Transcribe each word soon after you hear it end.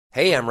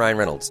Hey, I'm Ryan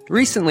Reynolds.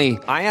 Recently,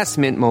 I asked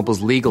Mint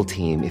Mobile's legal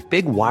team if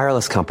big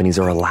wireless companies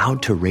are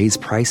allowed to raise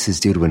prices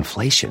due to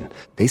inflation.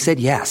 They said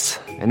yes.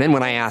 And then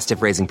when I asked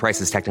if raising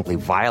prices technically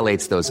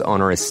violates those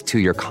onerous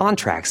two-year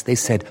contracts, they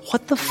said,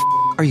 "What the f***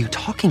 are you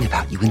talking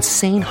about, you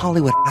insane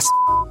Hollywood ass?"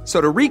 So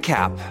to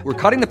recap, we're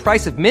cutting the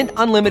price of Mint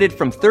Unlimited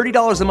from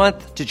 $30 a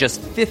month to just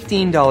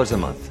 $15 a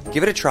month.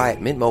 Give it a try at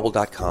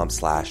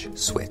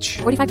mintmobile.com/switch.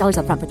 $45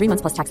 up front for 3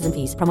 months plus taxes and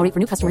fees. Promo rate for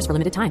new customers for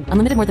limited time.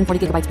 Unlimited more than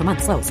 40 gigabytes per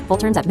month. Slows full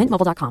terms at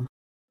mintmobile.com.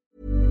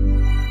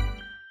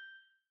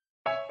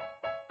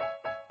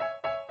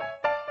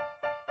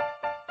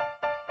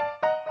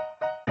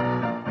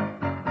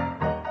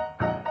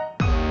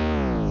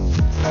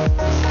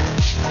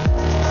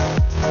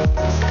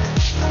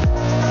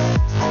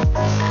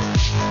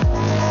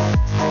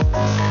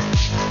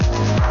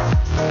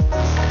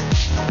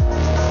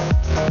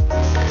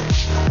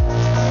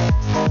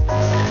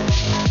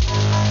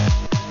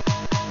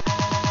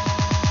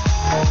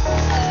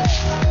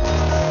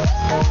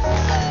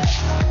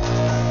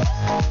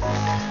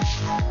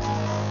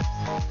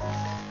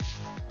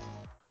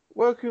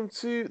 Welcome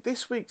to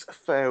this week's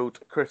Failed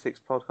Critics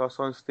podcast.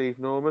 I'm Steve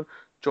Norman,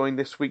 joined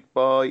this week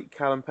by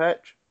Callum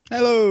Petch.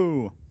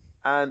 Hello.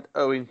 And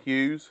Owen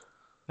Hughes.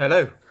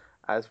 Hello.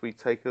 As we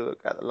take a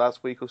look at the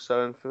last week or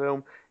so in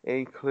film,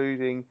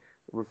 including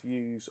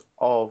reviews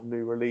of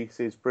new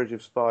releases, Bridge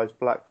of Spies,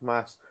 Black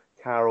Mass,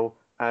 Carol,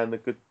 and The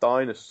Good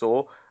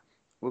Dinosaur.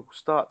 We'll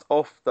start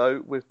off,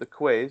 though, with the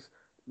quiz.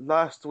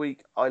 Last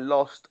week I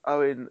lost.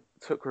 Owen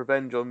took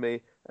revenge on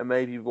me and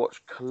made me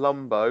watch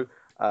Columbo.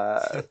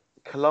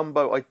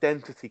 Columbo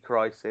Identity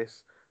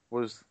Crisis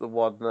was the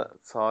one that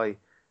I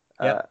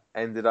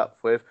ended up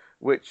with,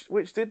 which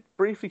did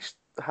briefly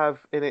have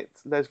in it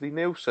Leslie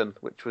Nielsen,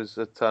 which was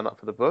a turn up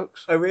for the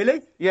books. Oh,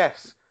 really?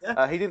 Yes.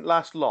 Yeah. He didn't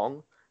last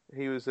long.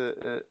 He was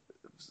an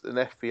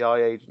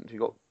FBI agent who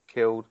got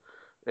killed.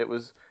 It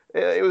was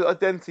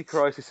Identity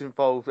Crisis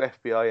involved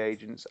FBI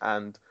agents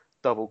and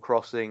double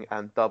crossing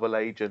and double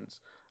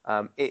agents.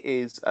 It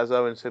is, as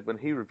Owen said when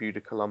he reviewed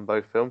a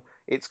Columbo film,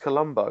 it's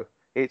Columbo.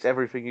 It's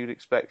everything you'd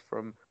expect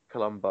from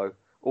Columbo.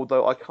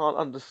 Although I can't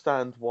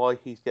understand why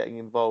he's getting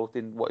involved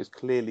in what is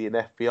clearly an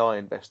FBI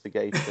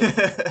investigation.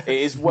 It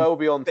is well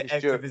beyond his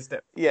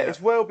jurisdiction.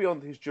 It's well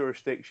beyond his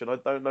jurisdiction. I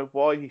don't know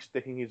why he's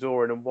sticking his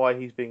oar in and why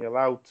he's being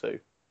allowed to.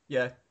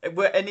 Yeah.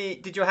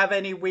 Did you have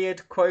any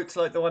weird quotes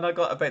like the one I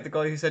got about the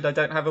guy who said, "I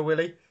don't have a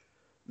willy"?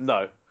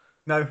 No.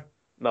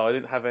 No, I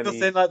didn't have any.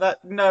 nothing like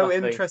that. No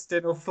nothing.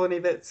 Interesting or funny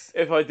bits.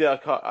 If I did,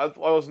 I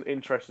wasn't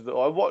interested at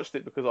all. I watched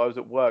it because I was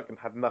at work and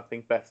had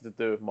nothing better to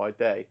do with my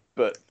day.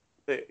 But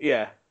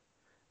to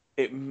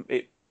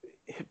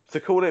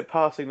call it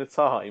passing the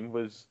time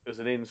was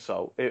an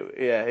insult.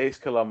 It's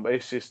Columbo.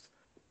 It's just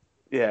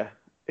If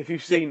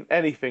you've seen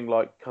anything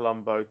like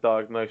Columbo,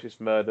 Diagnosis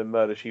Murder,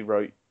 Murder She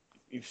Wrote,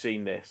 you've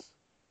seen this.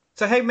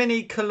 So how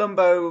many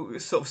Columbo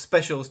sort of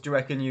specials do you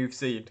reckon you've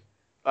seen?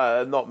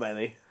 Not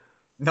many.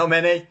 Not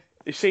many?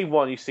 You've seen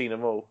one, you've seen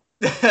them all.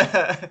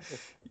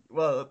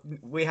 Well,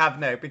 we have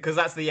now, because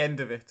that's the end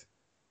of it.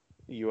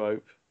 You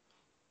hope.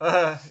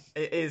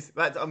 It is.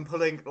 I'm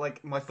pulling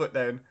my foot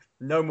down.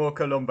 No more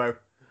Columbo.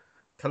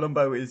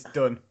 Columbo is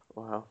done.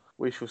 Wow.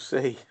 We shall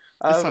see.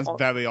 This sounds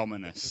very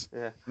ominous.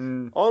 Yeah.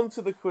 On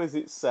to the quiz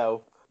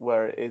itself,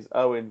 where it is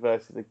Owen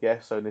versus a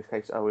guest. So in this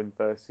case, Owen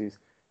versus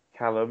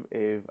Callum.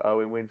 If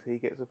Owen wins, he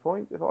gets a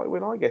point. If I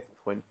win, I get a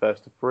point.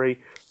 First to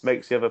 3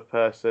 makes the other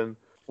person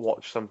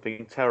watch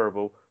something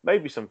terrible.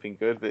 Maybe something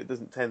good, but it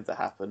doesn't tend to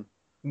happen.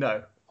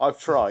 No. I've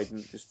tried,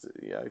 and just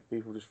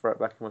people just throw it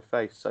back in my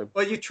face. So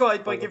well, you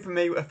tried by giving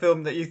me a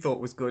film that you thought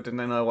was good, and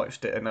then I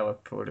watched it, and I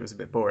thought it was a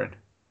bit boring.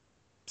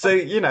 So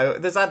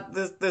there's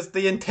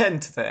the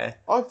intent there.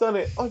 I've done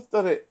it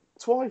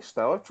twice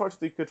now. I've tried to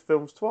do good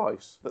films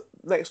twice. The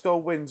Next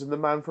Goal Wins and The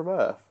Man from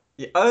Earth.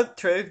 Yeah,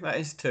 true. That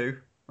is 2.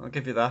 I'll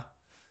give you that.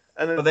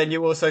 But then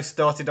you also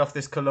started off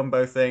this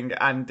Columbo thing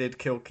and did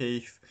Kill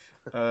Keith.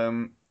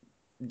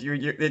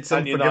 It's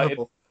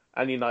unforgivable.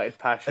 And United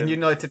Passions. And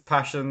United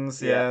Passions,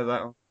 that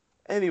one.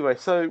 Anyway,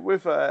 so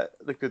with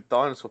The Good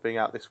Dinosaur being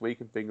out this week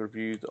and being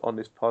reviewed on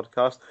this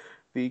podcast,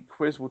 the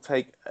quiz will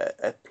take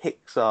a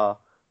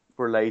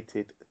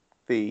Pixar-related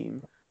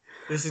theme.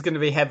 This is going to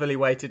be heavily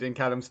weighted in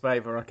Callum's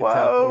favour, I can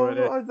tell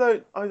already.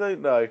 I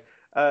don't know.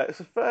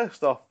 So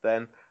first off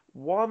then,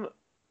 one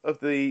of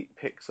the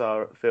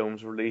Pixar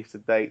films released to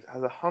date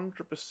has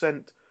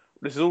 100%,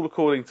 this is all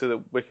according to the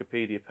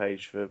Wikipedia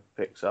page for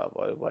Pixar,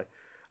 by the way,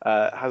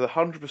 has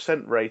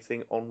 100%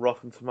 rating on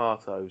Rotten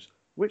Tomatoes.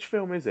 Which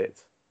film is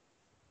it?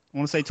 I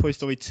want to say Toy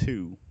Story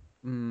 2.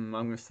 I'm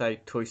going to say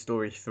Toy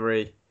Story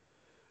 3.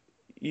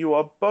 You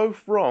are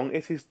both wrong.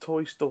 It is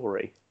Toy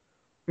Story.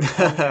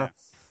 Yeah,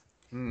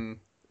 no,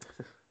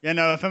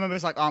 if I remember,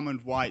 it's like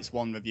Armand White's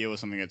one review or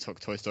something that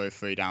took Toy Story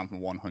 3 down from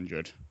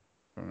 100.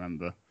 I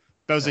remember.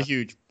 There was a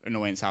huge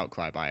annoyance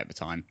outcry by it at the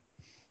time.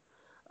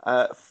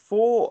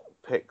 4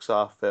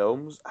 Pixar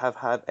films have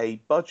had a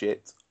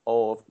budget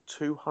of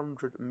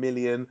 $200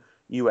 million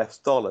US.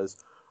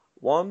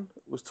 One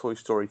was Toy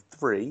Story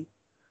 3.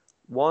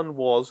 One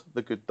was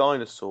The Good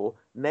Dinosaur.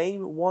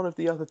 Name one of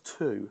the other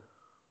two.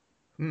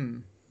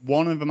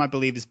 One of them, I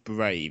believe, is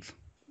Brave.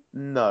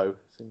 No,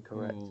 it's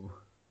incorrect. Ooh.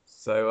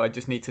 So I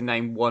just need to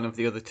name one of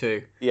the other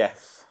two.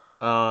 Yes.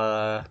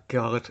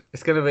 God,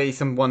 it's going to be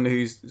someone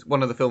who's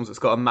one of the films that's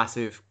got a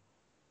massive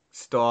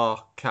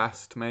star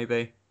cast,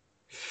 maybe.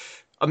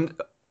 The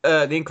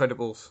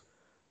Incredibles.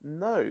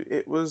 No,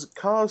 it was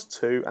Cars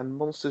 2 and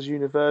Monsters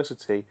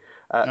University.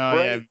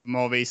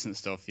 More recent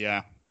stuff,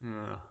 yeah.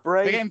 Yeah.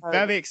 They're getting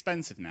very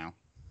expensive now.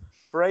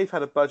 Brave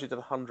had a budget of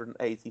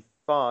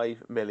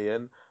 185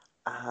 million,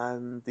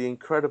 and The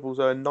Incredibles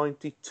earned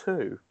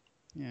 92.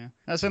 Yeah,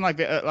 that's been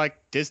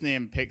like Disney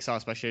and Pixar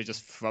especially are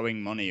just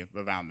throwing money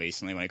around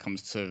recently when it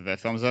comes to their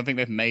films. I don't think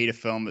they've made a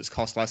film that's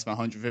cost less than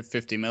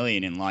 150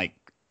 million in like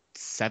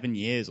 7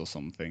 years or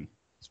something.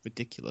 It's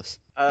ridiculous.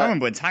 I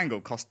remember when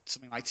Tangled cost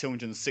something like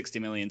 260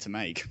 million to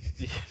make.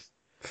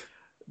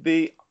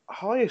 The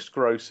highest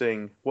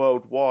grossing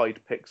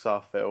worldwide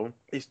Pixar film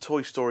is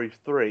Toy Story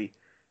 3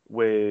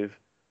 with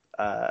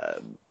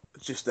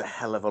just a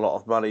hell of a lot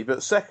of money.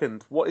 But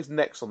second, what is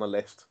next on the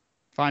list?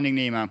 Finding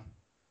Nemo.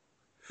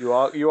 You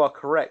are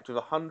correct with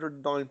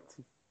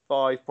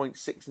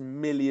 195.6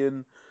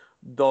 million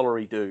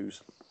dollary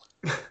dues.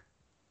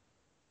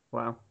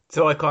 Wow.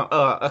 So I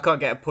can't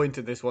get a point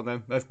at this one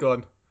then. That's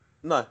gone.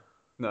 No.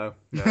 No.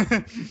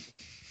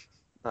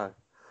 No.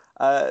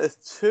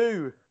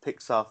 2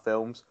 Pixar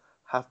films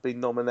have been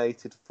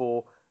nominated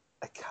for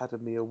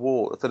Academy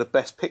Award, for the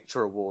Best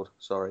Picture Award,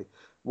 sorry.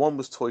 One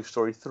was Toy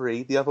Story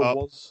 3, the other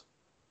was...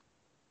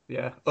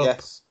 Yeah. Up.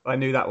 Yes. I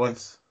knew that one.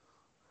 Yes.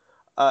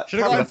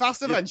 Should have gone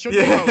faster then,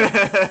 shouldn't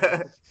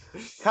you?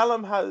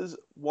 Callum has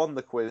won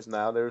the quiz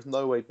now. There is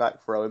no way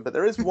back for Owen, but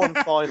there is one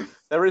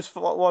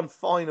one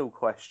final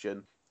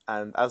question,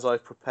 and as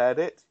I've prepared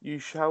it, you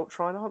shall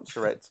try and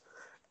answer it.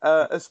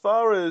 As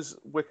far as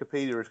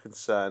Wikipedia is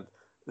concerned,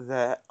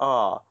 there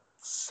are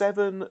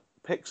 7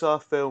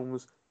 Pixar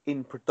films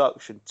in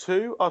production.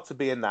 2 are to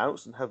be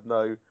announced and have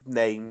no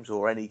names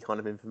or any kind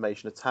of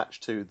information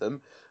attached to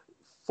them.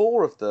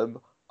 4 of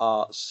them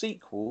are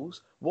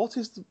sequels. What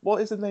is the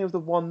name of the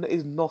one that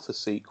is not a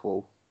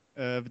sequel?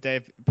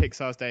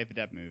 Pixar's Day of the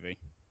Dead movie.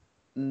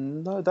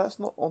 No, that's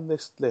not on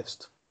this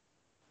list.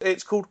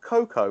 It's called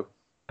Coco.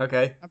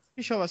 Okay. I'm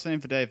pretty sure that's the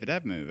name for Day of the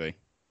Dead movie.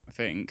 I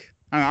think.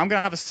 I'm going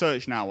to have a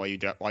search now while you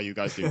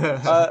guys do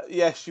that.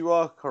 Yes, you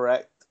are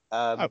correct.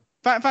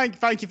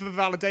 Thank you for the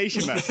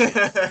validation, mate.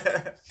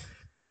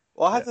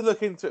 Well, I had to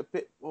look into it a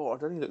bit more.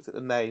 I'd only looked at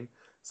the name.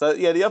 So,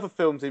 yeah, the other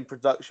films in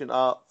production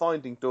are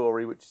Finding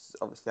Dory, which is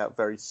obviously out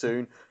very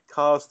soon,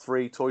 Cars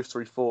 3, Toy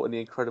Story 4, and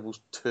The Incredibles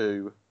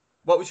 2.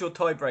 What was your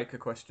tiebreaker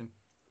question?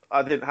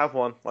 I didn't have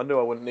one. I knew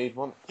I wouldn't need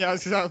one. Yeah,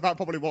 that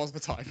probably was the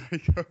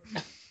tiebreaker.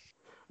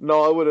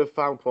 No, I would have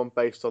found one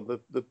based on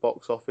the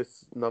box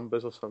office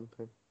numbers or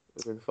something. It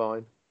would have been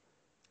fine.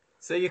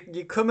 So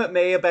you come at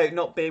me about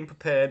not being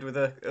prepared with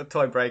a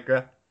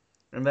tiebreaker,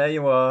 and there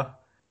you are,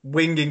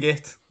 winging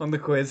it on the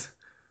quiz.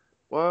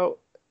 Well,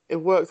 it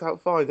worked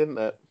out fine, didn't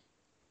it?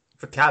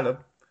 For Callum.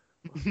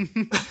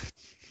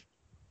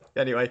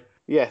 Anyway.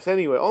 Yes,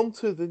 anyway, on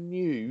to the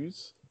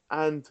news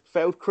and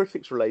failed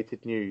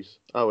critics-related news.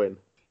 Owen.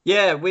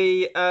 Yeah,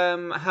 we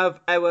have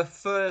our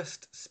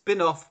first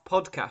spin-off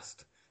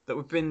podcast that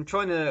we've been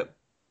trying to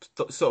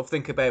sort of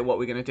think about what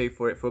we're going to do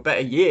for it for about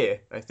a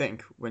year, I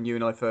think, when you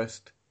and I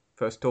first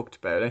talked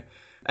about it.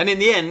 And in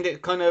the end,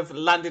 it kind of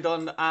landed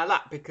on our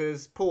lap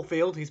because Paul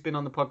Field, who's been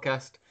on the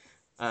podcast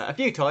a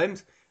few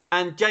times,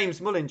 and James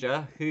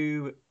Mullinger,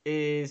 who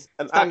is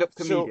an stand-up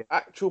comedian.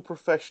 Actual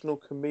professional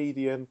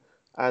comedian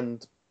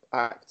and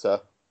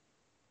actor.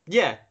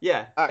 Yeah.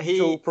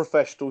 Actual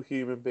professional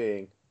human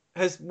being.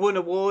 Has won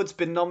awards,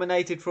 been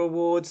nominated for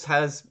awards,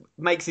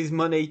 makes his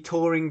money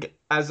touring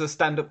as a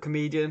stand-up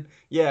comedian.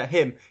 Yeah,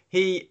 him.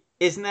 He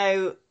is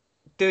now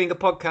doing a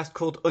podcast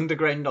called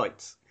Underground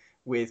Nights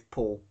with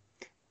Paul.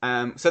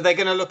 So they're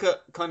going to look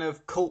at kind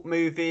of cult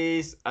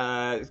movies,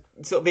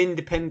 sort of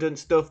independent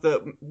stuff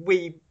that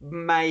we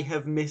may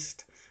have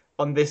missed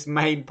on this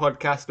main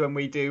podcast when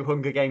we do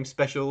Hunger Games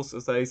specials,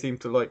 as they seem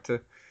to like to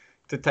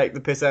take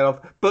the piss out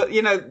of. But,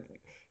 you know,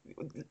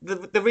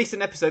 the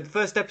recent episode, the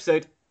first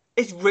episode,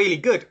 is really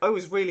good. I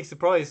was really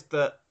surprised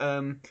that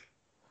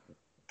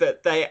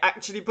that they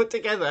actually put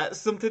together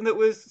something that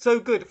was so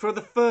good for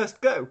the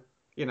first go.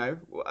 You know,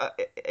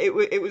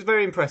 it was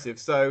very impressive.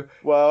 So,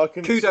 well,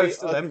 kudos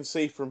to them. I can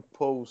see from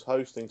Paul's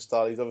hosting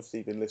style, he's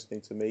obviously been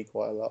listening to me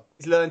quite a lot.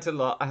 He's learned a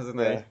lot, hasn't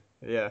he?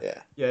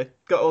 Yeah.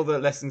 Got all the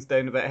lessons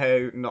down about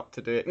how not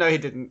to do it. No, he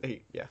didn't.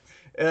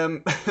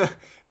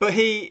 But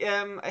he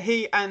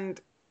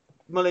and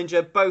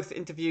Mullinger both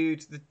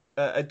interviewed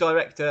a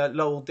director,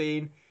 Lowell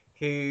Dean,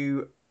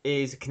 who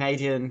is a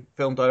Canadian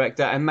film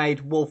director and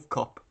made Wolf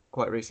Cop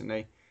quite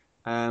recently.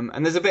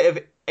 And there's a bit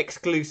of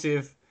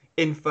exclusive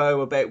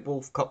info about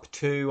Wolf Cop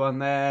 2 on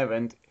there,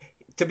 and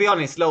to be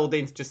honest, Lowell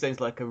Dean just seems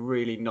like a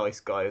really nice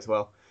guy as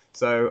well.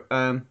 So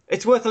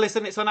it's worth a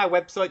listen. It's on our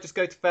website. Just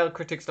go to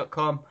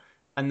failedcritics.com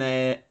and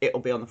there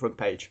it'll be on the front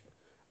page.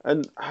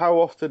 And how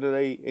often are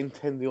they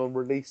intending on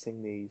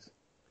releasing these?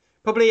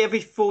 Probably every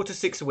 4 to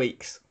 6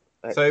 weeks.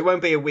 So it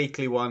won't be a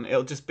weekly one.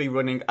 It'll just be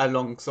running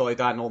alongside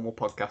our normal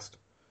podcast.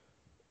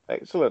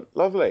 Excellent,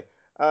 lovely.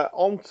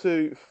 On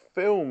to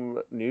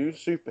film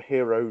news,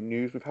 superhero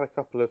news. We've had a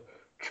couple of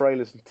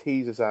trailers and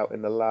teasers out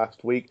in the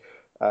last week.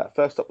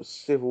 First up was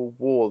Civil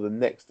War, the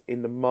next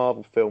in the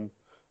Marvel film,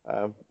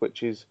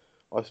 which is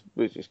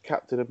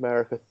Captain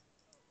America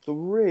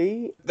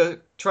 3.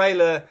 The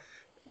trailer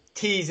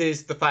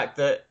teases the fact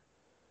that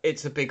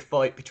it's a big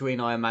fight between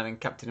Iron Man and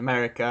Captain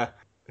America,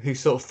 who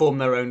sort of form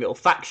their own little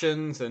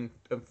factions and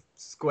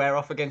square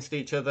off against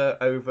each other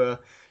over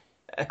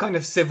a kind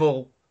of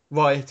civil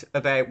right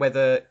about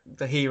whether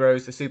the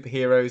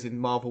superheroes in the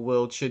Marvel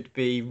world should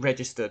be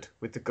registered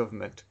with the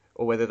government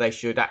or whether they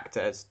should act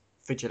as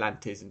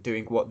vigilantes and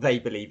doing what they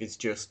believe is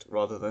just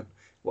rather than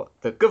what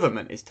the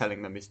government is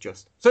telling them is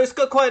just. So it's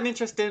got quite an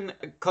interesting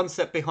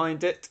concept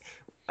behind it.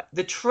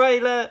 The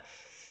trailer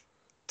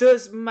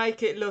does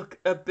make it look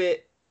a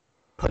bit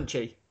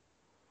punchy.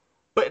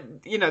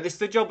 But, this is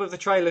the job of the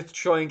trailer to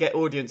try and get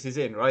audiences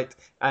in, right?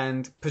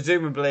 And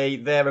presumably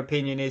their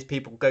opinion is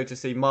people go to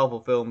see Marvel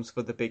films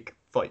for the big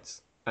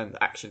fights and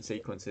action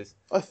sequences.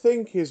 I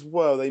think as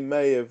well they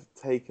may have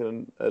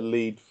taken a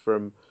lead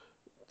from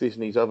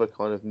Disney's other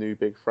kind of new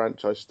big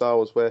franchise, Star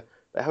Wars, where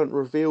they haven't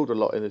revealed a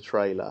lot in the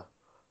trailer.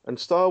 And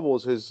Star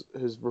Wars has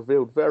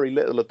revealed very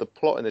little of the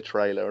plot in the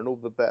trailer, and all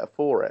the better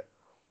for it.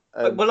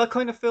 Well, I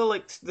kind of feel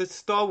like the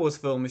Star Wars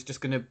film is just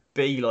going to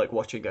be like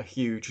watching a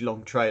huge,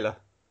 long trailer.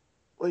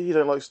 Well, you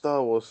don't like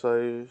Star Wars,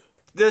 so...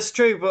 That's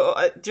true,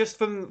 but just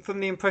from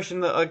the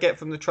impression that I get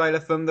from the trailer,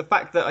 from the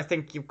fact that I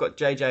think you've got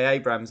J.J.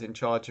 Abrams in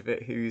charge of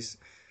it, who's...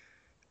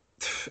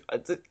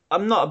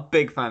 I'm not a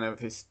big fan of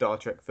his Star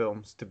Trek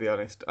films, to be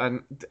honest.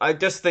 And I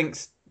just think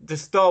the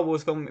Star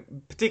Wars film,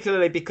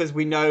 particularly because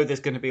we know there's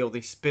going to be all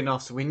these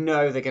spin-offs, we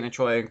know they're going to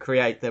try and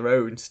create their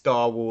own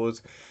Star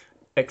Wars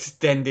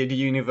extended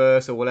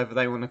universe or whatever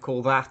they want to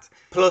call that,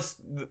 plus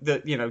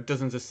the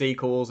dozens of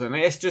sequels, and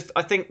it's just,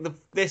 I think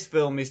this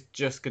film is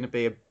just going to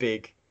be a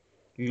big,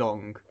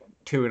 long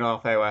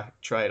 2.5 hour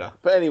trailer.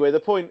 But anyway,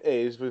 the point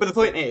is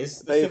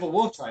the Civil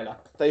War trailer.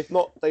 They've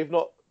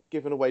not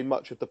given away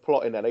much of the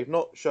plot in there. They've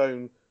not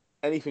shown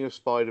anything of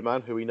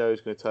Spider-Man, who we know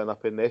is going to turn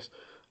up in this.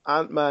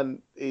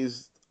 Ant-Man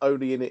is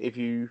only in it if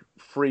you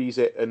freeze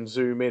it and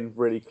zoom in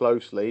really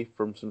closely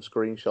from some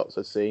screenshots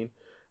I've seen.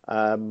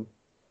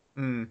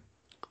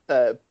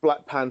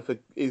 Black Panther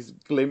is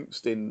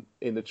glimpsed in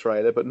the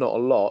trailer, but not a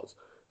lot.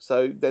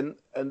 So then,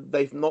 and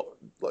they've not,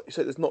 like you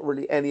said, there's not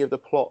really any of the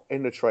plot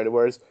in the trailer.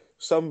 Whereas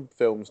some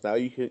films now,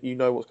 you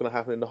know what's going to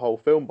happen in the whole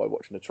film by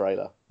watching the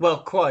trailer. Well,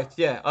 quite,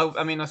 yeah.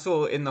 I mean, I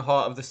saw In the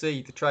Heart of the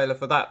Sea, the trailer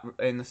for that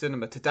in the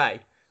cinema today,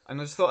 and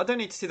I just thought, I don't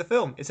need to see the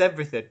film. It's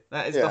everything.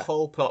 That is the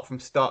whole plot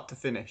from start to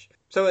finish.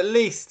 So at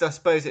least, I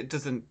suppose, it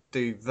doesn't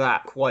do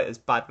that quite as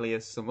badly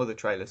as some other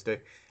trailers do.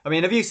 I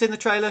mean, have you seen the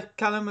trailer,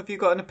 Callum? Have you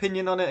got an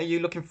opinion on it? Are you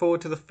looking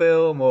forward to the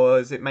film, or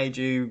has it made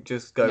you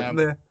just go,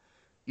 meh?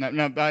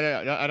 No, but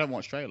I don't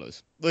watch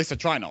trailers. At least I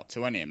try not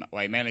to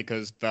anyway, mainly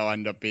because they'll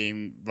end up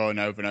being run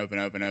over and over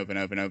and over and over and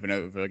over and over and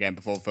over again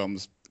before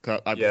films for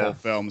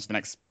the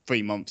next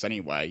 3 months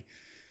anyway.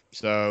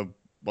 So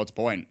what's the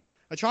point?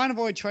 I try and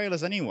avoid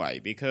trailers anyway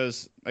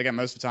because, again,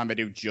 most of the time they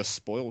do just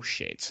spoil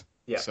shit.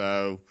 Yeah.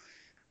 So,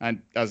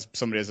 and as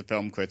somebody as a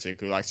film critic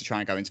who likes to try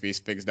and go into these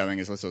things knowing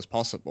as little as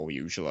possible,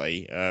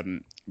 usually,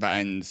 that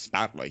ends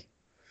badly.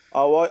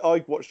 Oh,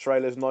 I watch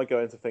trailers and I go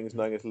into things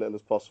knowing as little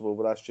as possible,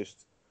 but that's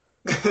just...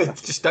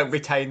 just don't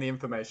retain the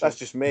information. That's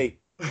just me.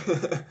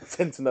 I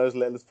tend to know as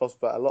little as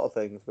possible about a lot of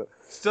things. But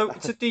so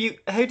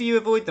how do you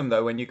avoid them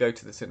though when you go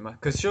to the cinema?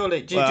 Because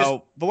surely do you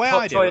just the way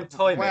I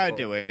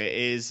do it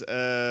is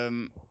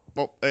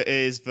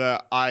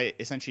that I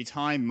essentially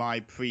time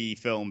my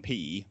pre-film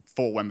pee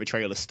for when the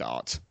trailers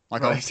start.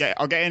 Like right.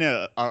 I'll get in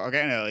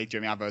early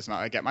during the adverts.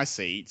 I get my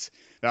seat.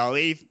 Then I'll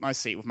leave my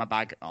seat with my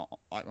bag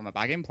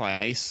in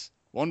place.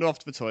 Wander off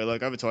to the toilet,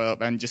 go to the toilet,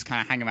 then just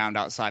kind of hang around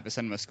outside the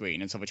cinema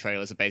screen until the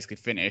trailers are basically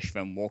finished,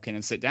 then walk in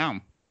and sit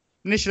down.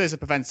 Initially, it's a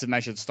preventative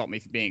measure to stop me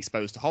from being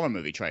exposed to horror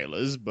movie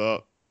trailers,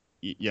 but,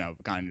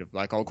 kind of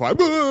like all quiet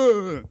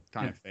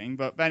kind of thing.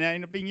 But then it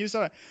ended up being used.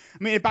 I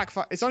mean,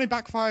 it's only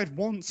backfired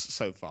once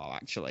so far,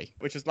 actually,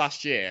 which was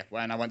last year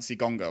when I went to see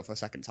Gone Girl for a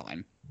second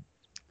time.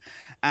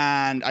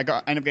 And I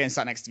ended up getting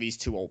sat next to these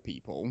two old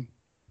people.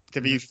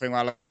 Did the usual thing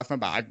where I left my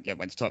bag,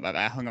 went to talk about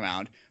there, hung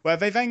around, where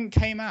they then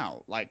came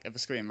out, like, at the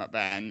screen right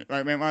there, and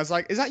I was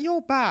like, is that your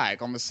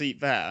bag on the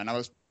seat there? And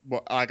I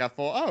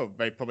thought,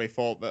 they probably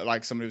thought that,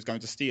 like, somebody was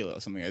going to steal it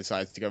or something, and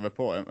decided to go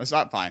report it. Was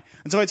that fine?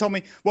 And so they told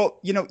me, well,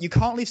 you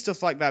can't leave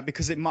stuff like that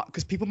because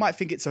people might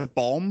think it's a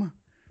bomb.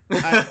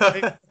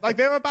 And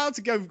they were about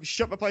to go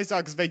shut the place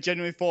down because they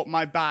genuinely thought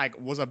my bag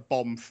was a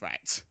bomb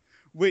threat,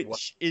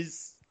 which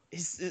is...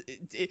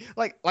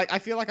 I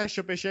feel like I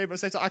should be ashamed,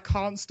 but I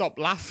can't stop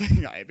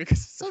laughing at it because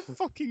it's so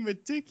fucking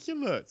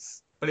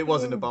ridiculous. But it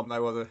wasn't a bomb,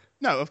 though, was it?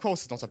 No, of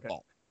course it's not a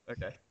bomb.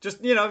 Okay,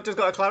 just got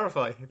to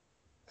clarify.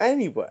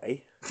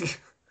 Anyway,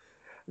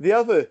 the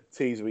other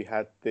teaser we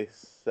had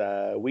this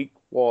week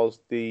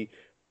was the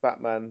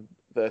Batman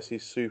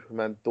versus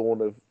Superman: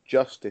 Dawn of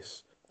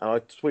Justice. And I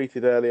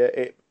tweeted earlier,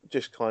 it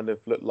just kind of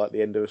looked like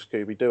the end of a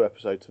Scooby-Doo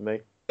episode to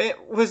me.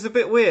 It was a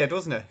bit weird,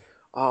 wasn't it?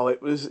 Oh,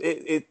 it was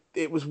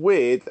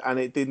weird, and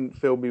it didn't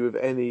fill me with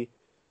any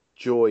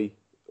joy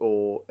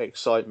or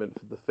excitement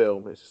for the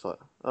film. It's just like,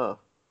 oh.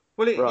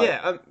 Well, right.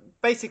 yeah.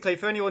 Basically,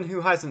 for anyone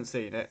who hasn't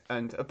seen it,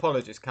 and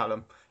apologies,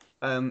 Callum,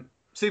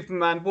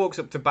 Superman walks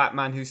up to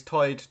Batman, who's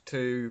tied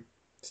to.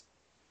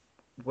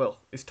 Well,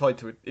 is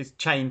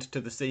chained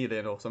to the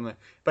ceiling or something.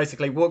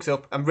 Basically, walks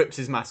up and rips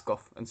his mask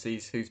off and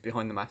sees who's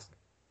behind the mask.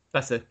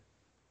 That's it.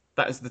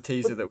 That is the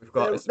teaser that we've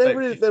got.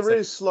 There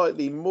is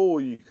slightly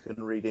more you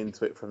can read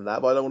into it from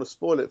that, but I don't want to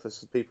spoil it for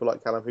people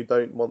like Callum who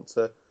don't want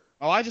to.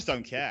 Oh, I just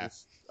don't care.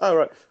 Oh,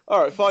 right.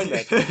 All right, fine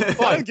then. Fine.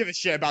 I don't give a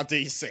shit about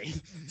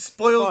DC.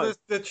 Spoil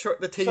the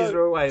teaser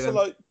away then. So,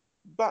 like,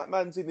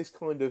 Batman's in this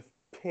kind of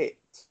pit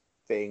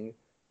thing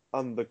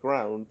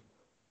underground,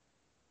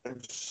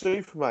 and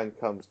Superman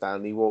comes down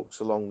and he walks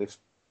along this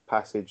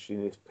passage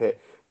in this pit.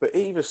 But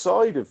either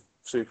side of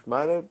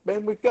Superman are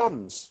men with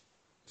guns.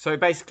 So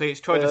basically,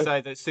 it's trying to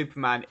say that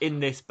Superman in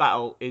this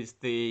battle is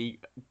the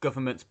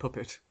government's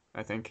puppet,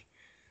 I think.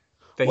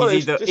 That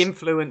he's either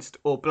influenced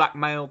or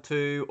blackmailed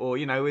to, or,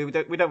 you know, we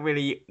don't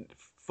really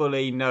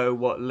fully know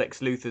what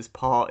Lex Luthor's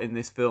part in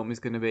this film is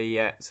going to be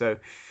yet. So,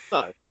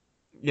 no,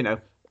 you know.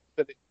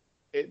 But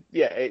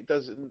it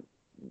doesn't.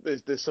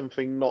 There's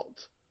something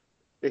not.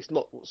 It's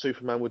not what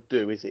Superman would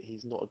do, is it?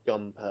 He's not a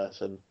gun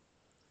person.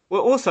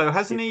 Well, also,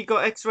 hasn't he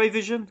got X-ray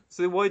vision?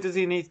 So why does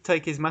he need to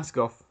take his mask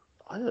off?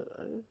 I don't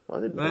know. I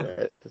didn't know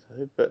it.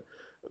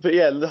 But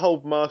yeah, the whole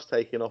mask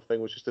taking off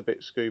thing was just a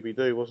bit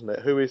Scooby-Doo, wasn't it?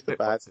 Who is the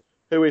bad?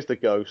 Who is the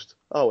ghost?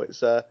 Oh,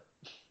 it's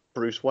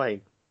Bruce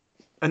Wayne.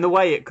 And the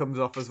way it comes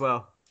off as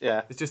well.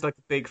 Yeah. It's just like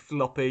a big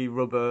floppy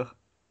rubber,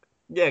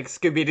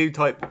 Scooby-Doo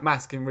type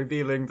mask, and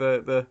revealing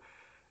the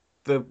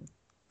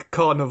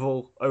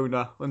carnival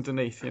owner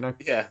underneath, you know.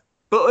 Yeah.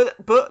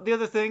 But the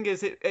other thing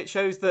is it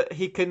shows that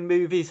he can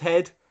move his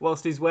head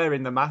whilst he's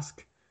wearing the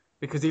mask,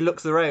 because he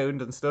looks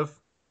around and stuff.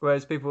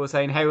 Whereas people were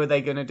saying, how are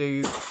they going to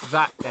do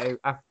that now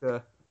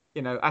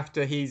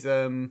after he's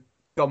gone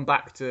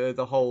back to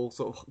the whole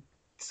sort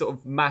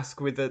of mask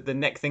with the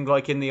neck thing,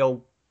 like in the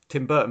old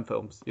Tim Burton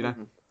films, you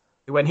know,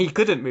 when he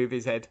couldn't move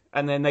his head,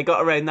 and then they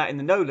got around that in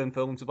the Nolan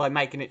films by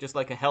making it just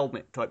like a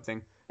helmet type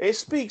thing. It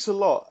speaks a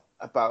lot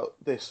about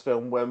this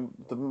film when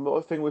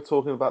the thing we're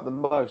talking about the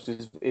most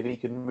is if he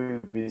can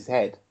move his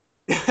head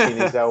in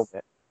his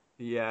helmet.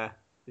 Yeah,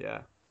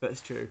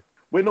 that's true.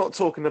 We're not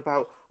talking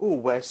about,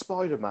 where's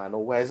Spider-Man,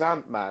 or where's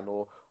Ant-Man,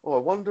 or I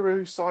wonder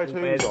whose side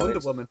who's on. Wonder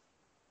Woman.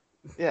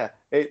 Yeah,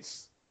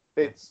 it's.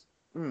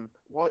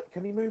 Why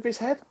can he move his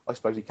head? I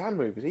suppose he can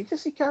move his head.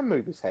 He can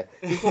move his head.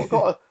 He's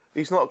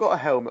not got a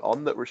helmet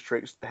on that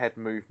restricts the head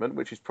movement,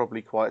 which is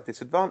probably quite a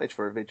disadvantage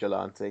for a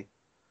vigilante.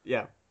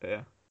 Yeah.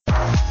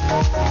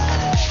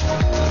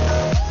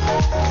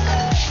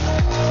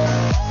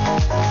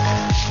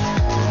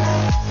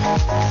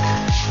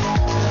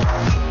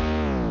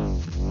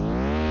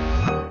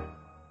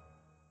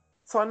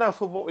 So now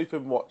for what we've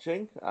been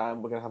watching, we're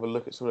going to have a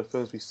look at some of the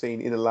films we've seen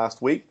in the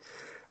last week.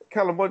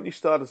 Callum, why don't you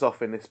start us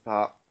off in this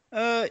part?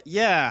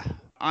 Yeah.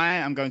 I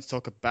am going to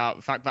talk about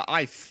the fact that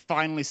I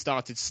finally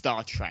started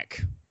Star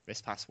Trek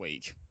this past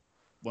week.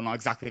 Well, not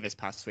exactly this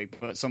past week,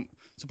 but some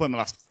point in the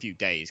last few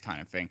days kind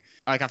of thing.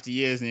 Like, after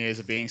years and years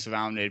of being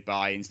surrounded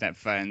by internet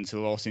friends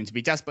who all seem to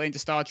be desperate into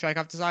Star Trek,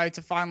 I've decided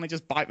to finally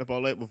just bite the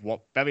bullet with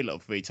what very little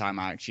free time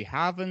I actually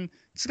have and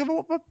discover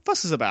what the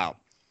fuss is about.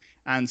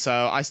 And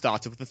so I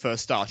started with the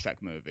first Star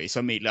Trek movie. So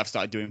immediately I've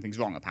started doing things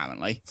wrong,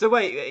 apparently. So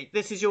wait,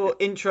 this is your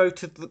intro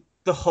to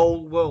the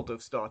whole world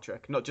of Star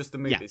Trek, not just the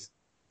movies?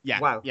 Yeah.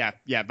 Wow. Yeah,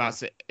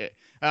 that's it.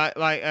 I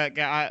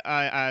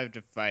had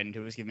a friend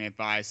who was giving me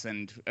advice,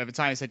 and at the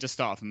time he said just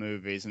start off the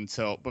movies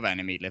but then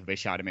immediately everybody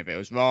shouted me if it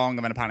was wrong,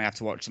 and then apparently I have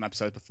to watch some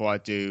episodes before I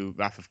do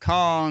Wrath of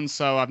Khan,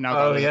 so I've now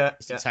got a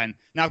list of 10.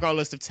 Now I've got a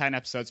list of 10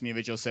 episodes from the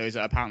original series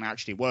that are apparently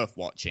actually worth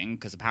watching,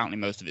 because apparently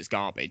most of it's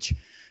garbage.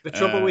 The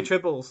Trouble with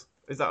Tribbles,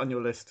 is that on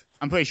your list?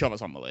 I'm pretty sure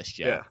that's on the list,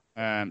 yeah.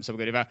 So we're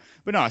good with that.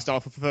 But no, I start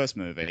off with the first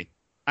movie.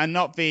 And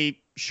not the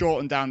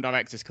shortened down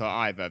director's cut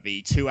either,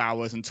 the 2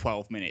 hours and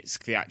 12 minutes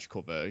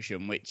theatrical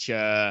version, which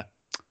is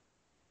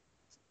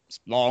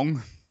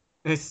long.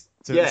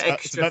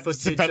 Extra footage.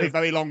 It's a very,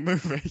 very long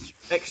movie.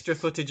 Extra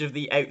footage of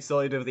the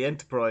outside of the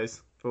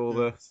Enterprise for all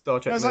the Star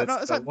Trek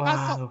nerds.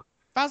 Wow.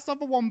 That's not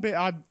the one bit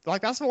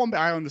that's the one bit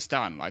I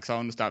understand. Like, so I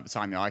understand at the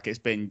time, it's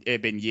been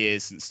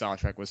years since Star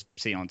Trek was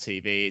seen on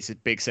TV. It's a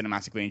big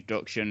cinematic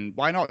reintroduction.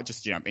 Why not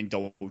just,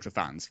 indulge the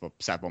fans for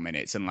several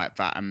minutes and let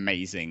that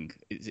amazing,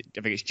 I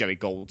think it's Jerry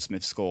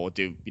Goldsmith score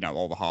do,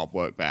 all the hard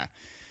work there.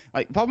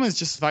 Like, the problem is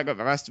just the fact that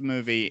the rest of the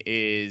movie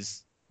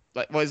is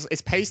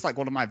it's paced like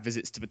one of my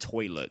visits to the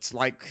toilet.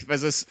 Like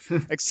there's this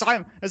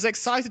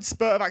excited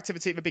spurt of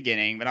activity at the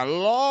beginning, then a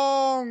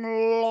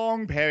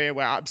long period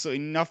where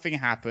absolutely nothing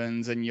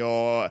happens, and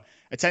your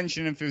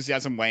attention and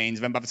enthusiasm wanes.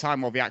 Then by the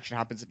time all the action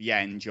happens at the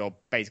end, you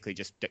basically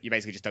just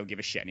don't give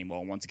a shit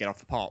anymore and want to get off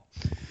the pot.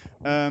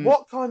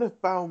 What kind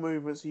of bowel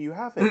movements are you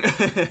having?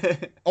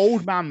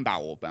 Old man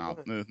bowel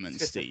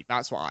movements, Steve.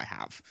 That's what I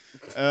have.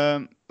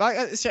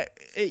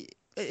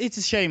 It's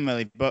a shame,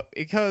 really, but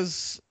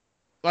because.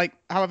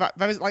 However,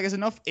 there's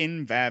enough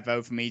in there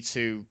though for me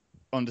to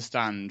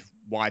understand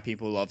why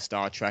people love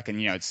Star Trek, and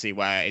to see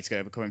where it's going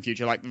to become in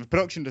future. Like the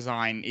production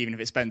design, even if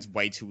it spends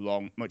way too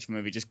much of the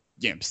movie just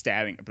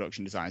staring at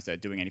production designs instead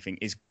of doing anything,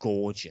 is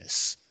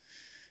gorgeous.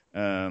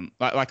 I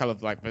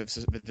love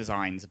the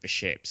designs of the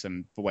ships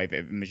and the way that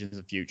it envisions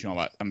the future and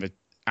all that, and the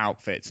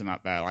outfits and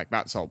that there.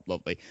 That's all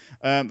lovely.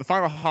 The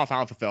final half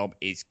hour of the film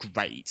is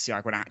great. See,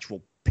 when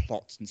actual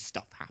plot and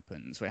stuff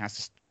happens, when it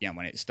has to,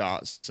 when it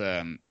starts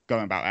going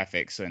about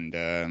ethics and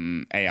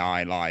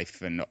AI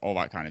life and all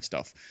that kind of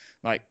stuff.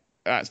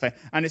 That's fair.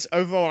 And it's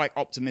overall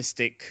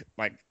optimistic,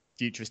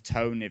 futurist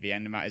tone near the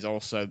end of that is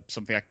also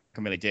something I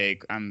can really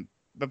dig. And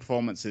the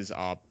performances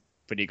are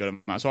pretty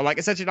good as well.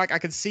 Essentially, I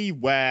can see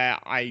where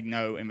I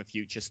know in the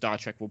future Star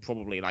Trek will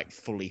probably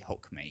fully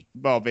hook me.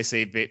 But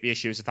obviously, the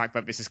issue is the fact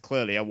that this is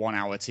clearly a 1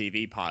 hour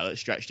TV pilot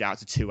stretched out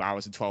to 2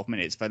 hours and 12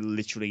 minutes for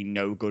literally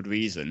no good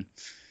reason.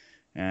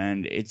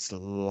 And it's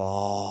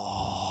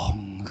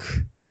long.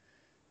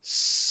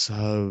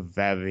 So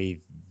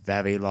very,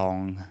 very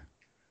long.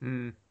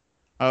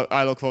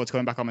 I look forward to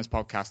coming back on this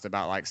podcast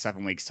about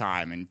 7 weeks'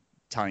 time and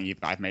telling you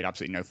that I've made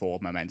absolutely no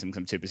forward momentum because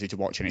I'm too busy to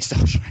watch any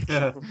Star Trek.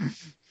 Yeah.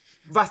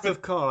 Wrath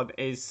of Khan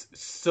is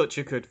such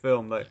a good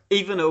film, though,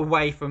 even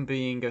away from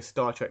being a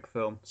Star Trek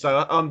film.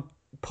 So I'm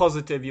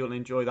positive you'll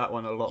enjoy that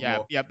one a lot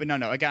more. Yeah, but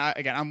no.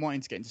 Again, I'm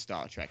wanting to get into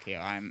Star Trek here.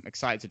 I'm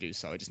excited to do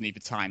so. I just need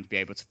the time to be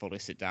able to fully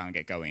sit down and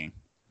get going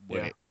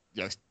with it.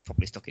 Just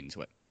properly stuck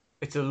into it.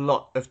 It's a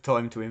lot of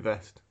time to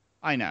invest.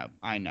 I know.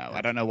 I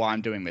don't know why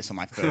I'm doing this on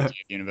my third year of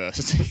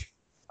university.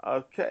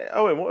 Okay,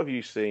 Owen, what have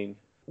you seen?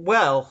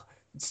 Well,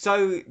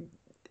 so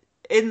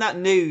in that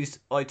news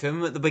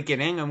item at the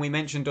beginning, and we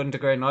mentioned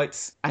Underground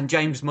Nights and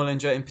James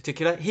Mullinger in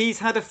particular, he's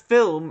had a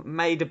film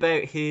made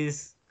about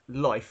his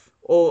life,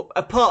 or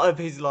a part of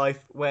his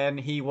life when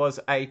he was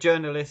a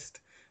journalist,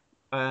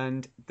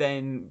 and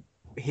then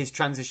his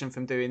transition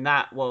from doing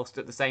that whilst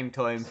at the same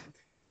time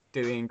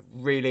doing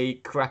really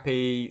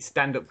crappy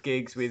stand-up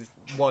gigs with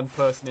one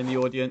person in the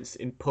audience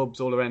in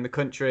pubs all around the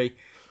country,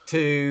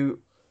 to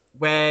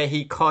where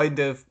he kind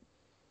of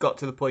got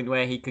to the point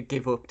where he could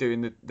give up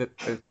doing the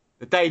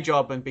day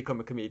job and become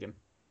a comedian.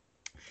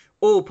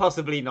 Or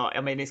possibly not.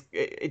 I mean,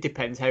 it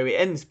depends how it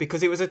ends,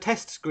 because it was a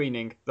test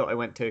screening that I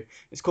went to.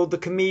 It's called The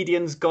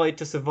Comedian's Guide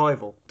to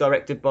Survival,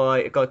 directed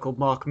by a guy called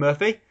Mark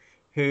Murphy,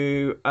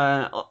 who,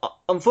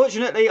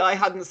 unfortunately, I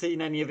hadn't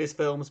seen any of his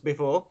films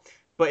before.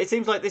 But it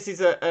seems like this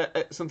is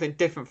a something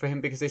different for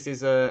him, because this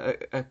is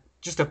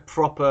just a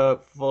proper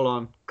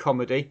full-on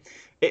comedy.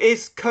 It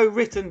is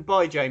co-written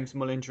by James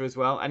Mullinger as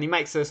well, and he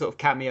makes a sort of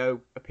cameo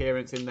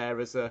appearance in there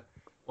as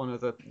one of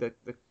the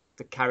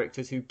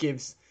characters who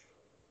gives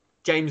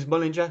James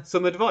Mullinger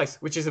some advice,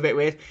 which is a bit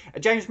weird.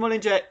 James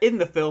Mullinger in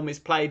the film is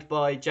played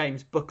by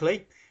James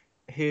Buckley,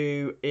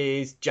 who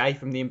is Jay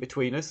from The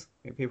Inbetweeners.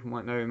 People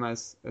might know him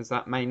as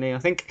that mainly, I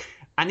think.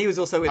 And he was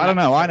also in... I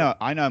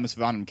know him as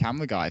the random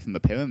camera guy from The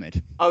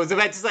Pyramid. I was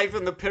about to say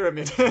from The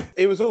Pyramid.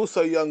 He was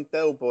also young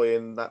Del Boy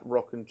in that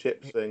Rock and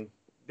Chips thing.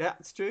 Yeah,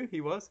 that's true.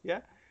 He was, yeah.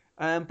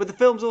 But the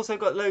film's also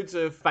got loads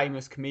of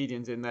famous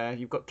comedians in there.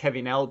 You've got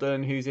Kevin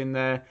Eldon, who's in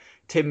there.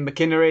 Tim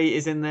McInnery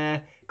is in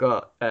there. You've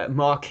got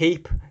Mark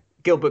Heap,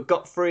 Gilbert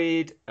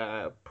Gottfried,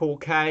 Paul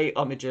Kaye,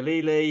 Omid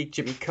Jalili,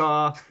 Jimmy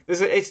Carr.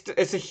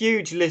 It's a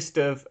huge list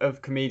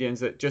of comedians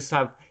that just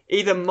have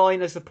either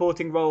minor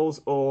supporting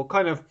roles or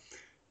kind of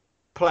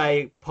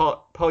play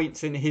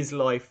points in his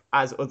life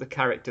as other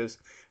characters.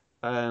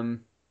 It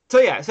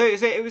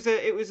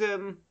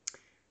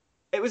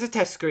was a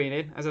test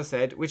screening, as I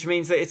said, which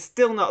means that it's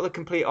still not the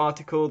complete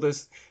article.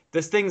 There's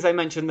things they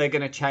mentioned they're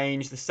going to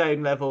change. The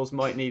sound levels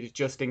might need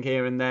adjusting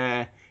here and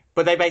there.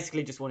 But they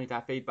basically just wanted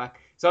our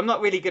feedback. So I'm not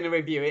really going to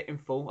review it in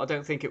full. I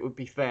don't think it would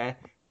be fair.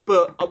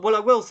 But what I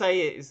will say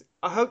is,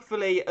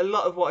 hopefully a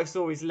lot of what I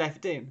saw is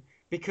left in,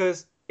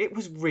 because it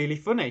was really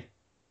funny.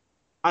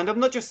 And I'm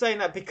not just saying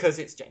that because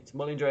it's James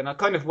Mullinger. And I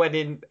kind of went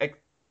in,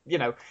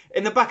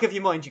 in the back of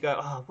your mind, you go,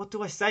 oh, what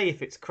do I say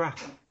if it's crap?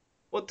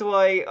 What do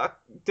I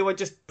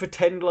just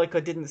pretend like I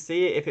didn't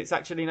see it if it's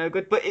actually no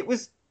good? But it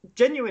was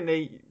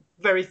genuinely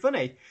very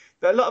funny.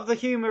 A lot of the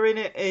humour in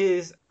it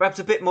is perhaps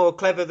a bit more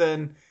clever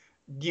than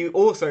you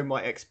also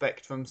might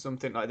expect from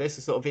something like this,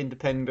 a sort of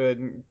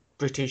independent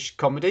British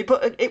comedy.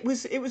 But it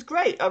was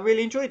great. I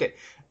really enjoyed it.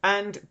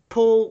 And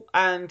Paul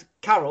and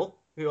Carol,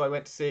 who I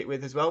went to see it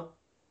with as well,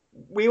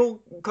 we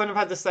all kind of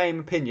had the same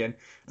opinion.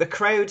 The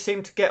crowd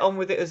seemed to get on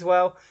with it as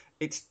well.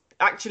 It's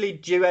actually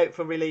due out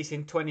for release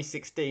in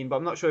 2016, but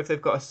I'm not sure if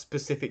they've got a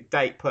specific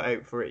date put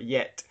out for it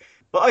yet.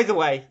 But either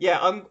way,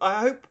 yeah, I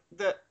hope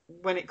that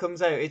when it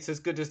comes out, it's as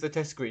good as the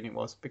test screening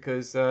was,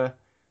 because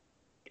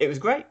it was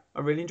great.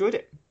 I really enjoyed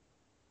it.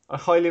 I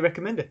highly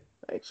recommend it.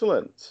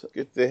 Excellent.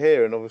 Good to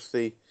hear. And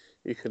obviously,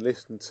 you can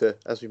listen to,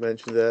 as we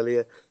mentioned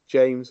earlier,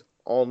 James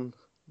on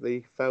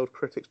the Failed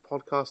Critics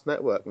Podcast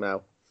Network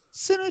now.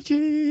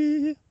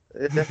 Synergy!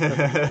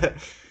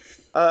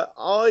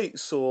 I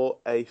saw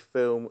a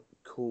film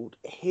called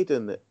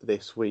Hidden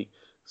this week,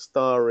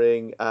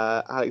 starring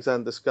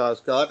Alexander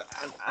Skarsgård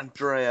and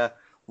Andrea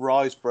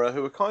Riseborough,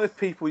 who are kind of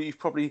people you've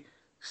probably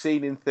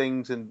seen in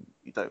things and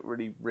you don't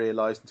really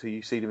realise until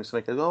you see them in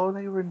something. Goes, oh,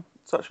 they were in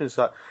such and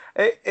such.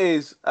 It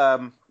is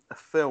a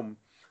film,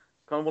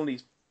 kind of one of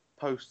these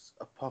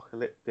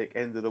post-apocalyptic,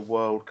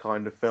 end-of-the-world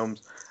kind of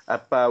films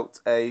about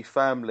a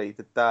family,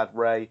 the dad,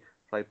 Ray,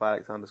 played by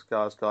Alexander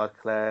Skarsgård,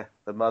 Claire,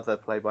 the mother,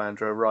 played by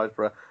Andrea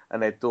Riseborough,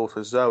 and their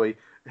daughter, Zoe,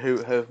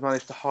 who have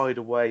managed to hide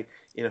away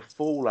in a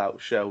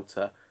fallout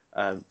shelter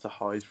to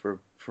hide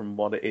from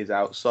what it is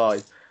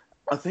outside.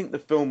 I think the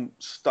film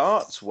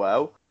starts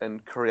well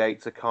and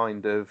creates a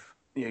kind of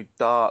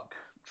dark,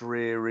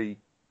 dreary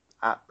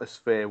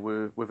atmosphere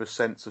with a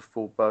sense of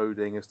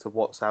foreboding as to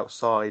what's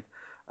outside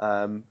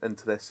and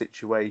to their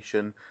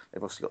situation.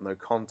 They've obviously got no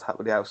contact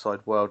with the outside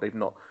world.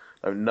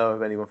 Don't know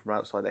of anyone from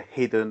outside. They're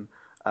hidden.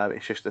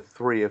 It's just the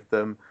three of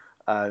them.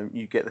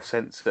 You get the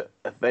sense that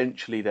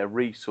eventually their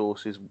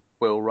resources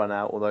will run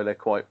out, although they're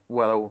quite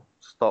well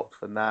stocked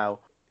for now.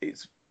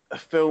 It's a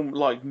film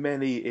like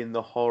many in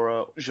the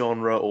horror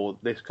genre or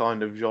this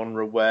kind of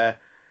genre where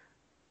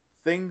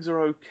things are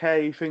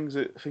okay, things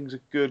are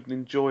good and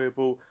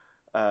enjoyable,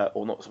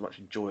 or not so much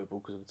enjoyable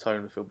because of the tone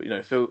of the film, but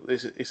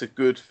it's a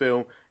good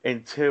film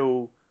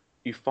until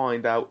you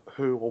find out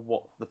who or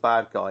what the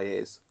bad guy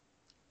is,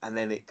 and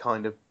then it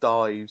kind of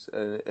dives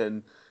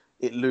and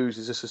it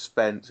loses a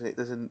suspense and it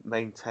doesn't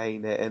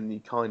maintain it, and you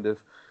kind of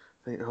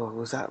think, oh,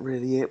 was that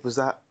really it? Was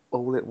that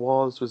all it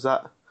was? Was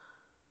that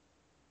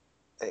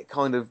it?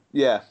 Kind of,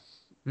 yeah.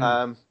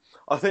 I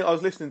think I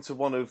was listening to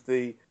one of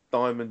the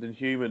Diamond and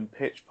Human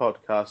pitch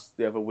podcasts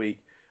the other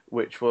week,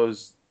 which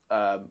was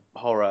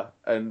horror,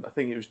 and I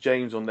think it was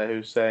James on there who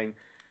was saying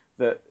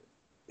that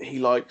he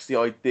likes the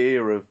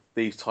idea of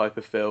these type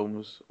of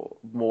films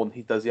more than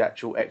he does the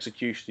actual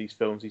execution of these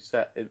films he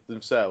set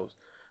themselves.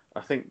 I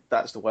think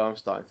that's the way I'm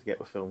starting to get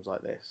with films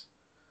like this.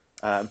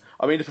 I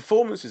mean, the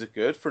performances are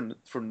good from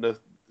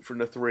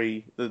the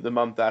three, the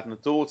mum, dad, and the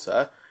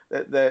daughter.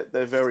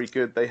 They're very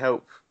good. They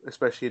help,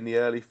 especially in the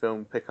early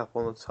film, pick up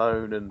on the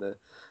tone and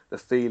the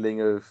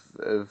feeling of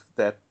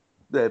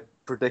their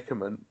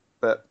predicament.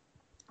 But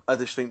I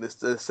just think this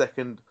the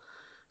second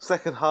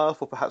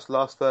half, or perhaps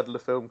last third of the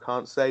film,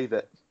 can't save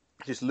it.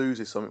 It just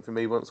loses something for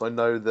me once I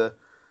know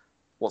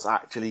what's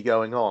actually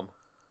going on.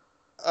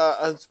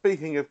 And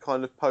speaking of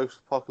kind of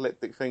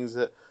post-apocalyptic things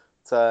that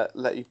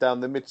let you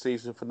down, the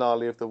mid-season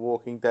finale of The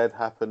Walking Dead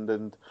happened,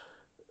 and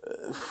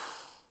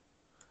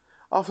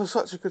after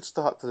such a good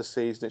start to the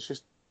season, it's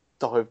just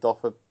dived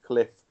off a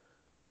cliff.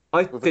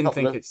 I didn't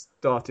think it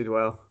started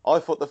well. I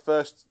thought the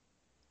first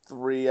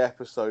 3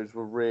 episodes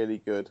were really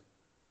good,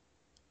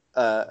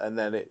 and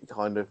then it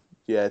kind of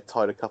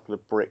tied a couple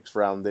of bricks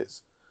round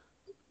its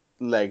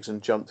legs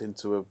and jumped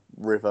into a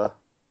river.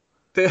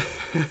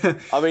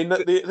 I mean,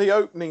 the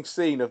opening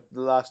scene of the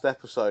last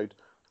episode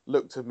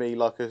looked to me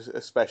like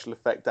a special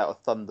effect out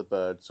of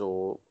Thunderbirds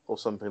or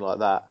something like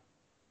that.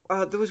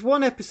 There was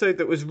one episode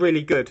that was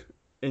really good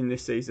in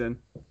this season,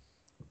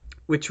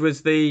 which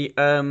was the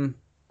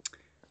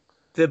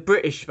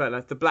British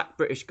fella, the black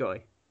British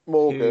guy.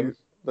 Morgan.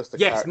 That's the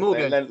character.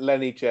 Morgan.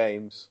 Lenny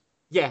James.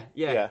 Yeah.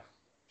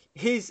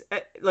 His,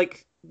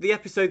 the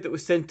episode that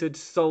was centered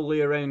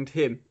solely around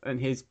him and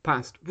his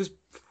past was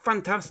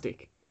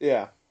fantastic.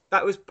 Yeah.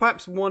 That was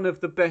perhaps one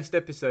of the best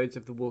episodes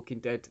of The Walking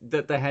Dead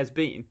that there has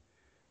been.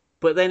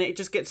 But then it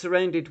just gets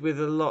surrounded with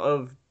a lot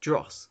of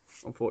dross,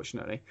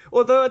 unfortunately.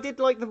 Although I did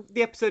like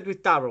the episode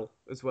with Daryl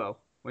as well,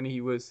 when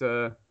he was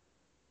in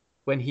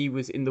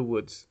the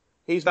woods.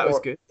 Was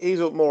good. He's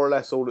more or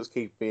less all that's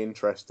keeping me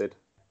interested.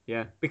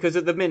 Yeah, because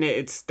at the minute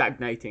it's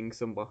stagnating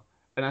somewhat.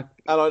 And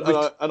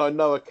I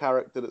know a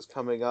character that's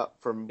coming up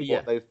from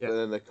what they've done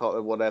in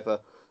the whatever.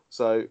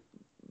 So,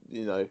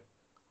 Yeah.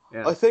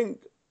 I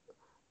think.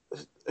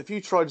 Have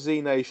you tried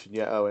Z Nation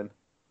yet, Owen?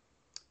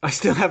 I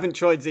still haven't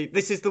tried Z.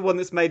 This is the one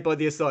that's made by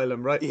the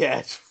Asylum, right?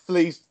 Yes,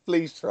 please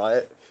try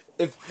it.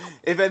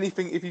 If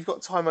anything, if you've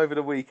got time over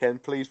the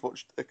weekend, please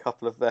watch a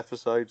couple of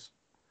episodes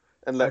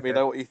and let me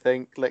know what you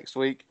think next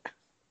week.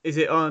 Is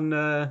it on?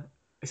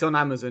 It's on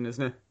Amazon,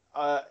 isn't it?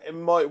 It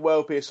might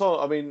well be. It's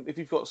on. I mean, if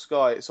you've got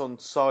Sky, it's on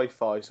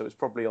Sci-Fi, so it's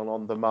probably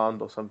on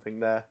demand or something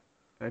there.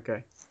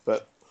 Okay.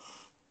 But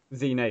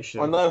Z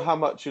Nation. I know how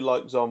much you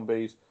like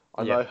zombies.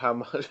 I know how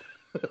much.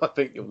 I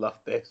think you'll love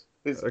this.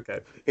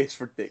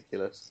 It's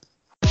ridiculous.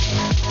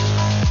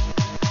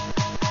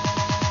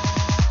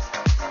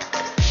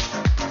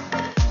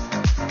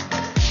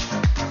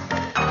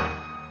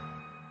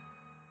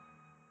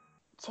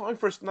 Time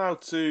for us now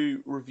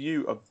to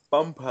review a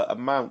bumper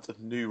amount of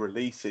new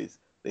releases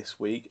this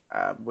week.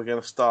 We're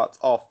going to start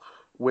off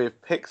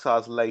with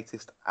Pixar's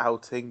latest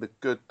outing, The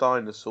Good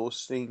Dinosaur,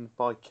 seen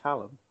by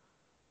Callum.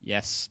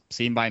 Yes,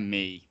 seen by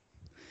me.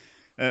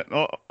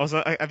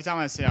 Also, every time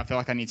I see it, I feel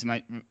like I need to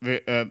make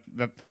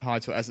reply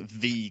to it as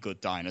The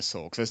Good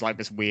Dinosaur, because there's like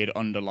this weird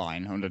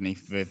underline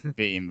underneath the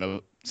V in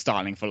the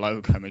styling for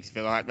logo. Makes you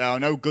feel like there are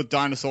no good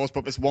dinosaurs,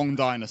 but this one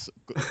dinosaur,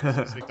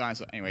 specific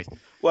dinosaur. Anyways.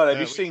 Well, have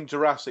you seen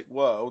Jurassic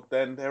World?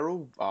 Then they're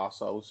all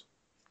arseholes.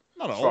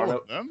 Not all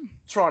of them.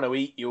 Trying to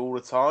eat you all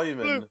the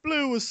time.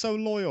 Blue was so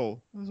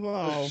loyal as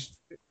well.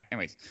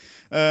 Anyways.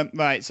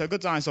 Right, so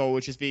Good Dinosaur,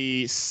 which is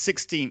the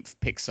 16th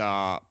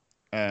Pixar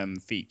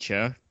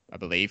feature, I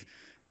believe.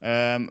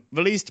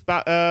 Released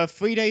about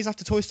 3 days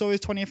after Toy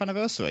Story's 20th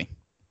anniversary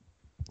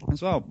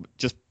as well. I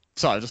just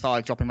felt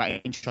like dropping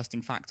that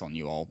interesting fact on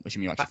you all,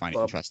 assuming you actually find it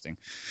interesting.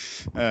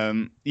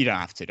 You don't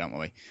have to, don't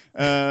worry.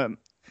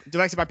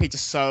 Directed by Peter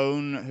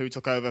Sohn, who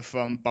took over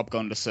from Bob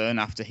Gunderson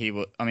after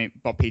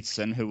Bob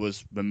Peterson, who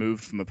was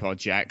removed from the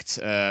project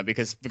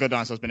because The Good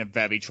Dinosaur has been a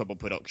very troubled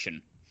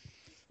production.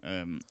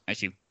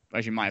 As you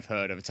might have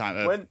heard over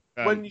time.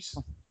 When you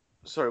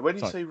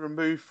say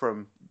removed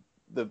from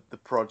the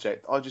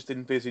project, I just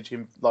envisage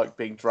him like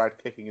being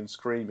dragged kicking and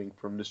screaming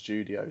from the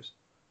studios.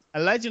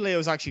 Allegedly, it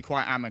was actually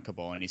quite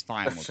amicable, and he's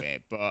fine with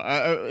it.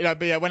 But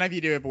yeah, whenever you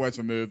do have words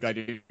removed, I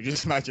do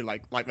just imagine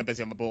like they're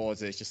busy on the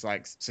boards. It's just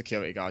like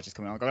security guards just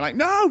coming on, going like,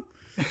 "No,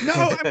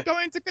 I'm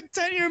going to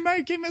continue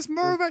making this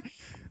movie."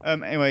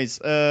 Anyways,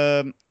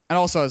 and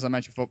also as I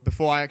mentioned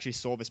before I actually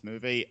saw this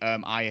movie,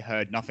 I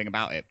heard nothing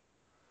about it.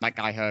 Like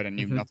I heard and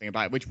knew nothing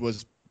about it, which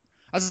was,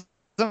 as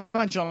I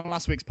mentioned on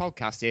last week's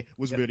podcast here,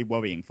 was really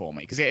worrying for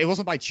me because it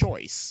wasn't by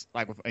choice,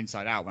 like with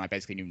Inside Out, when I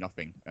basically knew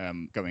nothing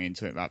going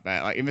into it right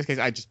there. Like in this case,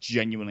 I just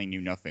genuinely knew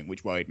nothing,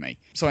 which worried me.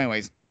 So,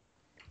 anyways,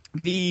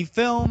 the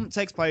film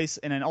takes place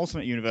in an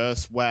alternate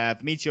universe where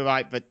the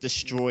meteorite that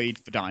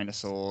destroyed the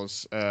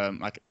dinosaurs,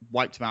 like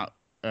wiped them out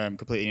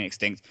completely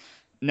extinct,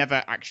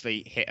 never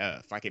actually hit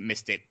Earth. Like it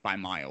missed it by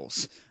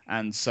miles,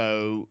 and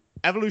so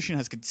evolution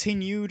has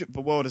continued.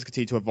 The world has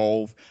continued to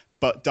evolve,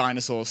 but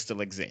dinosaurs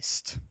still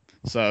exist.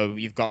 So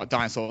you've got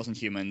dinosaurs and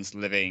humans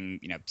living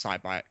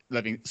side by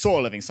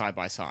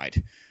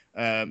side.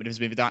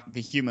 The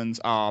humans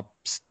are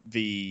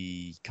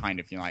the kind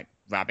of like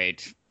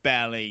rabid,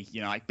 barely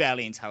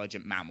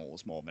intelligent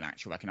mammals more than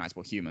actual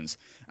recognizable humans,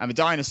 and the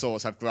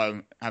dinosaurs have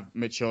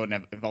matured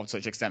and evolved to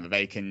such an extent that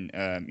they can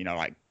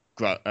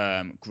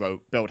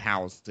build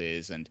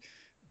houses and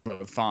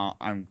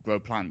grow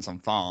plants on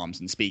farms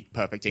and speak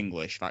perfect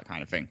English, that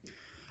kind of thing.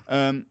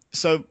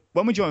 So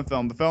when we join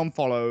the film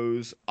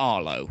follows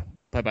Arlo,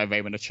 played by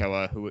Raymond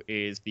Ochoa, who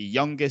is the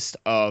youngest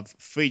of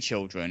 3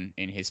 children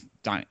in his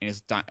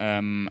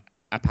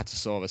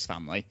Apatosaurus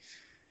family,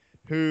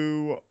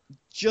 who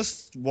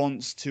just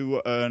wants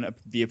to earn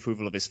the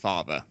approval of his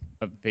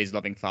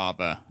loving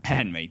father,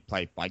 Henry,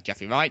 played by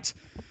Jeffrey Wright.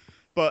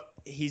 But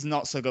he's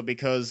not so good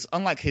because,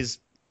 unlike his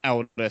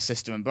elder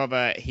sister and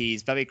brother,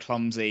 he's very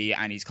clumsy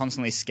and he's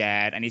constantly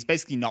scared and he's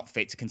basically not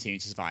fit to continue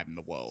to survive in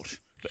the world.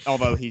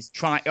 Although he's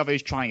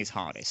trying his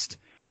hardest.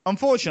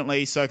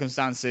 Unfortunately,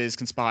 circumstances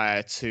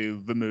conspire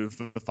to remove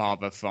the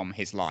father from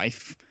his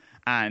life,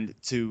 and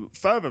to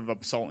further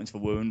rub salt into the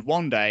wound,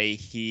 one day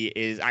he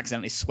is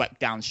accidentally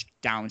swept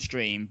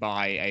downstream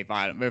by a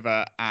violent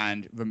river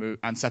and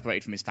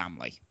separated from his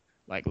family,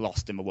 like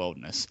lost in the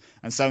wilderness.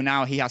 And so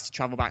now he has to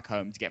travel back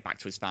home to get back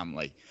to his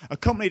family,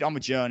 accompanied on the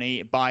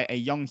journey by a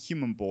young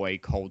human boy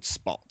called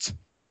Spot,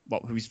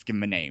 who's given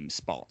the name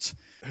Spot,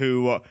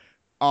 who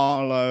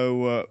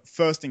Arlo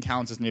first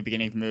encounters in the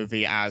beginning of the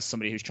movie as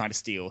somebody who's trying to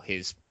steal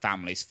his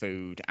family's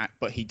food,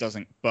 but he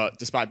doesn't. But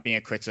despite being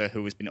a critter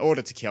who has been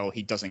ordered to kill,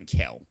 he doesn't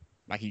kill.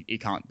 Like he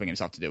can't bring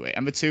himself to do it.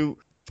 And the two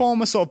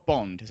form a sort of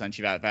bond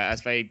essentially out there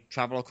as they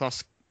travel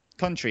across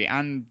country,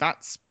 and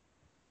that's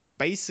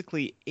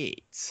basically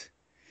it.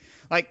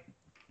 Like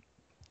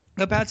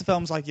compared to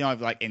films like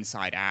like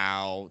Inside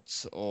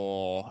Out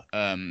or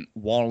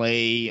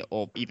WALL-E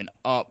or even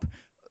Up.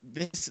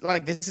 This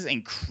is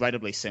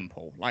incredibly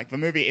simple. Like the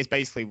movie is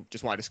basically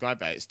just what I described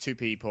there. It's 2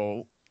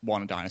 people,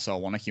 one a dinosaur,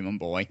 one a human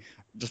boy,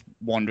 just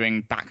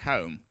wandering back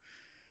home.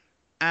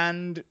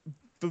 And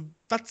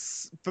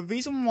that's the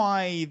reason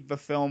why the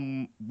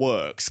film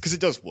works, because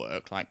it does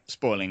work, like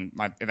spoiling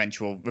my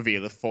eventual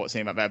reveal of thoughts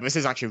about that, but this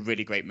is actually a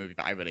really great movie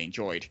that I really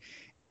enjoyed,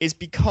 is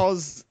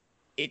because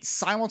it's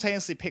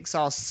simultaneously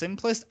Pixar's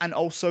simplest and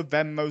also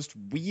their most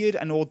weird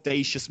and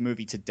audacious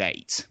movie to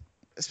date.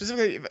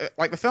 Specifically,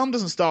 like the film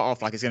doesn't start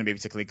off like it's going to be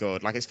particularly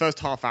good. Like its first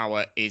half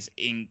hour is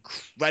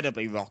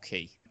incredibly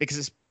rocky because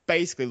it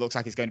basically looks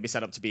like it's going to be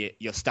set up to be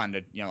your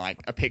standard, like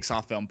a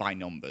Pixar film by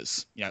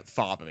numbers.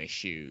 Father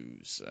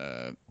issues,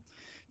 so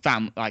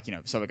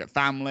we got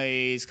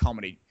families,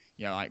 comedy.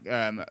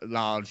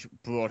 Large,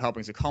 broad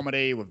helpings of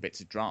comedy with bits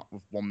of drama,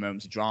 with one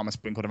moment of drama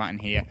sprinkled about in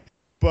here.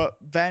 But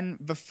then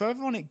the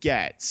further on it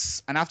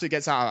gets, and after it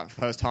gets out of that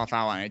first half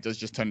hour, and it does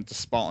just turn into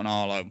Spot and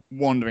Arlo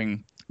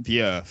wandering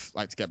the Earth,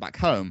 like to get back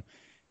home,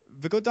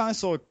 The Good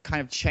Dinosaur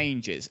kind of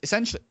changes.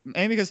 Essentially,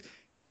 mainly because,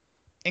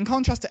 in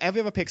contrast to every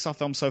other Pixar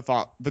film so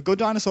far, The Good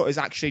Dinosaur is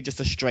actually just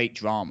a straight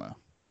drama.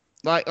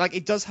 Like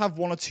it does have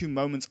one or two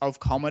moments of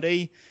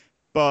comedy,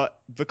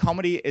 but the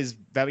comedy is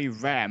very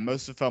rare.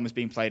 Most of the film is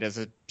being played as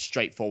a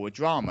straightforward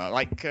drama.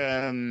 Like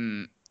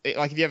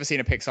if you ever seen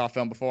a Pixar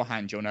film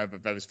beforehand, you'll know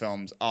that those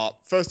films are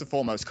first and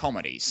foremost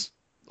comedies.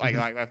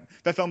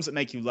 They're films that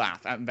make you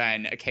laugh, and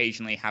then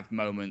occasionally have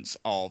moments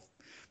of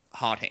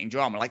hard-hitting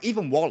drama. Like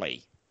even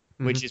WALL-E,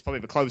 which is probably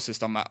the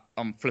closest on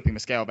flipping the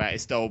scale there,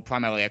 is still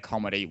primarily a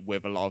comedy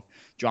with a lot of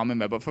drama in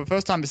there. But for the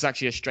first time, it's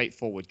actually a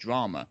straightforward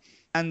drama.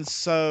 And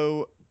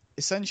so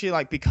essentially,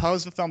 like,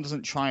 because the film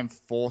doesn't try and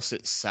force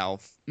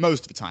itself,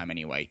 most of the time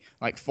anyway,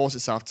 like force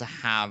itself to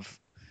have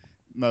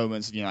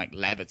moments of, like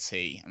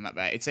levity and that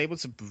there, it's able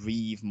to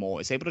breathe more.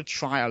 It's able to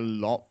try a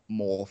lot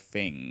more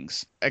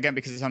things. Again,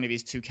 because it's only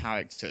these two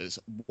characters,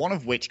 one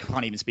of which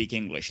can't even speak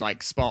English,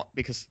 like Spot,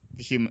 because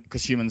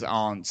humans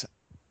aren't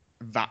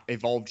that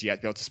evolved yet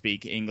to be able to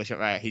speak English.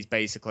 He's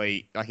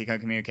basically like he can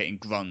communicate in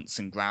grunts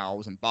and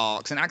growls and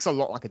barks and acts a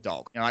lot like a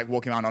dog, like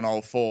walking around on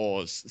all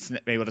fours,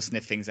 able to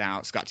sniff things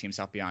out, scratching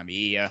himself behind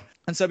the ear.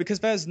 And so because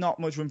there's not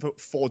much room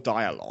for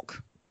dialogue,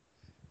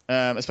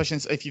 especially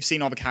if you've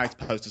seen all the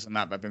character posters and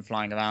that have been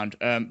flying around,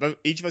 but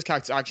each of those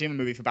characters are actually in the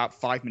movie for about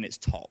 5 minutes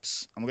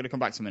tops, and we're going to come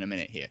back to them in a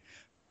minute here.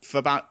 For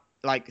about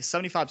like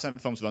 75% of the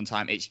film's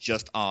runtime, it's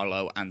just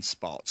Arlo and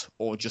Spot,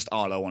 or just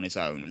Arlo on his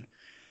own.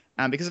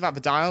 And because of that, the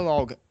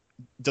dialogue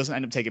doesn't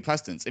end up taking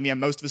precedence. In the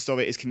end, most of the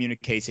story is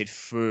communicated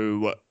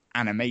through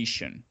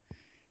animation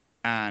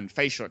and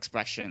facial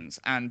expressions.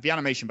 And the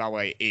animation, by the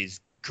way, is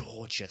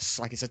gorgeous.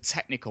 Like, it's a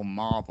technical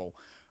marvel.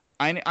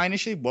 I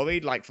initially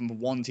worried, like, from the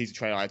one teaser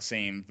trailer I'd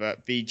seen,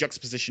 that the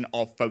juxtaposition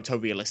of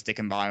photorealistic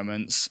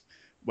environments,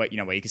 where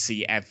you can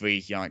see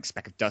every like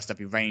speck of dust,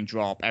 every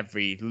raindrop,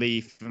 every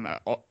leaf,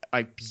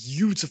 like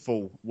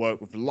beautiful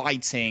work with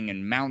lighting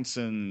and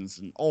mountains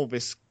and all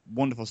this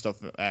wonderful stuff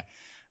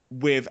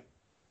with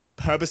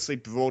purposely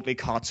broadly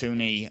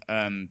cartoony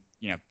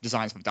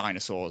designs for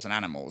dinosaurs and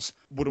animals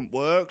wouldn't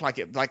work. Like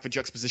the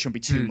juxtaposition would be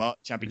too much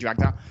and be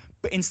dragged out.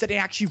 But instead it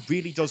actually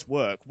really does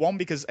work. One,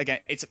 because again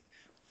it's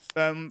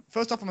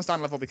first off on the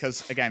standard level,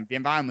 because again the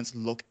environments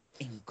look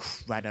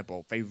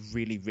incredible. They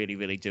really, really,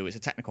 really do. It's a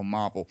technical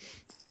marvel.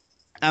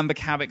 And the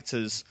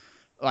characters,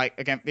 like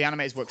again, the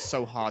animators work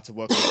so hard to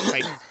work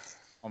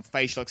on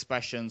facial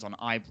expressions, on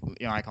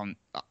on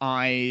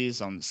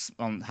eyes, on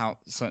how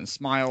certain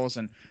smiles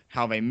and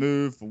how they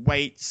move,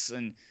 weights,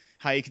 and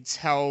how you can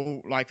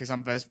tell, like for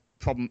example, there's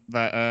problem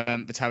that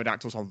the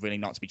pterodactyls are really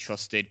not to be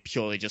trusted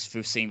purely just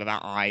through seeing that their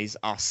eyes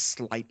are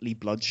slightly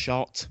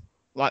bloodshot,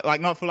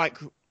 like not for like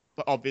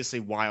obviously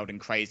wild and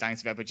crazed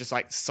angst, but just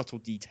like subtle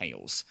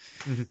details.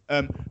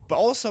 But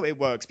also it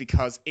works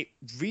because it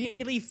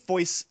really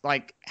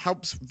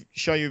helps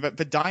show you that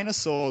the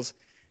dinosaurs,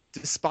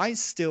 despite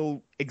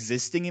still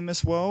existing in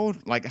this world,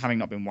 like having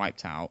not been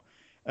wiped out,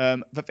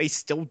 that they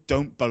still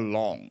don't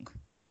belong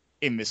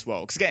in this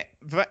world. Because again,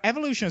 the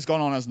evolution has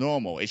gone on as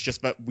normal. It's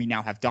just that we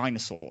now have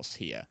dinosaurs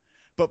here,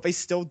 but they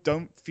still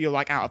don't feel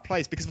like out of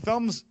place because the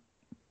film's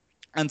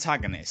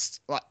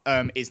antagonist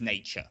is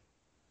nature.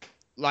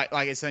 Like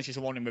essentially it's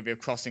a warning movie of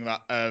crossing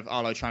of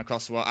Arlo trying to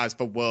cross the world as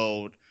the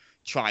world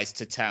tries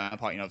to tear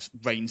apart.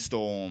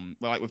 Rainstorm,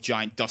 like with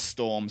giant dust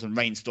storms and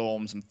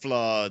rainstorms and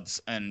floods,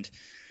 and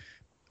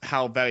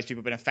how various people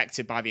have been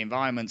affected by the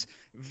environment.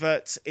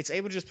 That it's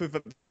able to just prove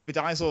that the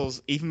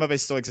dinosaurs, even though they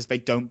still exist, they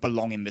don't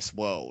belong in this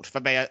world.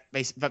 That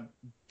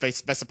they're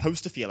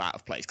supposed to feel out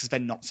of place because they're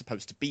not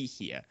supposed to be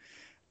here.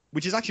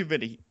 Which is actually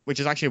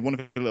a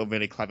wonderful little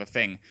really clever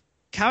thing.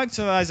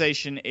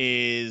 Characterization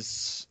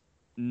is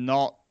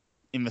not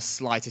in the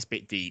slightest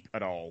bit deep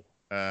at all.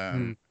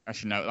 I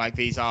should note, like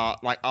these are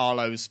like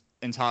Arlo's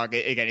entire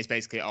again is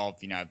basically of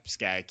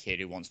scared kid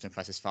who wants to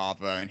impress his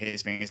father, and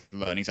his thing is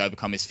learning to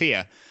overcome his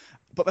fear.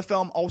 But the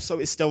film also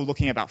is still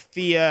looking about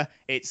fear.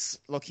 It's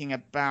looking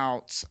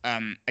about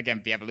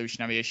again the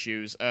evolutionary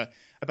issues,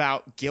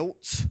 about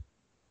guilt,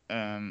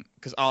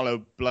 because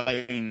Arlo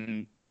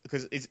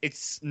because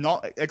it's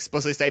not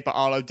explicitly stated, but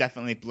Arlo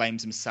definitely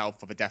blames himself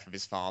for the death of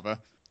his father.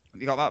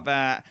 You got that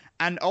there,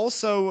 and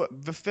also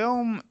the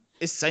film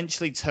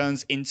essentially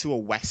turns into a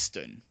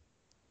Western.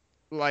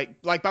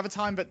 Like by the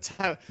time, but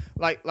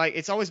like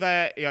it's always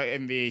there,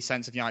 in the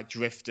sense of like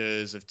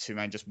drifters of two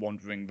men just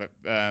wandering,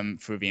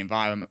 through the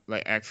environment,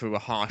 through a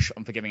harsh,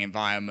 unforgiving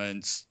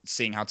environment,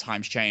 seeing how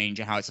times change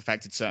and how it's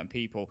affected certain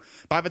people.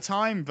 By the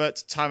time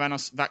that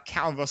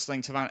cattle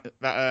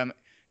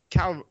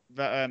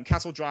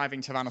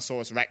driving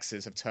Tyrannosaurus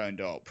Rexes have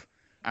turned up,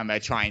 and they're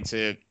trying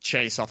to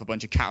chase off a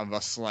bunch of cattle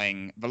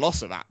rustling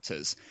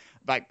velociraptors,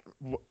 like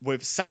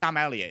with Sam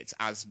Elliott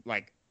as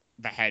like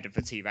the head of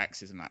the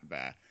T-Rexes and that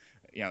there.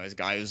 This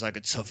guy who's like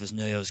a tough as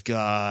nails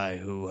guy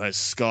who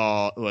has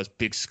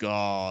big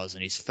scars,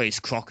 and he's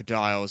faced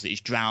crocodiles that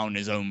he's drowned in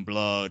his own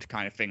blood,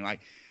 kind of thing. Like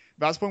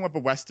that's the point where the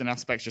Western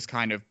aspects just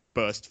kind of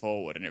burst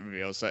forward, and it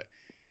reveals that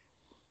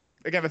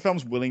again, the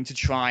film's willing to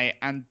try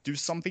and do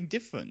something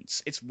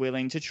different. It's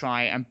willing to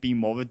try and be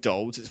more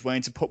adult. It's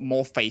willing to put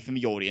more faith in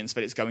the audience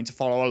that it's going to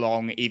follow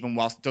along, even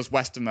whilst it does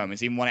Western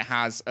moments, even when it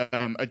has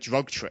a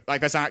drug trip.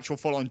 Like, there's an actual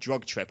full-on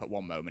drug trip at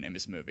one moment in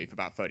this movie for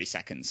about 30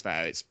 seconds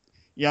there. It's,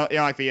 like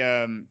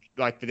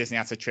the Disney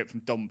Answer trip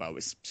from Dumbo.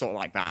 It's sort of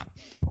like that.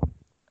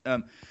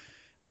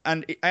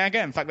 And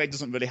again, in fact, it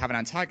doesn't really have an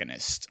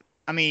antagonist.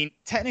 I mean,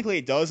 technically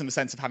it does in the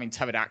sense of having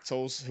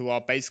pterodactyls who are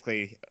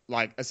basically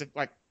as if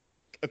a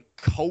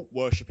cult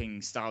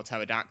worshipping style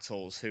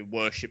pterodactyls who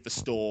worship the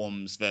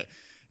storms that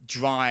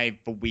drive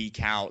the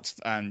weak out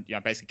and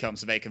basically come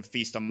so they can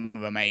feast on the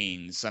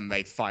remains, and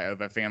they fight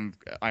over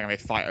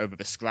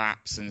the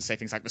scraps and say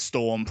things like the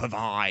storm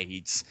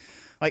provides.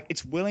 Like,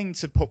 it's willing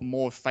to put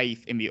more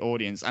faith in the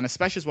audience, and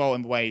especially as well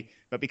in the way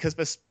that because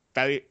there's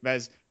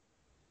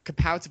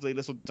comparatively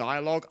little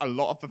dialogue, a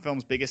lot of the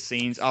film's biggest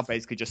scenes are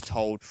basically just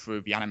told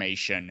through the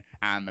animation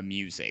and the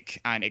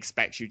music, and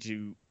expect you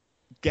to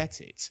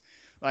get it.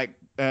 Like,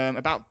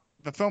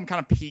 the film kind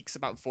of peaks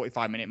about the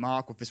 45-minute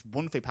mark with this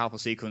wonderfully powerful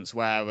sequence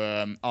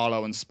where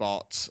Arlo and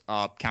Spot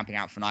are camping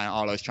out for the night.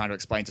 Arlo's trying to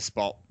explain to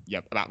Spot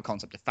about the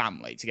concept of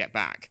family to get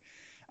back,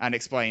 and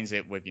explains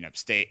it with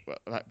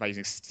by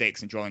using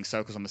sticks and drawing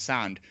circles on the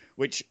sand,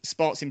 which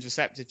Spot seems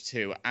receptive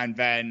to, and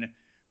then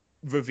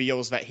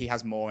reveals that he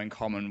has more in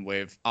common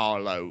with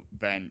Arlo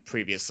than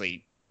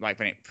previously,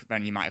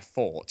 than he might have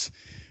thought.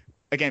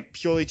 Again,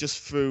 purely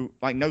just through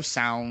no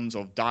sounds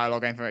or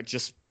dialogue, anything,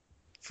 just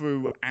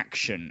through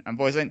action and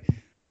voice. And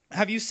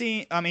have you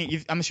seen? I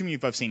mean, I'm assuming you've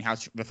both seen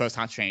the first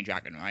How to Train Your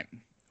Dragon, right?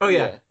 Oh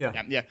yeah.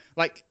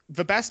 Like,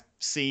 the best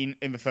scene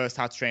in the first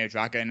How to Train Your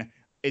Dragon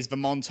is the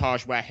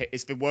montage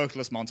it's the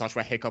wordless montage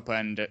where Hiccup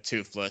and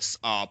Toothless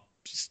are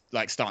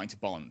starting to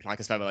bond,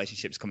 as their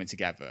relationship's coming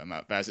together.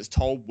 Whereas it's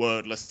told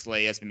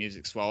wordlessly as the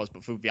music swells,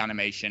 but through the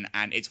animation,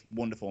 and it's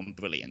wonderful and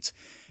brilliant.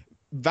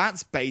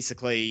 That's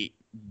basically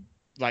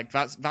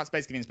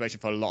the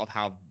inspiration for a lot of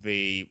how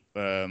the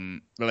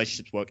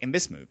relationships work in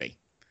this movie.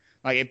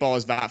 Like, it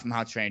borrows that from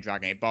How to Train Your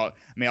Dragon.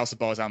 It also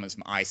borrows elements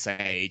from Ice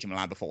Age and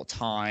Land Before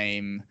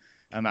Time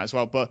and that as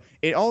well. But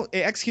it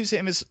executes it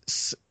in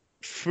this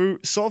through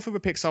the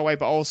Pixar way,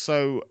 but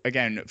also,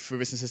 again, through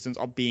this insistence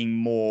of being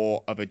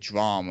more of a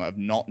drama, of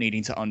not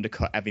needing to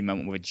undercut every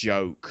moment with a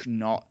joke,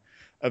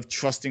 of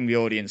trusting the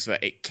audience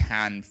that it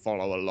can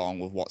follow along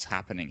with what's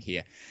happening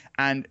here.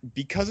 And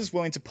because it's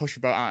willing to push the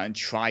boat out and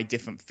try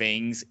different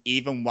things,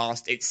 even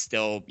whilst it's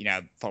still,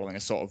 following a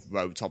sort of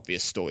rote,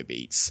 obvious story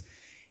beats,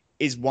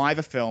 is why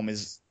the film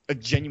is a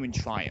genuine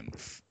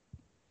triumph.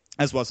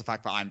 As well as the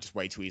fact that I'm just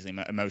way too easily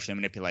emotionally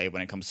manipulated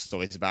when it comes to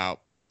stories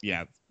about,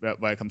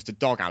 when it comes to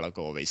dog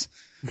allegories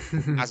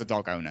as a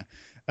dog owner.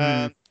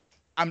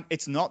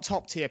 It's not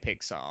top tier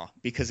Pixar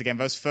because, again,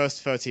 those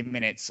first 30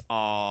 minutes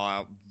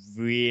are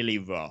really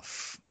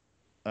rough.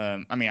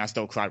 I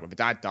still cried when the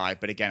dad died,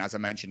 but again, as I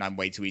mentioned, I'm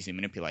way too easily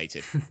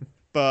manipulated.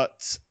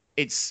 But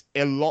it's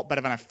a lot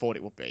better than I thought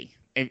it would be.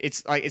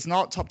 It's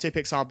not top tier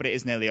Pixar, but it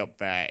is nearly up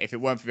there. If it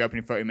weren't for the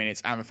opening 30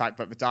 minutes and the fact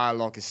that the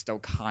dialogue is still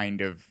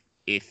kind of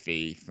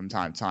iffy from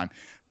time to time.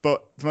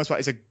 But for the most part,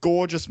 it's a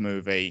gorgeous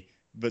movie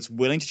that's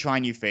willing to try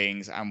new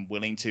things and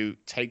willing to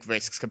take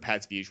risks compared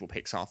to the usual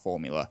Pixar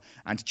formula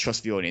and to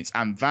trust the audience.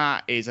 And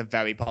that is a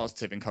very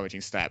positive,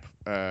 encouraging step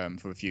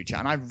for the future.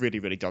 And I really,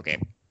 really dug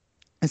it.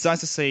 It's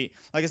nice to see,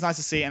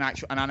 an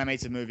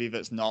animated movie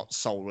that's not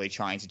solely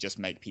trying to just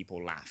make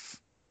people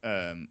laugh,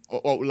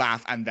 or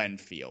laugh and then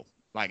feel.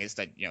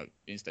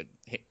 Instead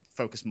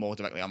focus more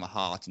directly on the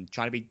heart and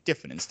try to be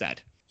different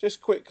instead.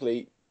 Just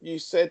quickly, you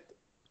said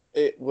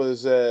it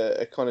was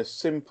a kind of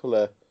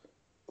simpler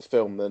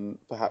film than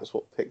perhaps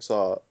what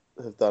Pixar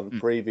have done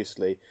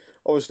previously.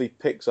 Obviously,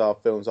 Pixar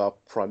films are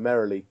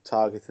primarily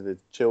targeted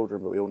at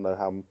children, but we all know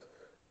how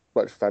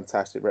much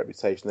fantastic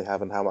reputation they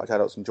have and how much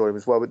adults enjoy them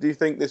as well. But do you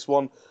think this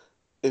one,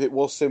 if it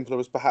was simpler,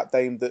 was perhaps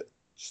aimed at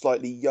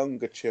slightly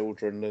younger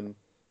children than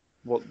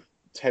what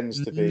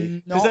tends to be?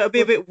 Because that would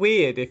be a bit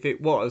weird if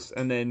it was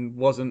and then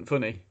wasn't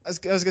funny. I was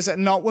going to say,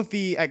 not with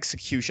the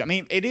execution. I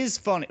mean, it is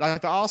funny.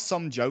 There are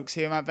some jokes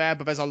here and there,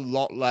 but there's a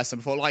lot less than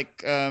before.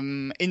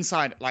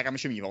 Inside, I'm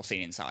assuming you've all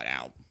seen Inside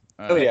Out.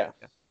 Oh, yeah.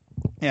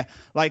 Yeah,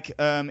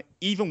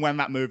 even when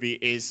that movie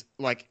is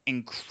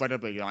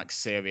incredibly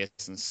serious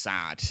and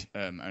sad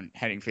and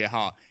heading for your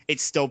heart,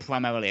 it's still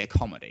primarily a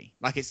comedy.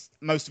 It's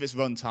most of its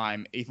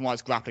runtime, even while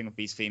it's grappling with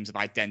these themes of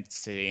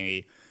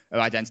identity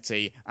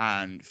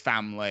and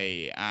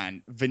family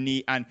and the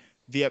need and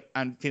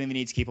feeling the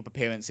need to keep up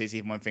appearances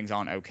even when things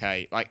aren't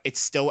okay. It's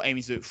still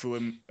aiming to do it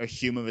through a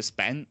humorous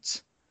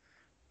bent.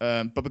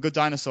 But The Good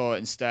Dinosaur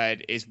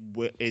instead is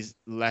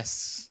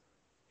less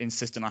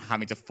insistent on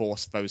having to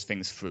force those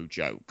things through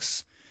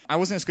jokes. I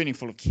was in a screening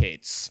full of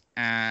kids,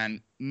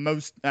 and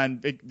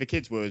the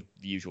kids were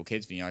the usual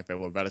kids. They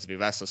were relatively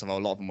restless, although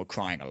a lot of them were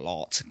crying a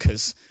lot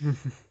because,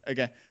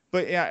 again.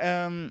 But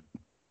yeah,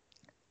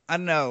 I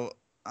don't know.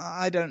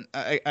 I don't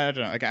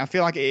know. Again, I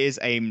feel like it is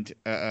aimed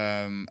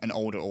at an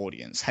older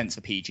audience, hence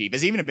the PG.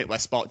 There's even a bit where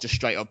Spot just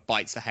straight up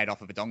bites the head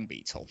off of a dung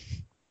beetle,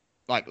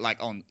 like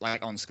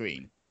on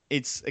screen.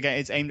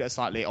 it's aimed at a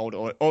slightly older,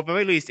 or at the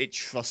very least, it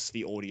trusts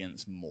the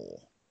audience more.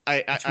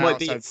 Which might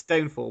be its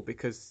downfall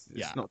because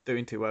it's not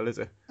doing too well, is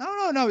it?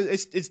 No,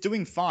 it's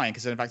doing fine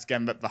because in fact,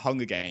 again, the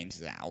Hunger Games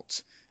is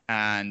out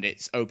and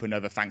it's opened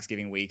over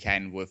Thanksgiving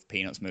weekend with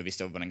Peanuts movie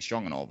still running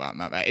strong and all that.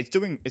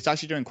 It's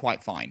actually doing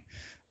quite fine.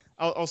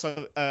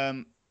 Also,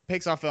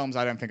 Pixar films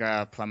I don't think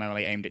are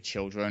primarily aimed at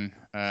children,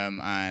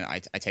 and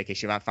I take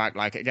issue with that fact.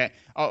 Like again,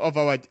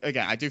 although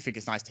I do think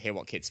it's nice to hear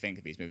what kids think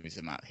of these movies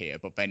I'm out here,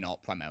 but they're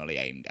not primarily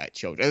aimed at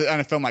children. And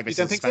a film like this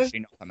is especially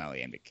not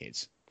primarily aimed at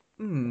kids.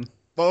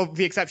 Well, with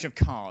the exception of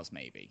Cars,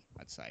 maybe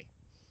I'd say.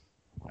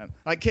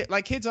 Like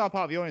kids are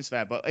part of the audience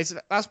there, but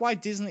that's why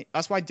Disney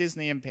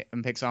and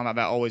Pixar like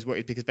that always work,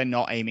 is because they're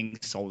not aiming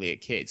solely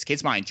at kids.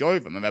 Kids might enjoy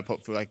them and they're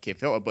put through like a kid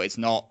filter, but it's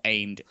not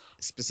aimed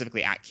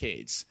specifically at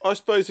kids. I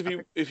suppose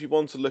if you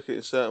want to look at it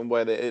a certain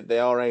way, they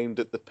are aimed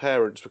at the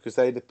parents, because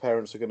the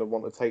parents are going to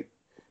want to take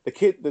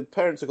the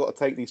parents have got to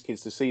take these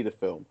kids to see the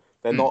film.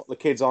 They're not the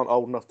kids aren't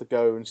old enough to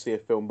go and see a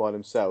film by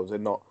themselves. They're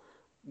not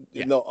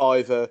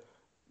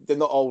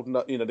old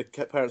enough. You know, the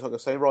parents aren't going to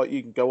say, right,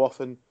 you can go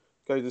off and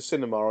go to the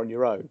cinema on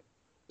your own.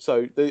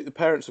 So the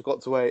parents have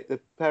got to wait.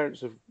 The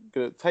parents are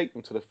going to take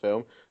them to the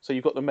film. So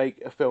you've got to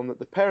make a film that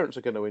the parents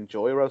are going to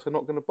enjoy, or else they're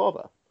not going to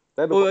bother.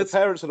 The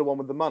parents are the one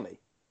with the money.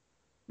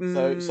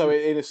 So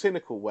in a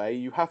cynical way,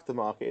 you have to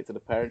market it to the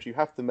parents. You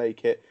have to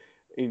make it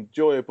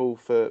enjoyable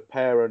for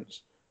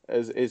parents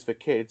as is for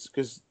kids,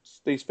 because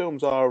these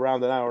films are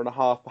around an hour and a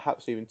half,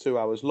 perhaps even 2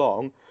 hours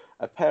long.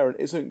 A parent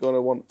isn't going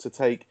to want to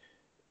take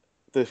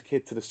the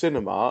kid to the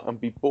cinema and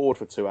be bored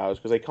for 2 hours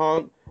because they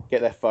can't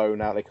get their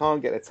phone out, they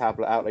can't get their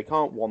tablet out, they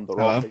can't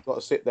wander off. They've got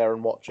to sit there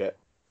and watch it.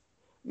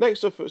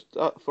 Next up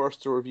for us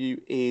to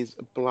review is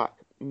Black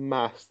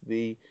Mass,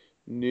 the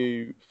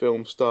new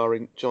film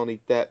starring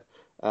Johnny Depp,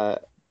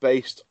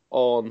 based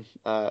on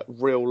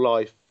real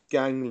life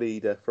gang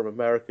leader from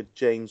America,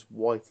 James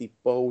Whitey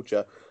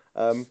Bulger.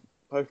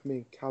 Both me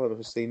and Callum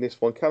have seen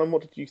this one. Callum,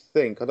 what did you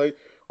think? I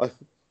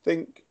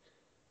think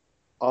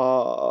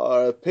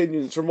our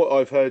opinions, from what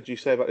I've heard you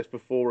say about this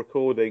before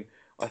recording,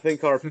 I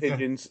think our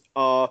opinions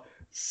are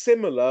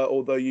similar,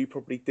 although you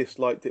probably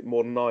disliked it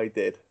more than I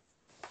did.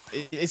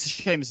 It's a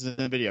shame this is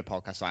a video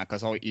podcast,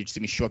 because you just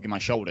see me shrugging my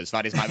shoulders.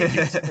 That is my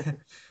reviews.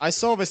 I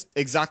saw this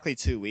exactly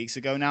 2 weeks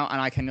ago now,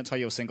 and I cannot tell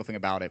you a single thing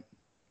about it.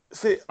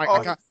 See,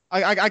 I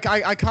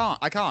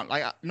can't.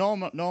 Like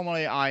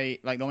normally I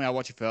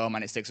watch a film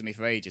and it sticks with me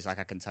for ages. Like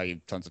I can tell you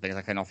tons of things.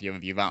 I can offer you a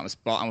review on the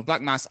spot. And with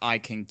Black Mass, I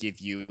can give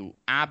you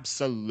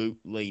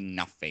absolutely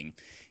nothing.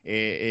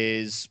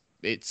 It's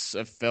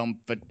a film,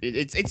 but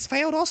it's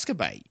failed Oscar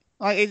bait.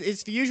 Like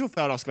it's the usual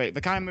failed Oscar bait. The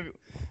kind of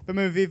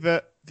movie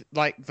that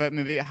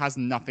has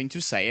nothing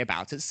to say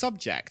about its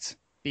subject,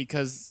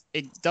 because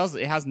it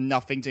has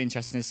nothing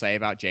interesting to say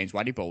about James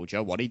Whitey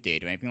Bulger, what he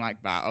did, or anything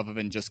like that, other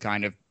than just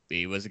kind of,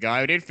 he was a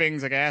guy who did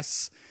things, I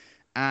guess.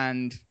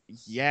 And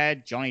yeah,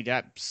 Johnny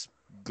Depp's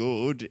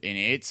good in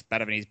it,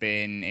 better than he's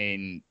been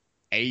in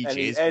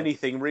ages.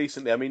 Anything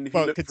recently. I mean, if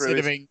you look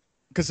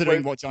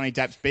considering what Johnny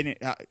Depp's been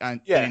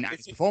in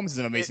his performances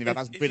in recently,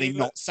 that's really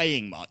not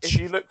saying much. If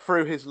you look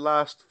through his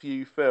last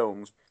few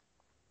films,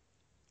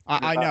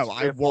 I know,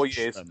 I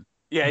watched them.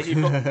 Yeah,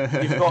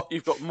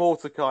 you've got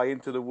Mordecai,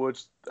 Into the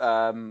Woods,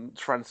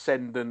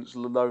 Transcendence,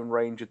 Lone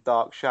Ranger,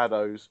 Dark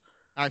Shadows.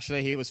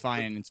 Actually, he was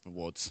fine in Into the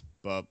Woods,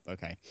 but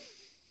okay.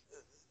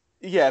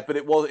 Yeah, but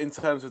it was, in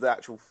terms of the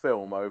actual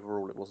film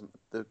overall, it wasn't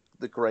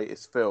the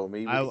greatest film.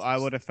 I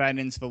would defend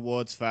Into the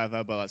Woods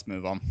further, but let's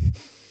move on.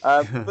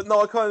 But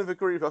no, I kind of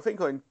agree with you. I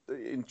think I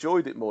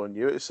enjoyed it more than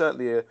you. It's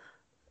certainly,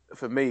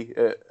 for me,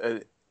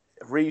 a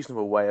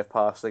reasonable way of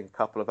passing a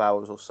couple of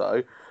hours or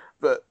so.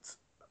 But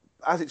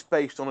as it's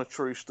based on a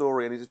true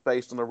story and it's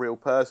based on a real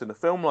person, a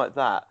film like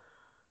that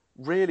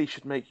really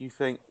should make you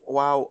think,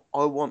 wow,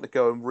 I want to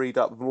go and read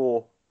up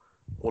more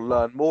or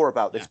learn more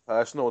about this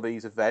person or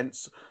these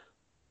events.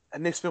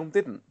 And this film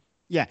didn't.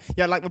 Yeah.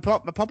 Like the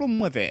problem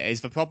with it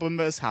is the problem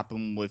that has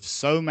happened with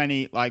so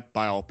many like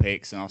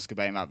biopics and Oscar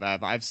bait out there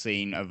that I've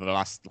seen over the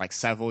last like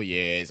several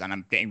years, and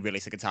I'm getting really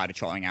sick and tired of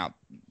trotting out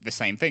the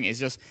same thing. It's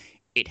just,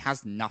 it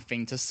has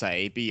nothing to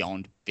say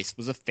beyond this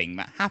was a thing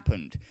that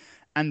happened.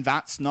 And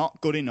that's not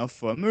good enough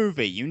for a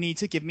movie. You need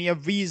to give me a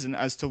reason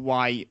as to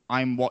why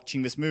I'm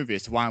watching this movie,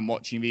 as to why I'm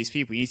watching these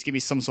people. You need to give me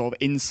some sort of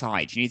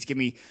insight. You need to give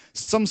me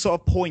some sort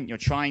of point you're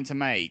trying to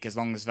make,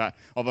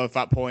 although if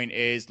that point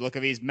is, look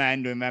at these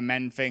men doing their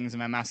men things in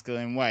their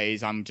masculine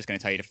ways, I'm just going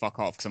to tell you to fuck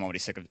off,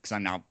 because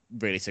I'm now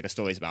really sick of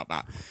stories about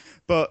that.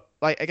 But,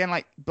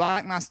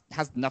 Black Mass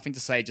has nothing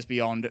to say just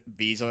beyond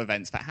these are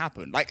events that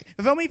happen. Like,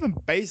 the film even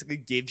basically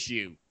gives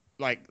you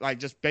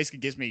just basically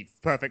gives me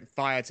perfect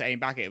fire to aim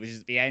back at it, which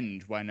is at the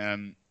end when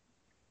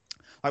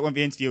when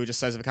the interviewer just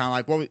says,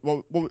 kind of like,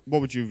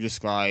 what would you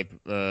describe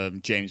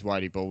James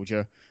Whitey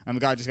Bulger? And the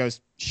guy just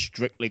goes,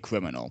 strictly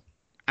criminal.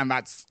 And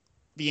that's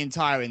the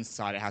entire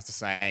insight it has to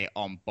say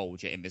on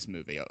Bulger in this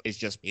movie. It's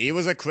just, he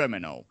was a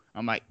criminal.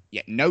 I'm like,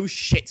 yeah, no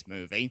shit,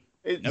 movie.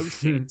 No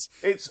shit.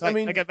 It's Like, I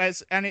mean,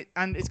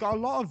 it's got a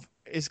lot of.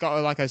 It's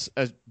got like a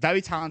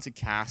very talented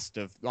cast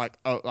of like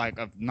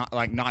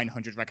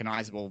 900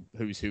 recognizable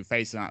who's who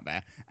faces out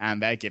there,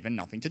 and they're given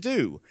nothing to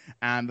do.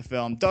 And the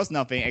film does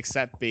nothing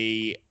except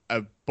be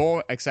a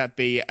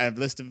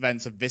list of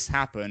events of this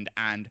happened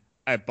and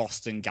a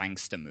Boston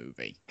gangster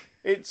movie.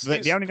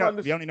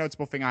 The only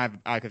notable thing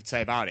I could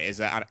say about it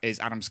is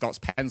Adam Scott's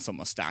pencil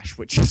mustache,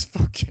 which is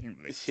fucking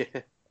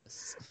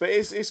ridiculous. But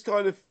it's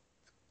kind of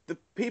the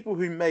people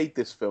who made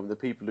this film, the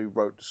people who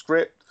wrote the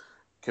script,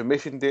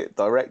 commissioned it,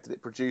 directed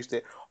it, produced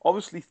it,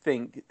 obviously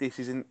think this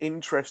is an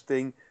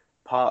interesting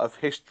part of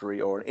history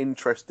or an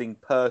interesting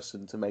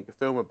person to make a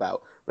film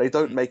about. They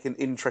don't make an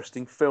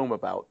interesting film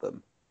about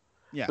them.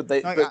 Yeah, but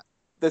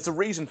there's a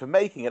reason for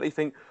making it. They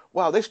think,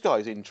 wow, this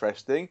guy's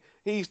interesting.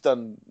 He's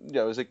done,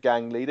 as a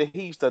gang leader,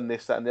 he's done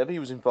this, that, and the other. He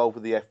was involved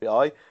with the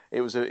FBI.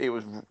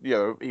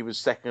 He was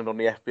second on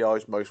the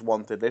FBI's most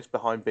wanted list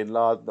behind Bin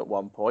Laden at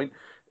one point.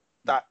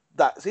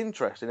 That's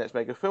interesting. Let's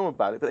make a film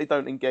about it. But they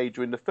don't engage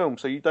you in the film.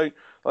 So you don't,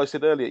 like I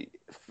said earlier,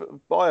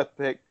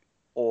 biopic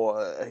or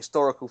a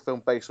historical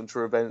film based on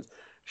true events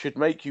should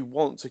make you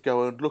want to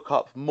go and look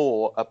up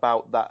more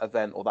about that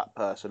event or that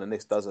person, and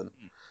this doesn't.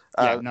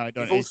 No, I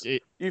don't.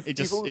 It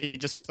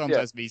just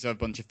sometimes these are a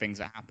bunch of things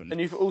that happen. And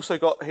you've also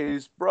got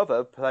his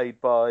brother, played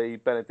by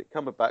Benedict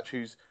Cumberbatch,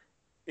 who's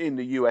in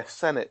the U.S.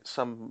 Senate,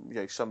 some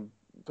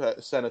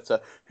senator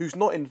who's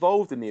not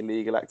involved in the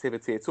illegal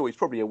activity at all. He's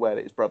probably aware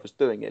that his brother's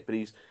doing it, but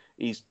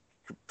he's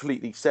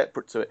completely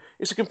separate to it.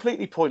 It's a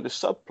completely pointless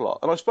subplot,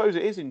 and I suppose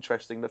it is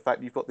interesting the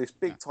fact you've got this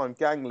big-time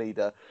gang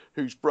leader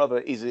whose brother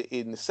is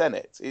in the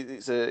Senate.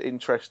 It's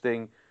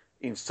interesting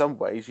in some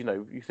ways.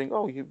 You think,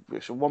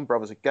 so one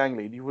brother's a gang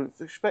leader, you wouldn't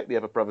expect the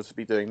other brother to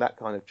be doing that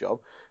kind of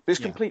job, but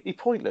it's completely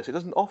pointless. It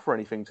doesn't offer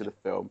anything to the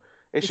film.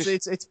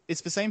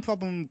 It's the same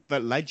problem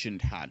that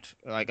Legend had.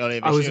 Like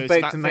earlier I was this year.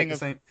 about to make the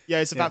same. Yeah,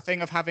 it's that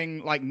thing of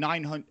having like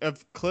 900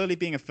 of clearly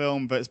being a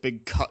film that's been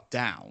cut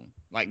down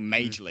like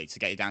majorly to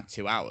get it down to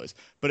 2 hours,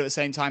 but at the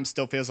same time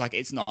still feels like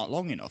it's not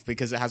long enough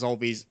because it has all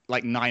these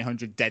like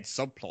 900 dead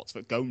subplots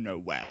that go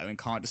nowhere and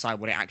can't decide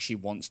what it actually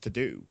wants to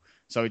do.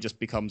 So it just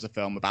becomes a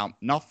film about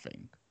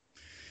nothing.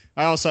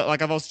 I've also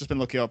just been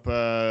looking up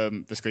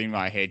the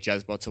screenwriter here,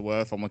 Jez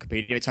Butterworth, on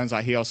Wikipedia. It turns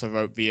out he also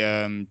wrote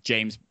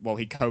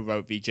he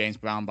co-wrote the James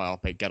Brown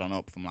biopic Get On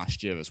Up from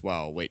last year as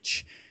well,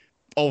 which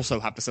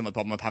also had the similar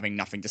problem of having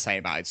nothing to say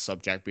about its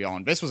subject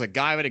beyond this was a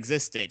guy that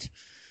existed.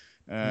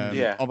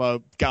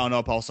 Although Get On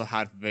Up also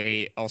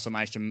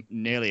managed to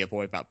nearly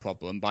avoid that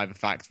problem by the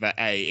fact that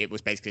it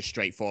was basically a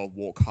straightforward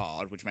walk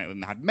hard, which meant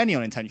it had many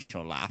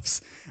unintentional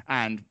laughs,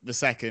 and the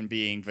second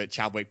being that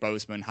Chadwick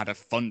Boseman had a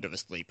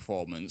thunderously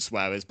performance,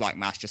 whereas Black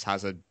Mass just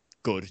has a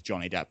good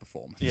Johnny Depp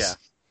performance. Yeah.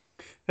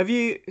 Have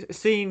you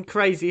seen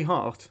Crazy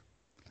Heart?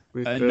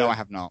 No, I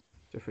have not.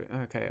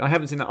 Okay, I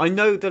haven't seen that. I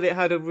know that it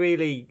had a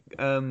really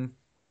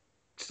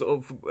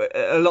sort of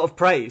a lot of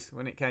praise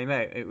when it came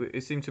out.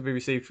 It seemed to be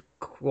received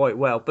quite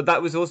well, but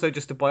that was also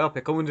just a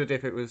biopic. I wondered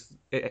if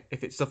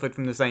it suffered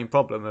from the same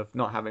problem of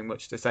not having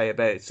much to say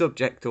about its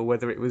subject, or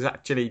whether it was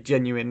actually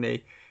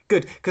genuinely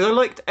good. Because I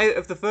liked Out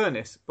of the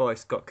Furnace by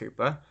Scott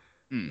Cooper.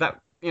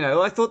 That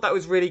I thought that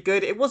was really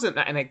good. It wasn't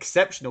an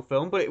exceptional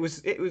film, but it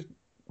was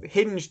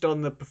hinged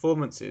on the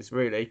performances.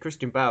 Really,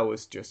 Christian Bale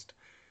was just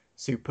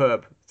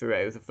superb through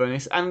Out of the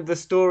Furnace, and the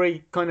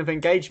story kind of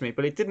engaged me,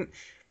 but it didn't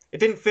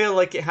feel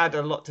like it had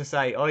a lot to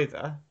say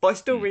either, but I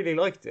still really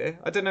liked it.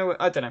 I don't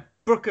know.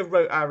 Brooker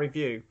wrote our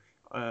review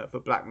for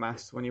Black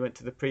Mass when he went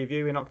to the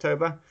preview in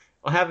October.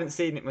 I haven't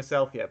seen it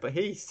myself yet, but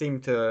he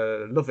seemed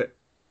to love it.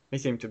 He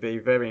seemed to be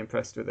very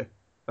impressed with it.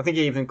 I think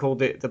he even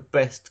called it the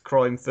best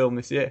crime film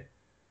this year.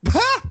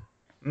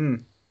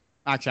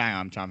 Actually,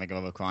 I'm trying to think of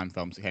other crime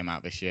films that came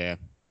out this year.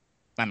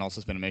 And also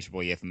it's been a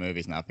miserable year for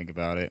movies now I think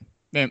about it.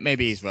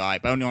 Maybe he's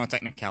right, but only on a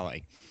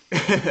technicality.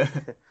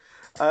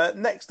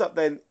 Next up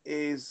then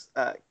is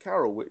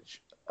Carol,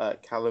 which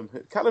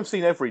Callum's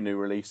seen every new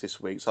release this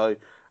week. So,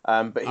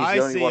 but he's the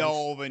only one.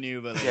 All the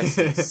new releases.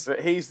 Yes, but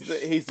he's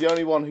the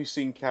only one who's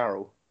seen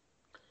Carol.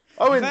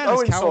 Owen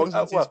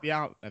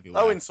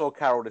saw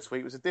Carol this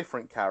week. It was a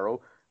different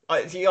Carol.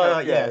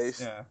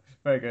 Yes,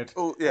 very good.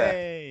 Oh, yeah.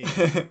 Hey.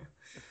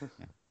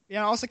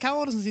 Yeah. Also,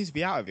 Carol doesn't seem to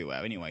be out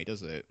everywhere anyway,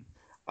 does it?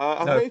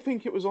 I don't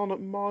think it was on at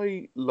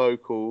my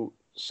local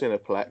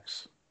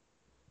Cineplex.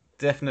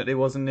 Definitely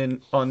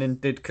wasn't on in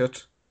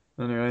Didcut.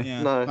 Anyway,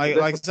 yeah. No,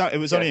 it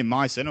was only in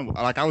my cinema.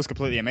 Like I was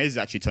completely amazed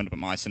it actually turned up at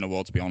my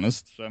cinema, to be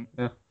honest. So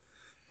yeah.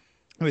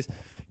 Anyways,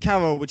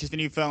 Carol, which is the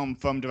new film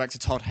from director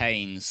Todd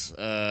Haynes,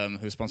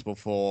 who's responsible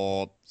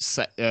for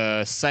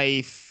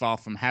Safe, Far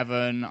From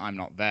Heaven, I'm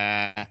Not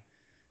There,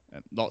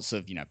 lots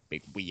of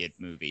big weird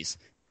movies.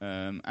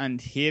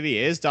 And here he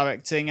is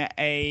directing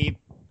a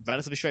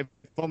relatively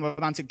straightforward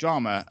romantic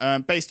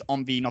drama based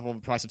on the novel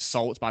The Price of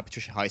Salt by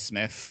Patricia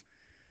Highsmith,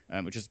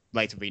 which was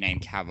later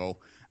renamed Carol,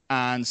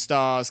 and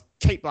stars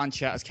Cate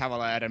Blanchett as Carol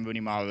Laird and Rooney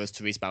Mara as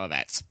Therese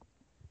Bellavette,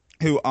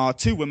 who are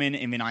two women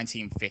in the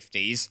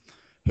 1950s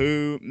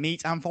who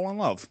meet and fall in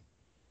love.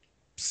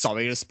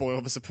 sorry to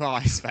spoil the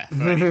surprise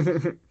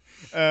there.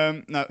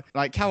 No,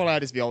 like Carol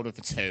Aird is the older of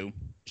the two.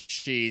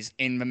 She's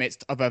in the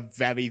midst of a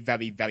very,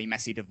 very, very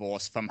messy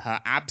divorce from her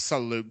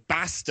absolute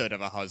bastard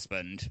of a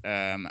husband,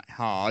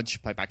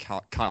 Harge, played by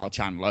Kyle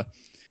Chandler.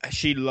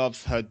 She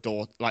loves her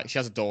daughter. Like, she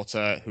has a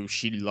daughter who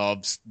she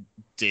loves,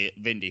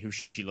 Vindy, who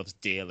she loves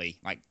dearly.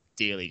 Like,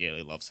 dearly,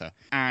 dearly loves her.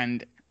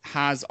 And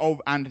has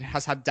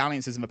had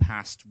dalliances in the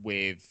past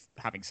with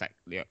having sex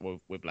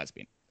with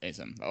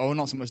lesbianism. Or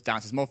not so much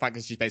dalliances, more fact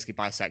that she's basically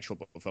bisexual,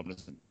 but the film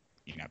doesn't,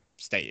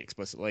 state it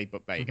explicitly.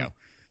 But there you go.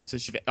 So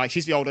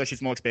she's the older,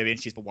 she's more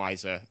experienced, she's the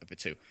wiser of the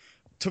two.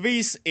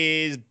 Therese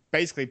is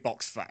basically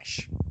box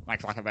fresh,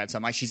 like I read. So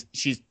like she's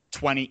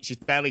 20, she's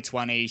barely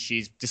 20,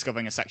 she's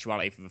discovering her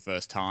sexuality for the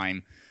first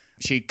time.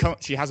 She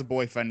has a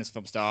boyfriend as the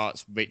film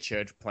starts,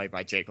 Richard, played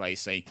by Jake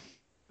Lacey.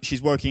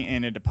 She's working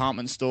in a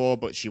department store,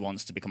 but she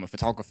wants to become a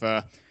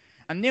photographer.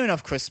 And near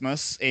enough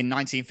Christmas in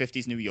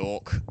 1950s New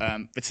York,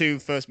 the two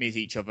first meet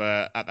each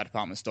other at that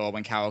department store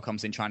when Carol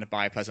comes in trying to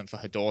buy a present for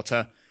her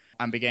daughter,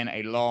 and begin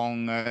a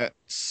long,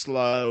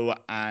 slow,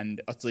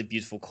 and utterly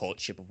beautiful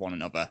courtship of one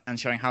another, and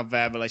showing how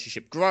their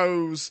relationship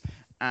grows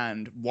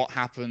and what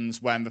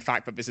happens when the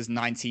fact that this is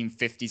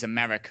 1950s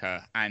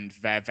America and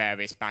their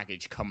various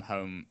baggage come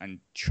home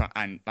and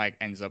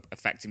ends up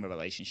affecting the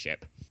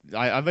relationship.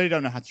 I really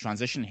don't know how to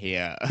transition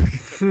here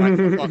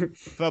for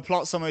a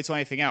plot summary to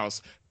anything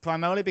else,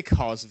 primarily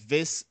because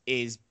this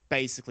is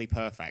basically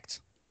perfect.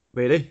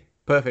 Really?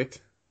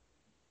 Perfect?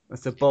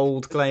 That's a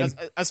bold claim.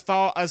 As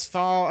far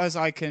as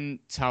I can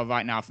tell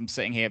right now from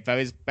sitting here, there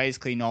is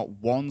basically not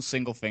one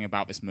single thing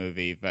about this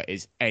movie that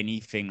is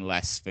anything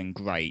less than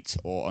great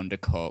or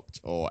undercooked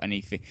or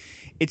anything.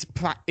 It's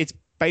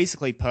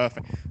basically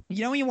perfect.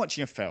 You know when you're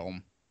watching a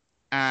film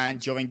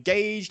and you're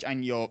engaged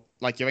and you're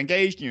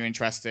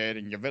interested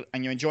and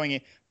you're enjoying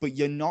it, but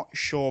you're not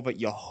sure that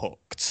you're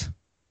hooked.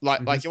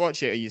 Like you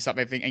watch it and you start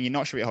thinking and you're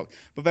not sure you're hooked.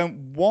 But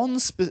then one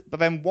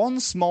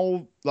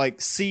small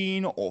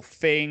scene or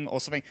thing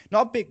or something,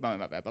 not a big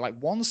moment out there, but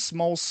one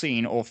small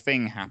scene or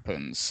thing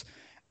happens,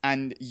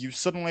 and you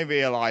suddenly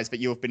realize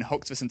that you have been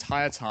hooked this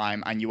entire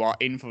time and you are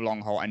in for the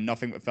long haul, and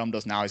nothing that film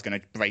does now is going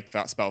to break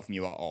that spell from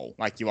you at all.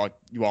 Like you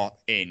are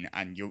in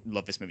and you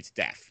love this movie to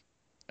death.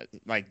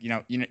 You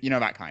know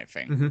that kind of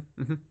thing.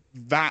 Mm-hmm,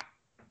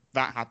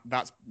 mm-hmm.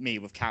 That's me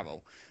with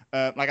Carol.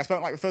 I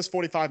spent the first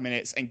 45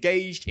 minutes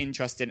engaged,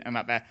 interested, and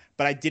that there,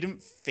 but I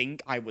didn't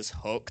think I was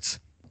hooked.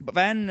 But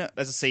then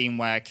there's a scene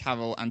where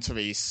Carol and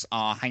Therese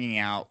are hanging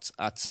out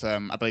at,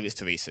 I believe it's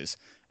Therese's,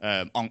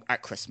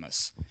 at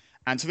Christmas.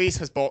 And Therese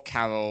has bought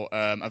Carol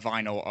a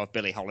vinyl of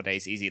Billie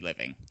Holiday's Easy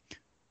Living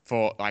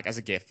for as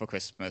a gift for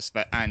Christmas.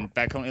 And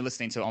they're currently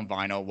listening to it on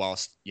vinyl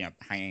whilst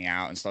hanging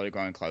out and slowly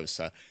growing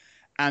closer.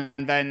 And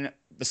then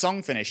the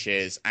song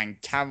finishes,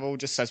 and Carol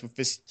just says with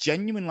this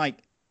genuine,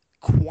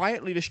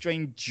 quietly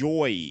restrained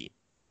joy,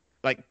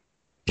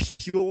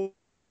 pure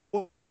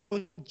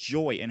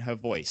joy in her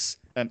voice,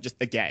 just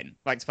again,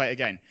 to play it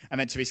again. And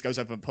then Therese goes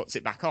over and puts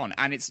it back on.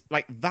 And it's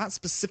that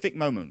specific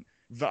moment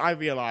that I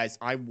realized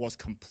I was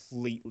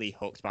completely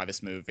hooked by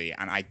this movie,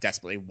 and I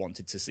desperately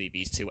wanted to see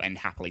these two end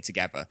happily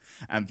together,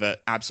 and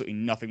that absolutely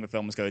nothing the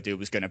film was going to do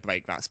was going to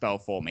break that spell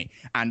for me.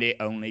 And it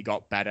only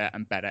got better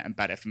and better and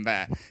better from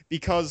there,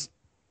 because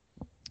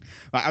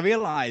I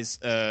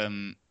realized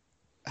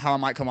how I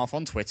might come off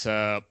on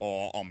Twitter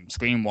or on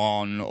Screen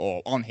One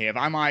or on here,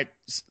 but I might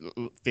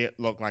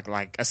look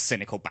like a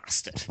cynical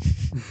bastard,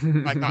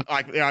 I'm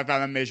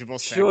a miserable.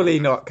 Surely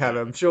not,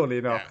 Callum.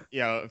 Surely not.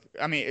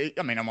 I mean,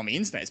 I'm on the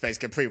internet. It's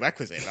basically a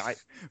prerequisite, right?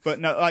 But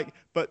no,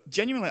 but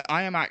genuinely,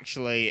 I am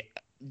actually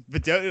the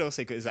dirty little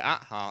secret is that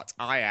at heart,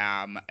 I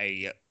am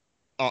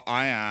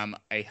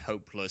a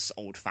hopeless,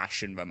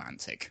 old-fashioned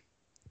romantic.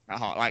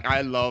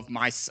 I love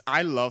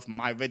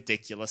my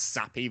ridiculous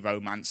sappy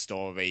romance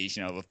stories,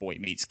 of boy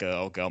meets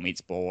girl, girl meets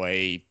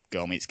boy,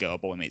 girl meets girl,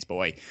 boy meets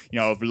boy,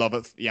 of love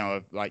at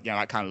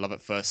that kind of love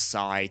at first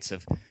sight,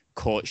 of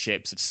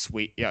courtships, of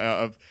sweet,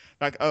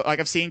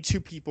 I've seen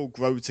two people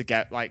grow to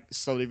get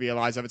slowly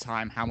realize over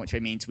time how much they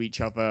mean to each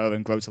other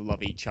and grow to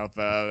love each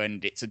other,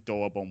 and it's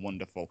adorable and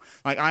wonderful.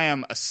 I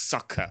am a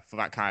sucker for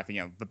that kind of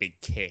thing, the big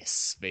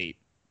kiss, the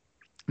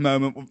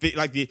moment,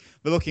 the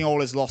looking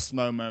all is lost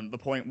moment, the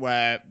point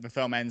where the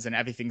film ends and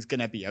everything's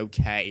gonna be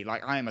okay.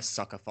 I am a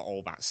sucker for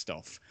all that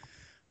stuff.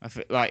 I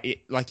feel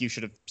you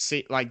should have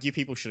seen, you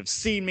people should have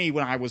seen me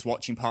when I was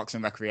watching Parks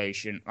and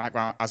Recreation,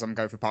 as I'm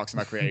going through Parks and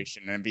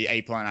Recreation and the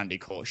April and Andy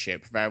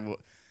courtship. There,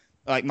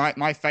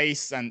 my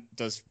face and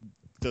does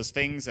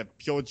things of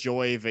pure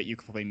joy that you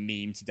could probably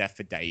meme to death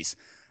for days.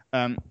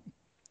 The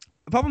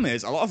problem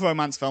is, a lot of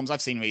romance films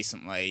I've seen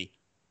recently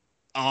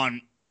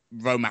aren't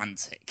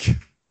romantic.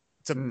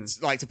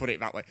 To put it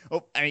that way.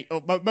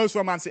 Most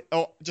romantic,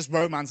 or just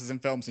romances in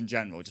films in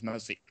general, just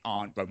mostly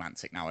aren't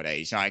romantic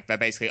nowadays. They're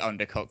basically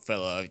undercooked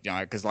filler,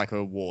 because a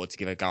reward to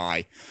give a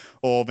guy.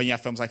 Or then you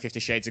have films like 50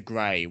 Shades of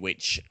Grey,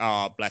 which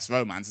are less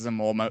romances and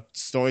more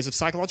stories of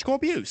psychological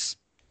abuse.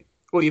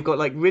 Or you've got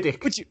like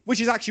Riddick,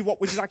 which is actually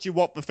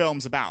what the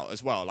film's about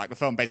as well. Like the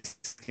film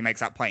basically makes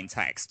that plain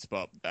text,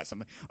 but that's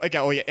something.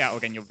 Okay,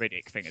 again, your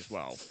Riddick thing as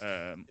well,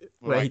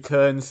 where he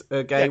turns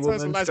a gay woman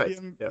turns a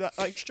lesbian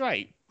straight.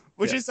 straight.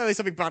 Which is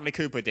something Bradley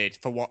Cooper did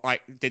for what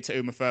did to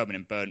Uma Thurman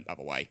in Burnt, by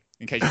the way,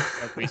 in case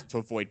you to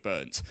avoid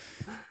Burnt.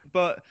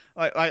 But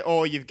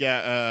or you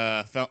get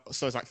so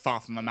it's like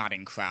Far From the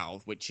Madding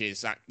Crowd, which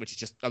is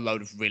just a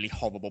load of really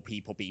horrible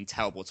people being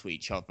terrible to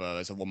each other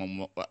as a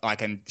woman,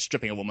 and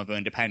stripping a woman of her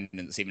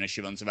independence, even as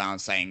she runs around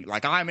saying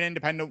like I'm an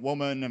independent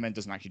woman, and then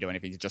doesn't actually do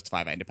anything to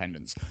justify that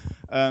independence.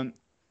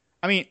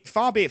 I mean,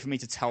 far be it for me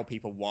to tell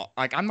people what.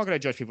 Like, I'm not going to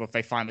judge people if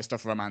they find this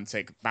stuff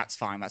romantic. That's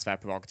fine. That's their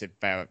prerogative.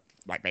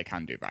 They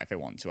can do that if they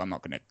want to. I'm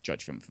not going to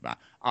judge them for that.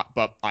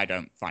 But I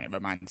don't find it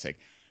romantic.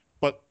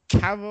 But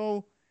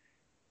Carol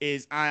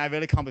is. I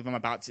really can't believe I'm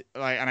about to.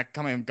 And I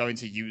can't even going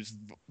to use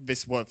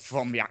this word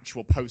from the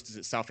actual posters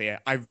itself here.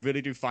 I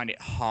really do find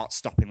it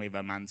heart-stoppingly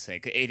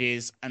romantic. It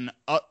is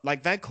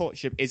their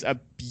courtship is a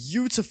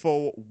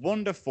beautiful,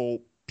 wonderful,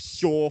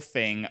 pure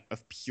thing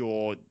of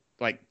pure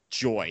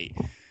joy.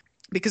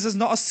 Because there's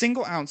not a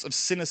single ounce of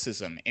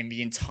cynicism in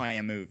the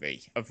entire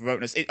movie of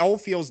roteness. It all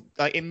feels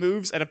like it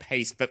moves at a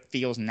pace that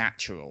feels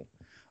natural.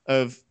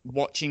 Of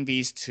watching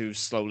these two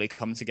slowly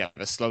come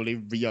together, slowly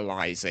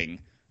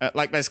realizing,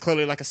 there's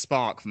clearly a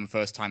spark from the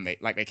first time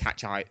they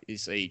catch eyes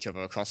at each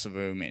other across the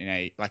room in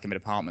a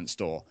department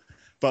store.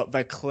 But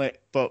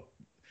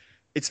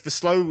it's the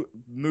slow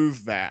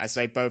move there as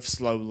they both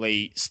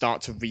slowly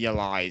start to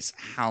realize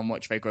how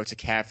much they grow to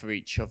care for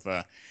each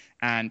other,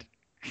 and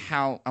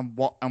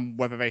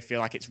whether they feel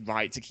like it's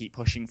right to keep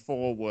pushing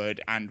forward,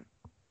 and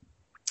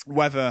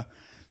whether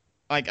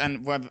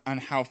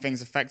how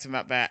things affect them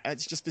out there.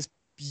 It's just this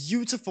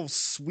beautiful,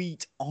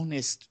 sweet,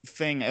 honest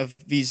thing of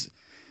these.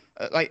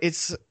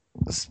 It's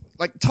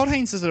like Todd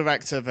Haynes is a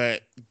director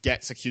that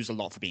gets accused a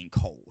lot for being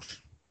cold.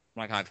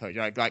 Like I've heard,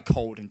 like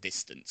cold and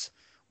distant,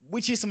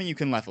 which is something you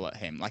can level at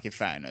him. Like in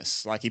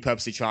fairness, he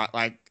purposely tried.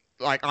 Like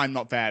I'm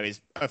Not There is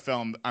a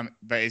film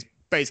that is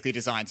basically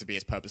designed to be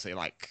as purposely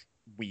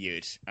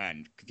weird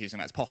and confusing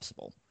as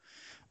possible,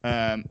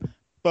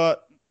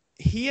 but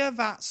here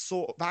that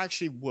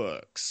actually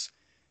works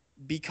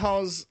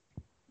because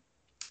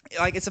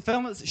it's a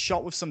film that's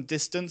shot with some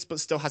distance but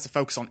still has a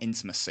focus on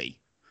intimacy,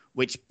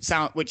 which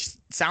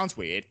sounds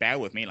weird. Bear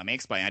with me, let me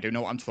explain. I do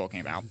know what I'm talking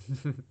about.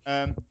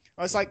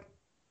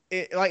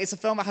 It's a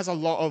film that has a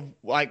lot of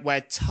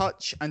where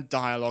touch and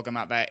dialogue are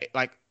out there,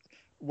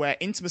 where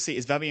intimacy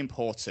is very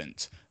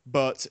important.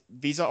 But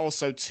these are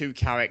also two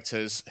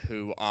characters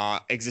who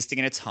are existing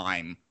in a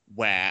time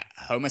where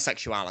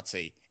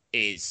homosexuality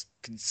is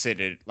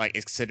considered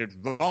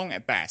wrong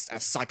at best, a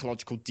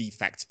psychological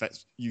defect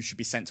that you should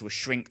be sent to a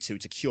shrink to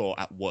cure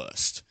at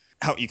worst.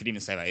 You could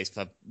even say that is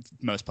for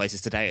most places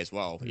today as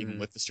well, even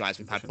with the strides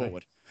we've had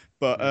forward.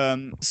 But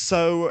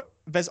so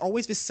there's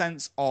always this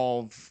sense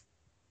of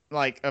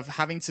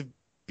having to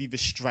be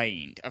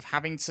restrained, of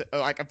having to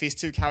of these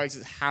two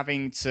characters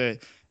having to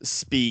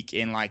speak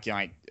in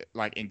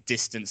in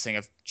distancing,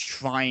 of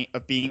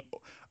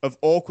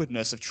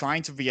awkwardness, of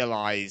trying to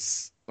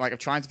realize, of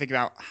trying to figure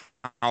out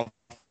how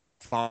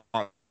far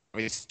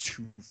is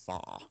too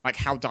far,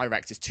 how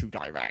direct is too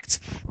direct,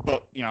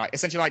 but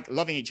essentially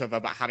loving each other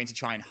but having to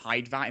try and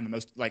hide that in the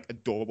most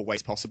adorable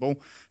ways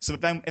possible. So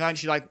then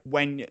eventually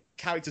when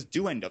characters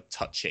do end up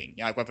touching,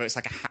 whether it's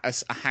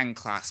a hand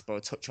clasp or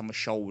a touch on the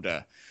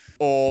shoulder,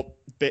 or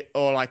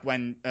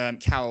when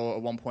Carol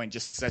at one point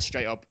just says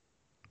straight up,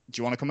 do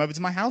you want to come over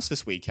to my house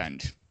this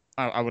weekend?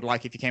 I would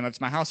like if you came over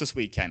to my house this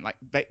weekend.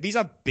 These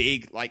are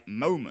big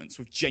moments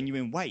with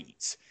genuine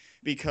weight,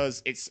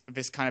 because it's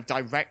this kind of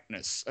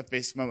directness of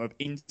this moment of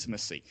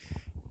intimacy.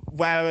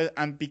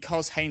 And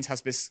because Haynes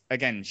has this,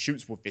 again,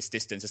 shoots with this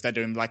distance, instead of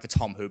doing the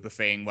Tom Hooper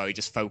thing where he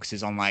just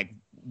focuses on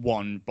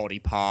one body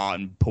part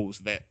and pulls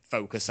the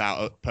focus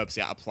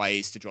purposely out of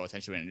place to draw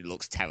attention, and it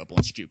looks terrible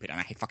and stupid, and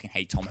I fucking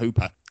hate Tom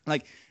Hooper.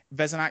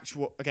 There's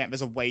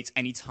there's a weight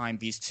anytime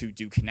these two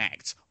do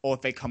connect, or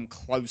if they come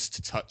close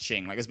to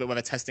touching. There's a bit where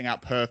they're testing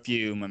out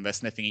perfume and they're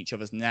sniffing each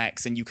other's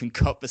necks, and you can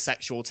cut the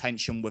sexual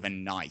tension with a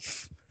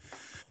knife.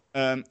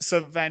 So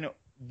then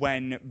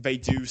when they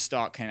do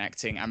start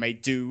connecting and they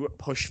do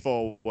push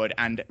forward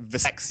and the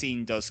sex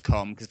scene does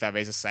come, because there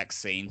is a sex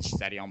scene,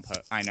 steady on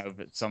I know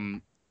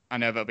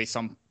there'll be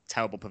some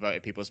terrible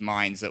perverted people's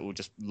minds that will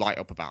just light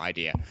up about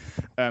idea.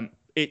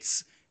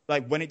 It's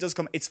when it does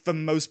come, it's the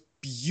most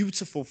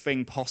beautiful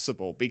thing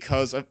possible,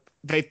 because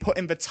they've put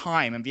in the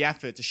time and the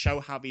effort to show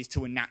how these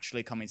two are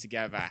naturally coming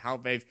together, how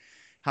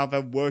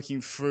they're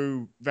working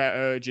through their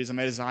urges and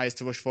their desires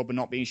to rush forward but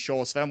not being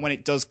sure. So then when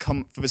it does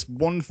come for this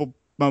wonderful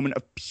moment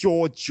of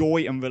pure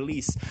joy and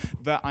release,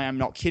 that I am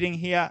not kidding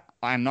here,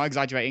 I am not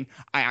exaggerating,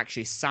 I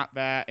actually sat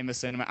there in the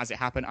cinema as it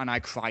happened and I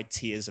cried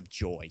tears of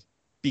joy,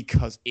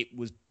 because it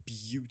was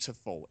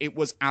beautiful. It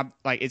was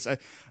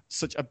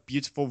such a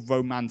beautiful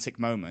romantic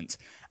moment.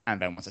 And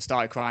then once I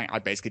started crying, I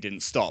basically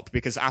didn't stop,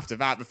 because after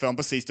that the film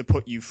proceeds to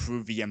put you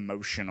through the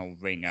emotional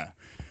ringer,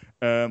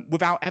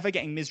 without ever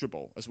getting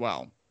miserable as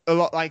well. a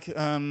lot like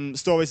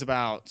stories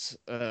about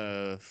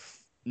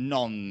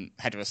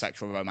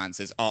non-heterosexual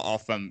romances are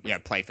often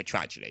played for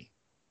tragedy.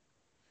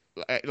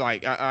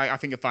 Like I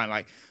think I find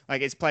like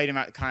it's played in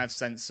that kind of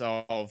sense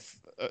of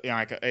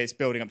like it's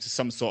building up to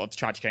some sort of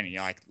tragic ending,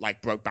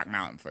 like Brokeback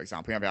Mountain, for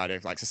example. You know, the idea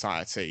of like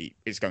society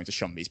is going to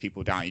shun these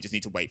people down. You just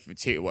need to wait for the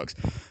theatre works,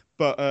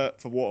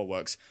 but for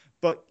waterworks.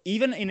 But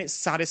even in its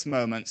saddest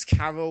moments,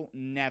 Carol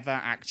never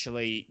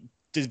actually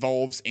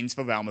devolves into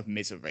the realm of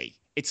misery.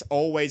 It's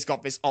always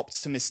got this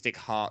optimistic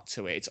heart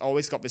to it. It's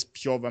always got this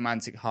pure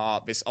romantic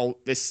heart, this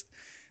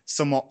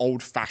somewhat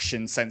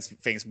old-fashioned sense that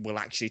things will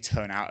actually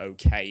turn out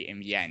okay in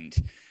the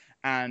end.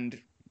 And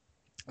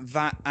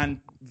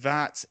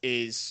that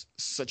is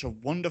such a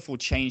wonderful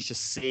change to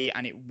see,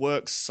 and it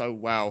works so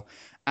well.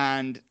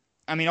 And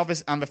I mean,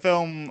 obviously, and the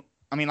film,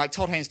 I mean, like,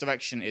 Todd Haynes'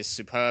 direction is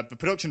superb. The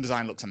production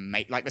design looks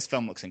amazing. Like, this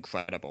film looks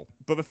incredible.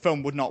 But the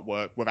film would not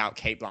work without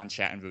Cate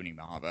Blanchett and Rooney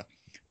Mara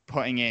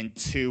putting in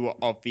two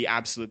of the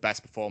absolute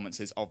best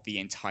performances of the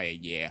entire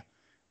year.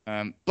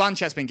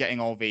 Blanchett's been getting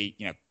all the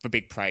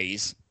big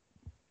praise.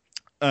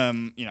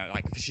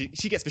 Like she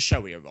gets the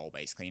showier role,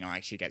 basically.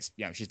 Like she gets,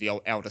 she's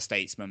the elder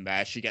statesman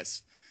there. She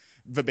gets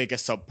the bigger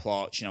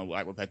subplot,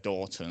 like with her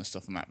daughter and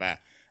stuff like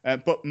that.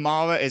 But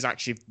Mara is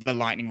actually the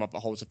lightning rod that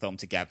holds the film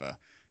together.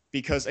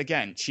 Because,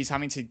 again, she's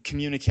having to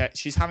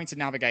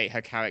navigate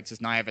her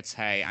character's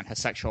naivete and her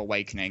sexual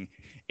awakening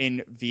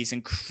in these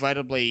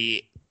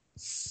incredibly,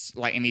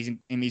 like, in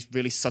these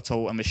really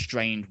subtle and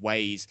restrained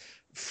ways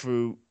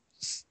through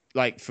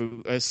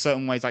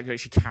certain ways, like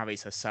she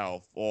carries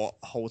herself or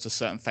holds a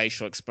certain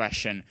facial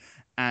expression.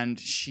 And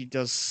she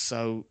does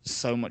so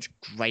much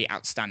great,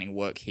 outstanding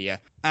work here.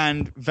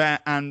 And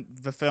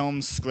the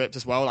film's script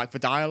as well, like the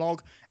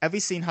dialogue, every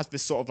scene has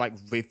this sort of like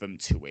rhythm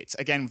to it.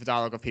 Again, the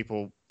dialogue of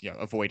people,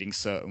 avoiding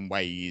certain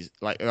ways,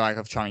 like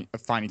of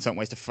finding certain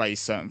ways to phrase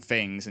certain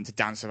things and to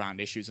dance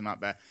around issues and that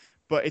there.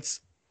 But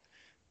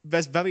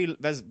there's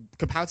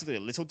comparatively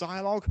little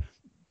dialogue,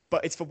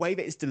 but it's the way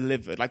that it's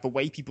delivered, like the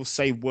way people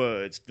say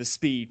words, the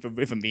speed, the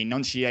rhythm, the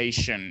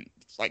enunciation,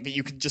 like that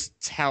you can just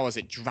tell as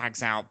it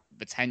drags out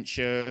the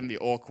tension, the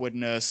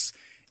awkwardness,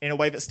 in a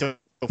way that still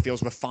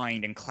feels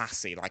refined and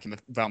classy, like in the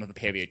realm of a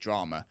period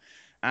drama.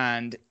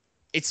 And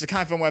it's the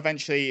kind of film where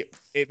eventually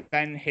it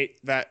then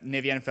hit that near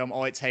the end of the film,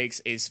 all it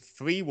takes is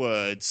three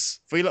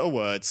little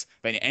words,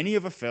 that in any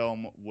other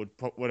film would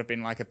have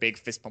been like a big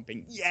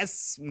fist-pumping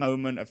yes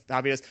moment of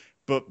happiness,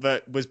 but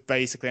that was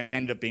basically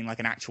ended up being like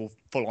an actual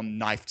full-on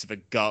knife to the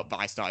gut that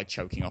I started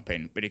choking up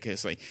in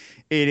ridiculously.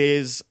 It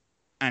is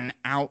an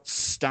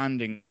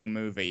outstanding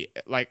movie.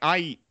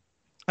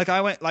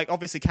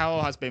 Obviously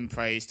Carol has been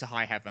praised to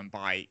high heaven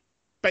by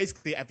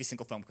basically every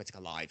single film critic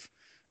alive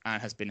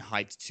and has been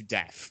hyped to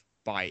death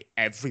by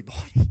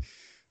everybody,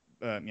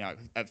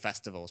 at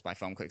festivals, by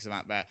film critics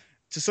out there,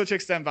 to such an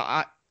extent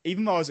that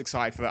even though I was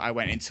excited for it, I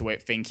went into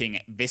it thinking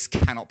this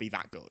cannot be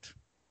that good.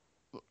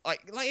 Like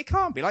it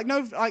can't be.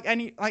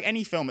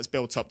 Any film that's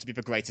built up to be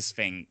the greatest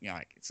thing,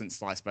 since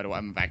sliced bread or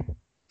whatever, that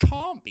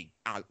can't be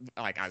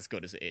as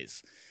good as it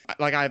is.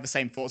 Like I have the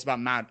same thoughts about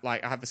I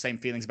have the same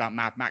feelings about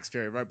Mad Max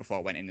Fury Road before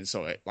I went in and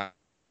saw it. Like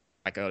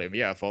earlier in the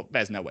year, I thought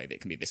there's no way that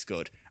it can be this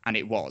good, and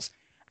it was.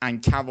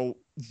 And Carol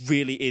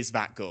really is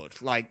that good.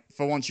 Like,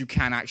 for once, you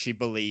can actually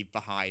believe the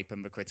hype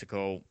and the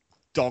critical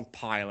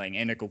dogpiling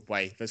in a good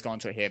way that's gone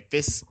to it here.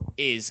 This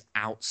is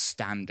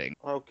outstanding.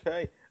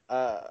 Okay.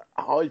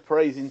 High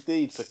praise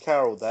indeed for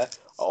Carol there.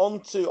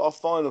 On to our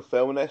final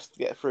film, and let's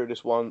get through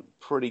this one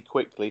pretty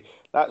quickly.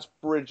 That's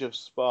Bridge of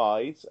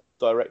Spies,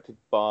 directed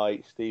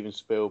by Steven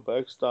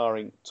Spielberg,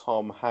 starring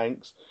Tom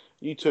Hanks.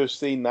 You two have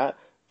seen that.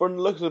 From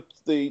the looks of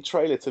the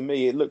trailer, to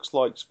me, it looks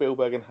like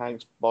Spielberg and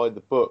Hanks by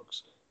the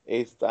books.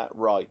 Is that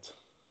right?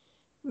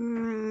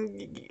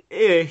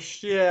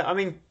 Ish, yeah. I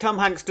mean, Tom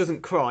Hanks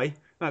doesn't cry.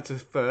 That's a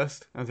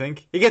first, I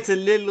think. He gets a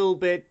little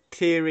bit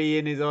teary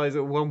in his eyes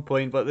at one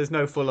point, but there's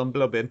no full-on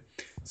blubbing.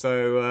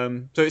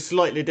 So it's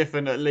slightly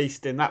different, at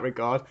least in that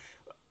regard.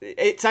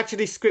 It's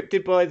actually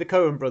scripted by the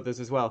Coen brothers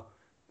as well.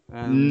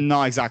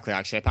 Not exactly,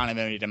 actually. Apparently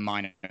they only did a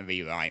minor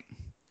rewrite.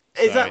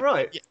 Is that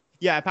right?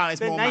 Yeah, apparently it's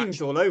Their more names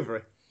all over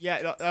it.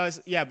 Yeah,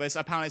 but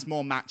apparently it's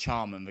more Matt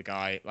Charman, the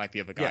guy, like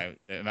the other guy.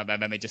 Yeah.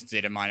 Then they just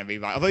did a minor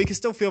rewrite. Although you can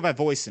still feel their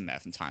voice in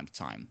there from time to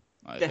time.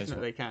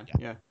 Definitely can,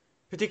 yeah.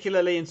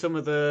 Particularly in some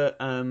of the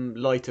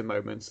lighter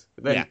moments.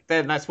 Then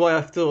that's why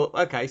I thought,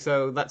 okay,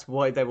 so that's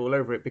why they're all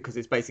over it, because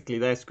it's basically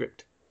their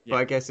script. Yeah. But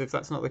I guess if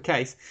that's not the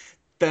case,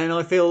 then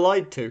I feel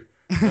lied to.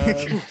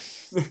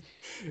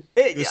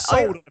 You're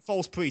sold under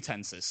false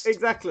pretenses.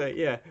 Exactly,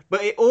 yeah.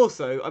 But it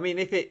also, I mean,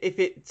 if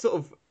it sort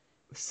of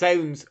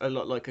sounds a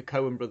lot like a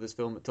Coen Brothers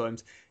film at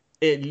times,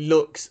 it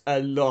looks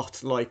a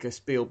lot like a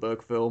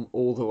Spielberg film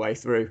all the way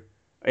through.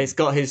 It's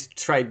got his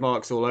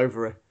trademarks all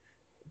over it.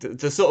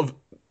 The sort of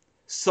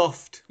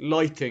soft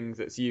lighting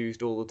that's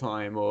used all the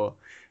time, or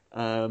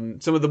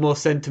some of the more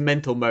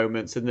sentimental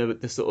moments and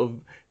the sort of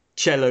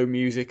cello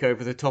music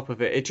over the top of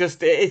it.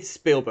 It's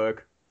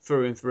Spielberg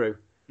through and through.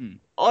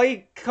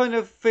 I kind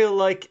of feel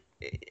like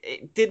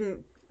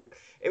it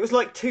was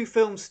like two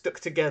films stuck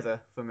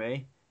together for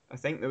me. I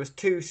think there was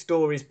 2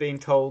 stories being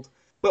told,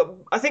 but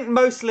I think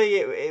mostly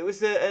it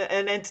was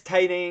an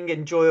entertaining,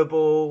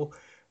 enjoyable.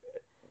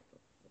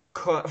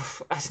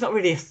 It's not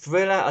really a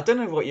thriller. I don't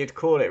know what you'd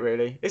call it.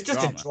 Really, it's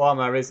just a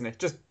drama, isn't it?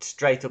 Just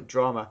straight up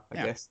drama, I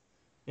guess.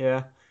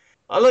 Yeah,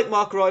 I like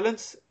Mark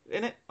Rylance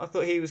in it. I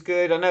thought he was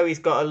good. I know he's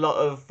got a lot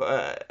of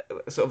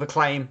sort of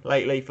acclaim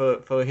lately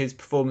for his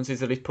performances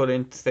that he's put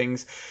into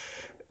things.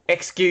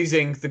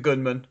 Excusing The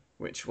Gunman,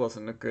 which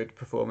wasn't a good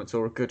performance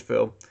or a good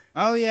film.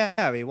 Oh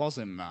yeah, he was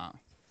in that.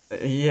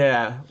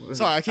 Yeah.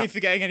 Sorry, I keep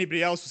forgetting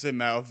anybody else was in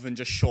there other than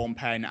just Sean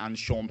Penn and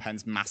Sean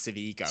Penn's massive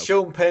ego.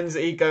 Sean Penn's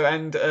ego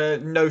and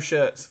no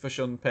shirts for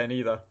Sean Penn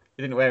either.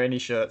 He didn't wear any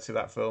shirts in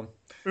that film.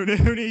 Who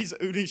needs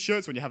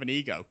shirts when you have an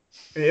ego?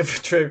 Yeah,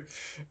 true.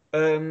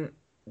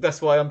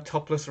 That's why I'm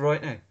topless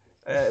right now.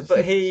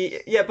 But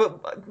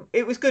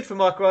it was good for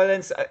Mark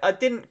Rylance. I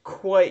didn't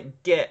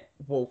quite get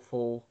Wolf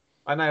Hall.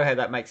 I know how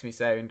that makes me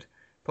sound.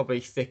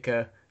 Probably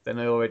thicker than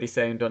I already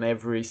sound on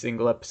every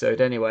single episode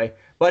anyway.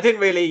 But I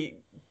didn't really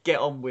get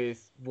on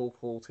with Wolf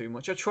Hall too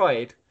much. I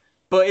tried.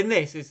 But in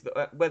this is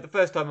where the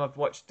first time I've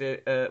watched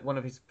one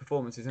of his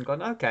performances and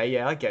gone, okay,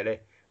 yeah, I get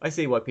it. I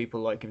see why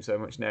people like him so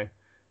much now.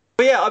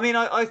 But yeah, I mean,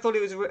 I thought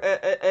it was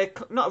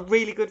not a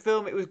really good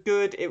film. It was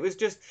good. It was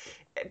just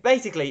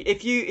basically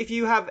if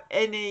you have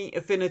any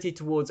affinity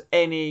towards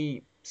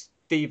any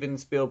Steven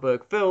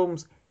Spielberg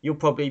films, you'll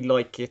probably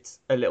like it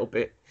a little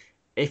bit.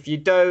 If you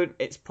don't,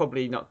 it's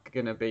probably not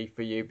going to be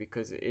for you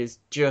because it is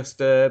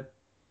just a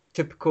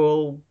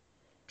typical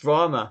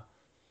drama.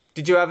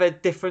 Did you have a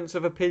difference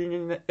of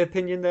opinion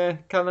there,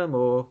 Callum?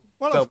 Or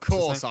well, of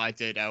course I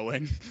did,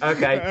 Owen.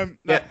 Okay.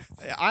 Yeah.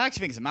 I actually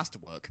think it's a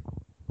masterwork.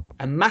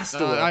 A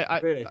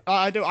masterwork, really?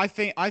 I do. I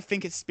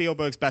think it's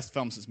Spielberg's best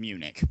film since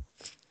Munich.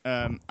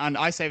 And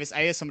I say this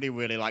A, as somebody who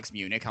really likes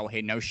Munich. I will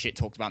hear no shit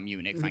talked about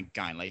Munich, thank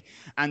kindly.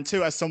 And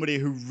 2, as somebody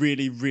who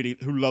really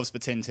loves the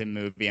Tintin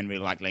movie and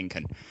really liked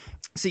Lincoln.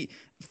 See,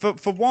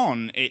 for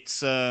one,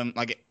 it's 2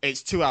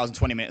 hours and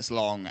 20 minutes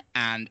long,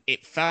 and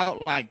it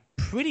felt like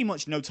pretty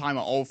much no time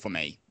at all for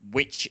me,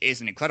 which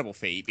is an incredible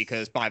feat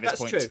because by this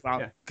point,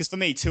 because for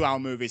me, 2-hour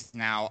movies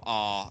now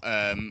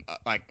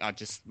are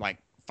just like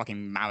fucking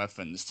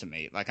marathons to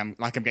me. Like I'm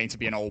getting to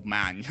be an old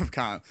man. You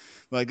can't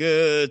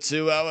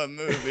 2-hour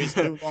movies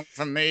too long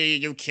for me.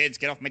 You kids,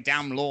 get off my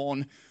damn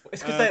lawn.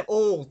 It's because they're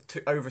all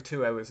over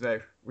 2 hours now,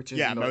 which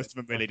is most of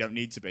them really don't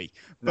need to be.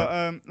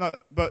 No.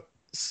 But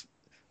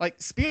like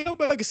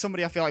Spielberg is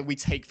somebody I feel like we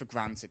take for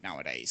granted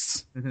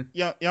nowadays. Mm-hmm.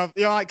 Yeah,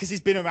 like because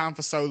he's been around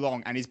for so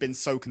long and he's been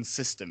so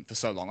consistent for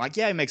so long. Like,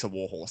 yeah, he makes a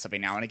war horse every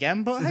now and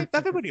again, but hey,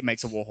 everybody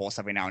makes a war horse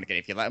every now and again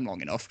if you let him long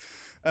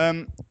enough.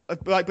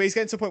 But he's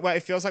getting to a point where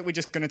it feels like we're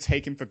just going to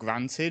take him for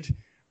granted.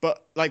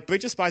 But like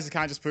Bridge of Spies is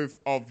kind of just proof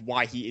of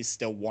why he is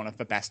still one of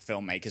the best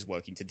filmmakers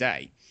working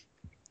today.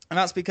 And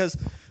that's because,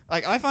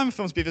 like, I find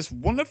films to be this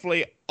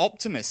wonderfully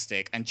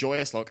optimistic and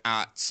joyous look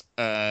at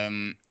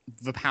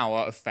the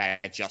power of fair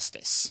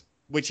justice,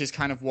 which is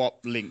kind of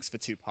what links the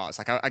 2 parts.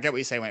 Like, I get what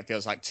you say when it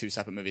feels like 2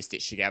 separate movies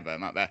stitched together,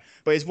 not there.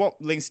 But it's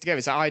what links together.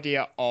 It's the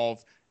idea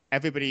of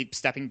everybody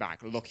stepping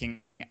back,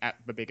 looking at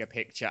the bigger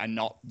picture, and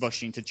not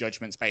rushing to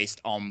judgments based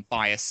on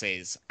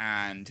biases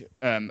and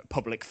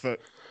public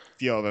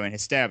furor and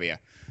hysteria.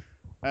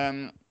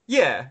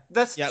 Yeah,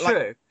 that's true.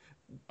 Like,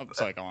 oh,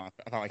 sorry, go on.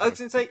 I was going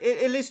to say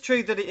it is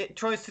true that it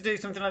tries to do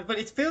something like, but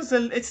it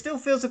still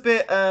feels a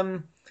bit.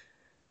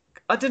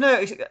 I don't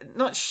know.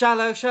 Not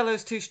shallow.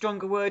 Shallow's too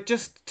strong a word.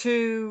 Just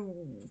too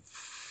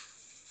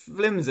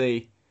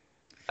flimsy.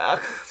 I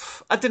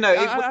don't know.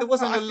 There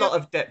wasn't a lot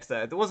of depth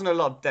there. There wasn't a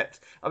lot of depth.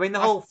 I mean, the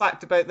whole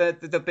fact about there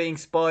being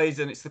spies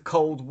and it's the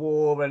Cold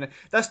War and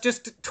that's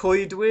just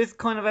toyed with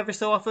kind of every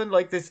so often.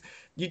 Like this,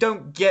 you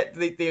don't get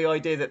the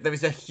idea that there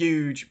is a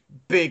huge,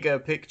 bigger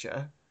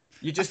picture.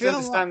 You just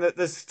understand that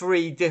there's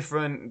 3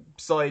 different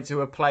sides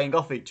who are playing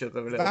off each other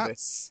a little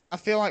bit. I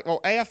feel like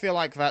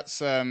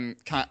that's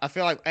I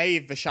feel like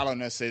the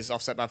shallowness is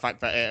offset by the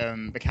fact that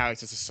the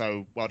characters are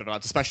so well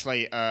developed,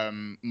 especially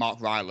Mark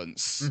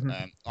Rylance,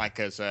 like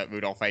as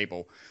Rudolph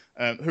Abel,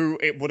 who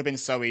it would have been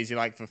so easy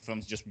like for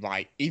films to just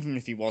write, even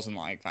if he wasn't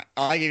like that.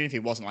 Even if he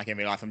wasn't like in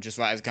real life, I'm just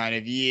write as kind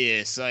of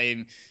yes,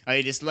 I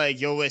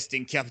dislike your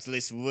Western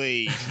capitalist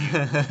rage.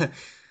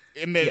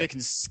 American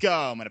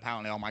scum, and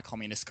apparently all my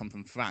communists come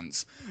from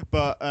France.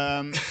 But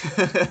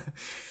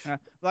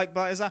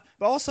but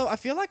also I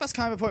feel like that's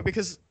kind of a point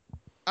because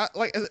I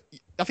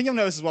think you'll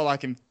notice as well,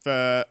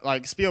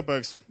 like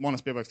Spielberg's one of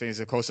Spielberg's things is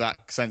of course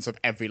that sense of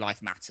every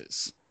life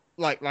matters.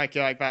 Like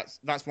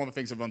that's one of the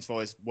things that runs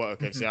for his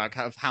work. Is like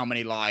how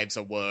many lives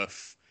are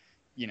worth.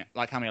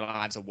 Like how many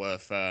lives are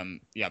worth,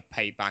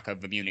 paid back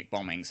over the Munich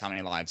bombings. How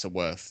many lives are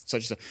worth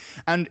such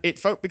stuff, and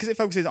because it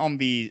focuses on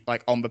the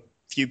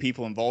few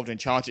people involved in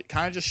charge, it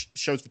kind of just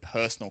shows the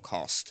personal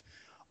cost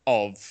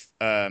of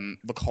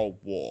the Cold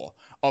War,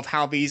 of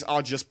how these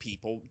are just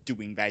people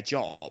doing their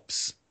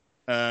jobs,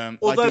 as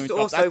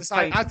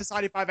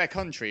decided by their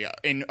country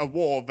in a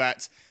war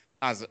that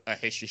as a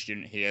history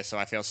student here, so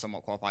I feel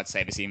somewhat qualified to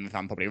say this, even if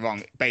I'm probably wrong.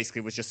 It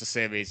basically was just a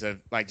series of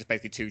just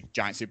basically two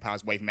giant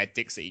superpowers waving their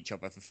dicks at each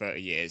other for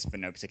 30 years for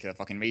no particular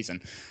fucking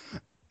reason.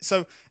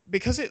 So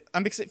because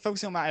it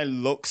focuses on that, it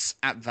looks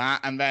at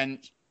that and then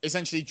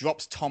essentially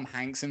drops Tom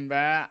Hanks in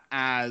there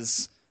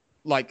as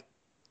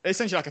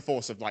essentially like a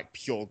force of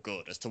pure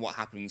good as to what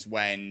happens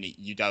when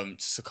you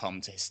don't succumb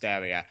to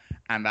hysteria,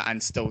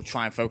 and still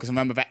try and focus and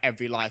remember that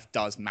every life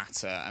does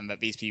matter and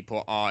that these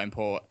people are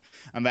important,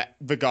 and that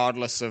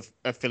regardless of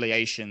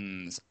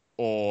affiliations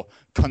or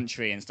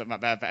country and stuff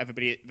like that, that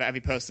every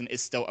person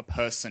is still a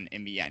person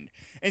in the end.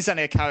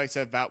 Instantly a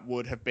character that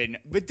would have been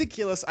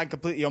ridiculous and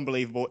completely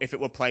unbelievable if it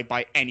were played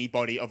by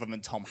anybody other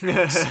than Tom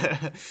Hanks.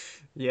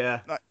 Yeah.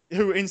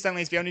 Who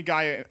instantly is the only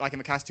guy in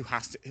the cast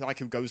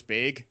who goes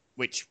big,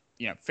 which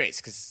fits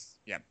because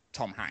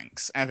Tom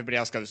Hanks. Everybody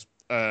else goes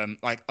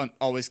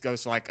always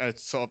goes a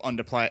sort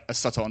of a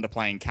subtle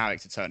underplaying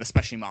character turn,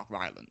 especially Mark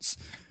Rylance,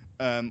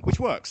 which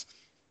works.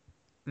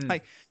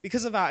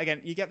 Because of that, again,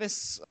 you get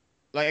this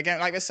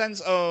a sense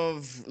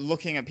of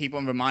looking at people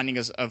and reminding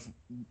us of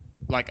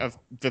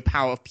the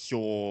power of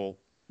pure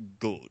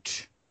good.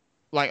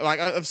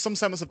 Of some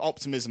semblance of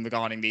optimism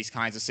regarding these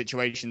kinds of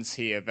situations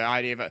here. The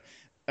idea that,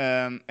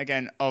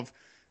 again, of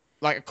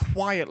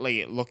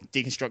quietly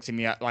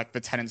deconstructing the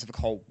tenets of the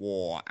Cold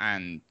War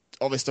and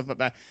all this stuff like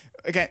that.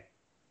 Again,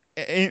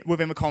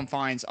 within the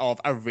confines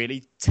of a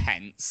really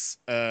tense,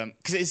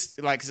 because it's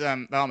there are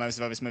moments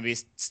of this movie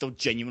is still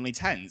genuinely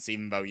tense,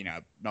 even though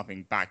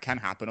nothing bad can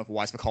happen.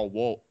 Otherwise, World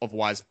War III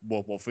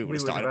would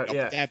have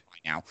started dead by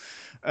now.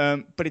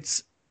 But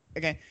it's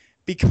again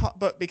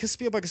because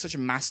Spielberg is such a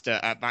master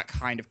at that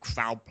kind of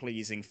crowd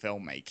pleasing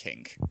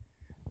filmmaking.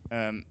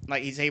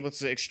 He's able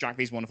to extract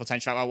these wonderful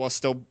tension while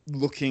still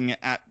looking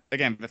at,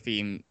 again, the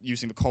theme,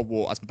 using the Cold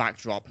War as the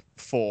backdrop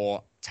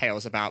for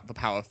tales about the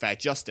power of fair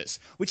justice,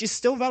 which is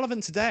still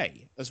relevant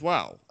today as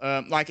well.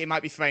 It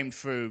might be framed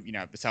through,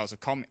 the tales of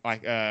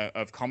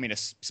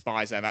communist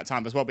spies at that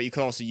time as well, but you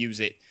could also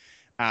use it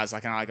as an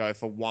allegory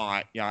for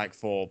why,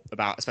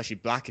 about especially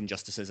black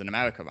injustices in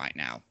America right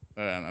now.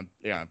 The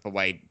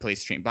way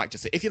police treat black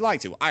justice. If you like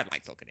to, I'd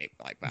like to look at it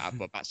like that,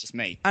 but that's just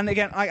me. And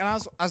again,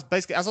 as I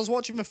was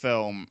watching the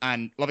film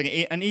and loving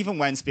it, and even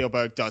when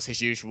Spielberg does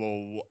his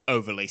usual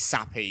overly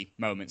sappy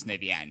moments near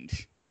the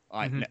end,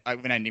 with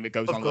an ending that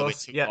goes on a little bit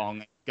too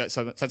long,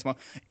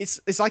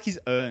 it's like he's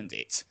earned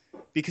it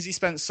because he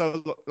spent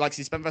the rest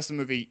of the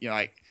movie,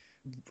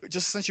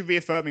 just essentially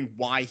reaffirming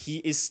why he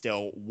is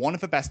still one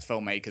of the best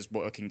filmmakers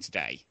working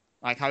today.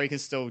 How he can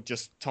still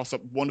just toss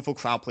up wonderful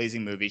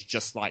crowd-pleasing movies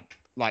just like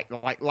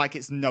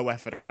it's no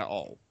effort at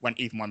all. When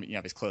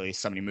there's clearly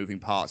so many moving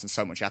parts and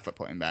so much effort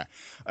put in there,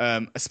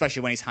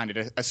 especially when he's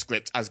handed a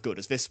script as good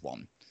as this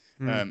one.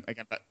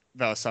 Again, but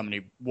there are so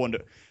many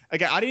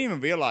Again, I didn't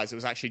even realize it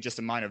was actually just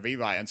a minor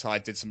rewrite until I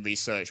did some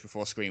research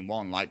before Screen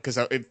One, because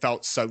it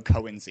felt so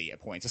Coen-y at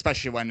points,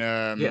 especially when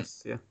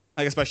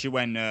especially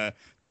when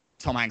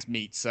Tom Hanks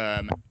meets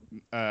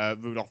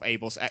Rudolph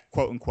Abel's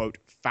quote unquote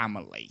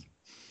family.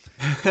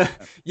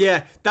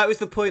 Yeah, that was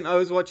the point I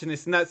was watching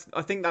this, and I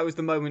think that was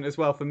the moment as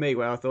well for me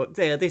where I thought,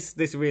 yeah,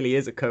 this really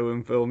is a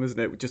Coen film, isn't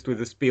it? Just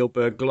with a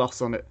Spielberg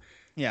gloss on it.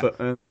 Yeah,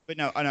 but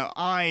no,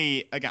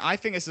 I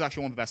think this is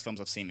actually one of the best films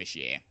I've seen this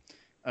year.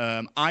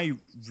 And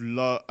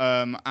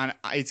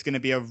it's going to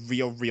be a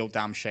real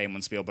damn shame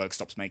when Spielberg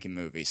stops making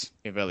movies.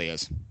 It really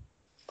is.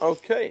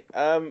 Okay,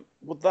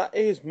 well, that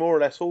is more or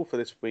less all for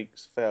this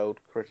week's Failed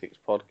Critics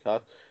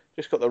podcast.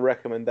 Just got the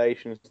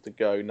recommendations to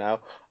go now.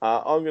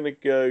 I'm going to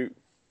go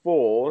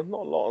for,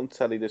 not a lot on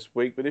telly this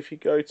week, but if you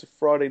go to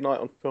Friday night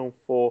on Film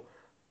 4,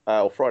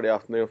 or Friday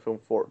afternoon on Film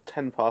 4 at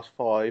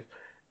 5:10,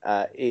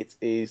 it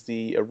is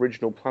the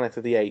original Planet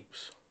of the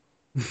Apes.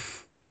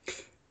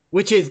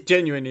 Which is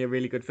genuinely a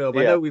really good film.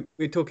 Yeah. I know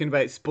we're talking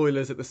about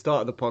spoilers at the start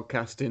of the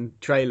podcast in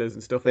trailers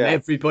and stuff, and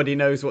everybody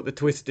knows what the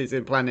twist is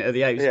in Planet of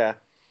the Apes. Yeah.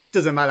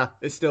 Doesn't matter.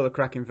 It's still a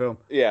cracking film.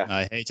 Yeah.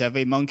 I hate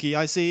every monkey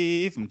I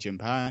see, from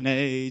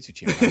chimpanzee to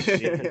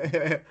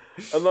chimpanzee.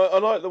 I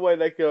like the way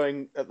they're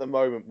going at the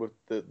moment with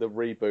the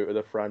reboot of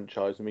the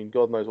franchise. I mean,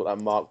 God knows what that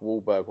Mark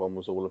Wahlberg one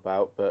was all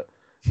about, but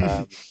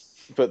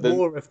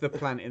more of the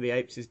Planet of the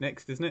Apes is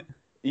next, isn't it?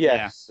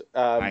 Yes.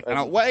 Yeah. I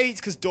cannot wait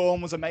because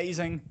Dawn was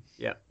amazing.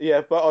 Yeah.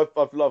 Yeah, but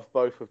I've loved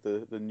both of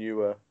the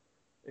newer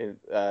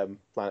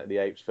Planet of the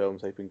Apes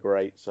films. They've been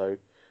great. So,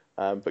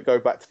 but go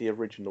back to the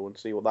original and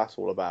see what that's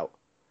all about.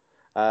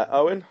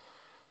 Owen?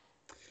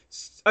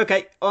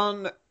 Okay,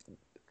 on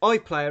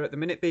iPlayer at the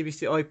minute,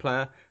 BBC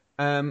iPlayer,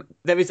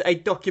 there is a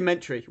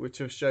documentary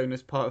which was shown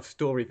as part of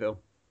Storyville.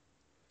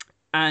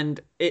 And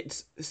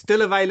it's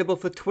still available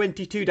for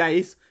 22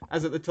 days,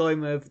 as at the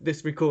time of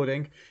this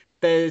recording.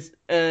 There's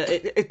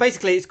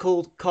it's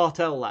called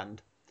Cartel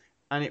Land,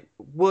 and it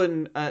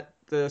won at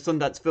the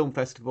Sundance Film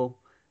Festival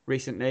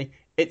recently.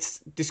 It's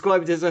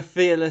described as a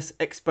fearless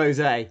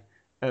expose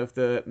of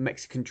the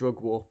Mexican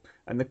drug war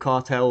and the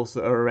cartels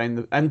that are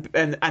around and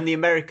the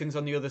Americans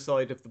on the other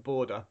side of the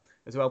border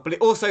as well. But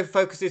it also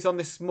focuses on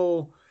this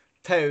small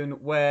town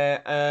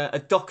where a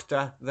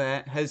doctor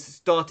there has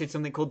started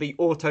something called the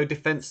Auto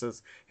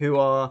Defensers, who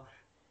are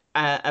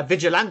a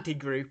vigilante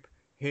group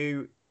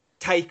who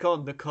take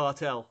on the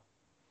cartel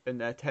in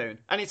their town.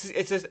 And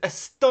it's an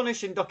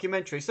astonishing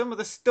documentary. Some of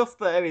the stuff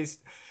there is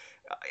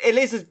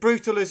as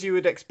brutal as you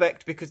would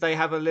expect, because they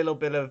have a little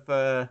bit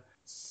of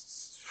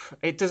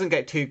it doesn't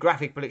get too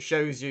graphic, but it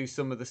shows you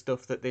some of the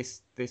stuff that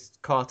this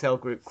cartel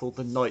group called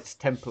the Knights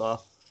Templar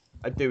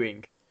are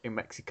doing in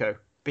Mexico.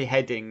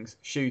 Beheadings,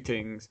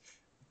 shootings,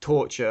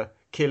 torture,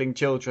 killing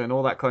children,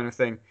 all that kind of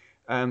thing.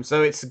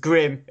 So it's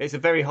grim. It's a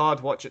very hard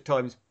watch at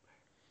times,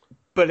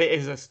 but it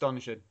is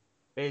astonishing.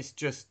 It's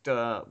just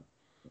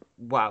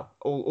wow.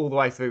 All the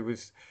way through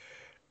was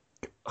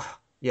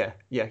yeah.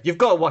 You've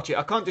got to watch it.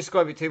 I can't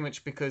describe it too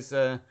much because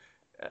to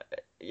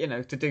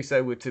do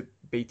so would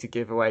be to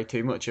give away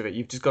too much of it.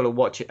 You've just got to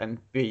watch it and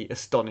be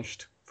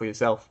astonished for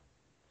yourself.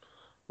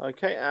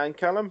 Okay, and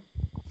Callum?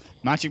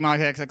 Magic Mike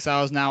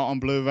XXL is now on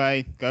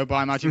Blu-ray. Go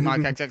buy Magic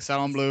Mike XXL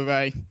on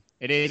Blu-ray.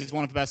 It's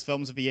one of the best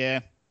films of the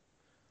year.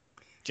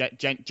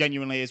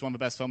 Genuinely is one of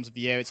the best films of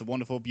the year. It's a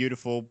wonderful,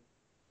 beautiful,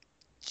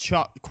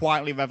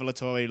 quietly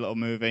revelatory little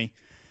movie.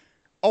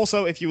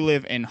 Also, if you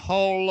live in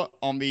Hull,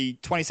 on the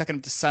 22nd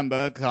of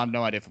December, because I have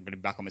no idea if I'm going to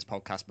be back on this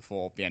podcast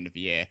before the end of the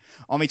year,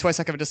 on the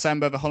 22nd of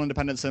December, the Hull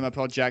Independent Cinema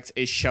Project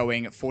is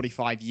showing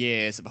 45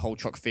 years at the Hull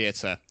Truck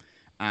Theatre.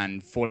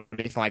 And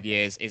 45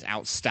 years is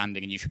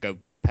outstanding, and you should go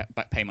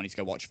pay money to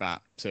go watch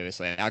that.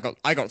 Seriously, I got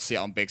to see it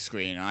on big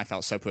screen, and I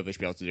felt so privileged to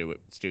be able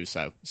to do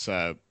so.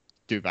 So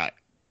do that.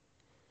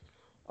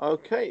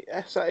 Okay,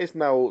 yes, that is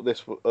now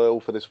all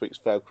for this week's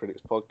Failed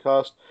Critics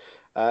podcast.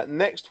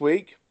 Next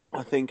week,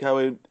 I think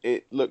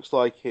it looks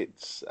like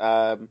it's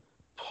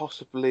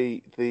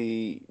possibly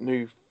the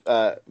new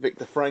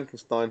Victor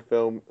Frankenstein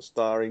film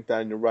starring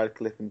Daniel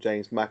Radcliffe and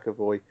James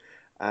McAvoy,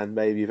 and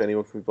maybe if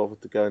anyone can be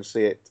bothered to go and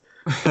see it,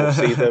 we'll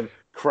see them,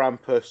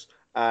 Krampus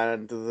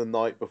and The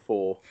Night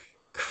Before.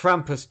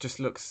 Krampus just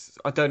looks...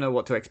 I don't know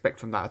what to expect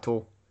from that at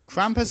all.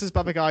 Krampus is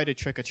by the guy who did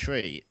Trick or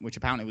Treat, which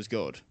apparently was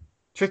good.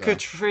 Trick or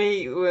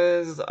Treat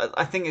was...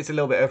 I think it's a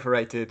little bit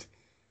overrated.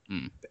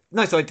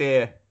 Nice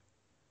idea,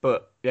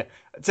 but yeah.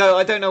 So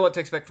I don't know what to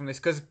expect from this,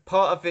 because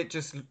part of it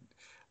just...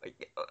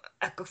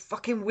 a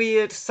fucking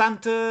weird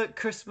Santa,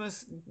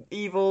 Christmas,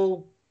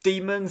 evil...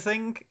 demon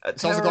thing.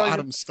 It's also got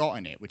Adam Scott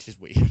in it, which is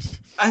weird.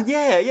 And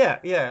yeah.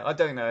 I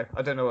don't know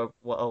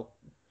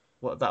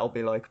what that'll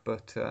be like,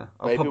 but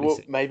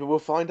maybe we'll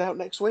find out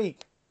next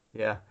week.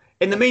 Yeah.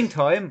 In the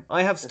meantime,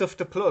 I have stuff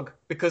to plug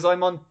because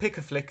I'm on Pick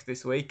a Flick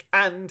this week,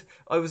 and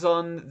I was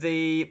on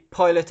the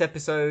pilot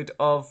episode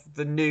of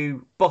the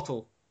new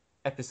Bottle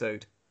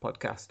episode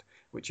podcast,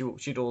 which you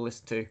should all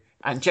listen to.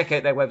 And check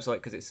out their website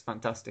because it's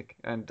fantastic.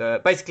 And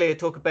basically I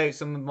talk about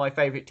some of my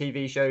favourite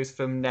TV shows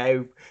from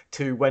now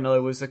to when I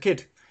was a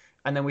kid.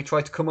 And then we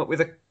try to come up with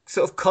a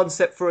sort of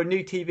concept for a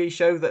new TV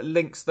show that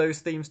links those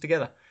themes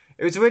together.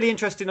 It was a really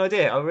interesting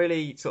idea. I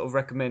really sort of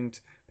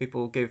recommend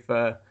people give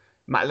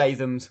Matt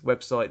Latham's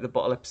website, the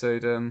Bottle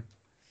episode,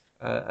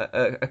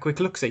 a quick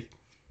look-see.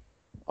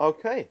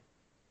 Okay.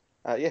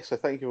 So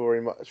thank you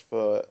very much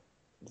for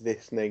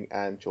listening,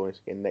 and join us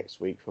again next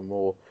week for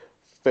more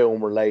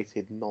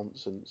film-related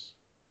nonsense.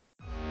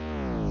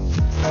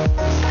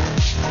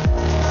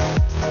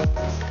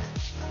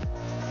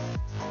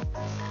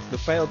 The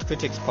Failed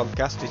Critics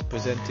podcast is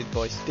presented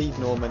by Steve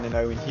Norman and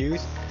Owen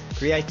Hughes,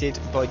 created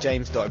by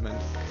James Diamond,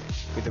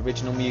 with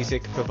original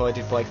music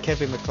provided by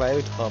Kevin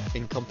MacLeod of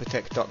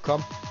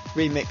Incompetech.com,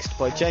 remixed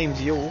by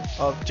James Yule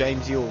of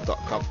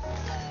JamesYule.com.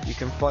 You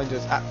can find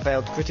us at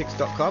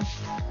FailedCritics.com,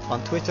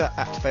 on Twitter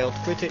at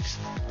FailedCritics,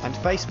 and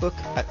Facebook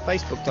at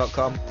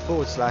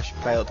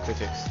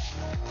Facebook.com/FailedCritics.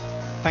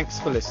 Thanks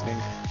for listening.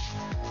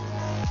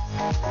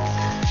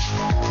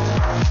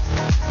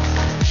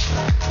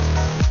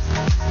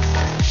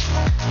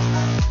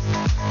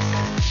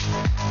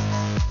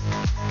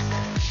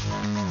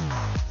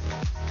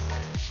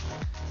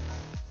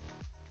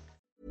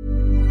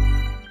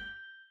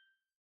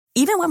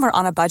 Even when we're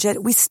on a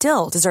budget, we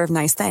still deserve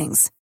nice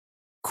things.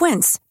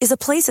 Quince is a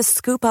place to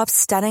scoop up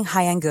stunning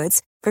high-end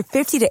goods for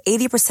 50 to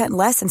 80%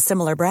 less than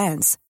similar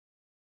brands.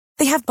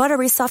 They have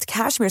buttery soft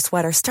cashmere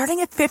sweaters starting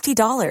at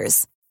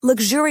 $50,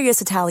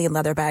 luxurious Italian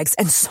leather bags,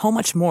 and so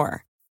much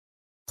more.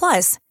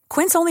 Plus,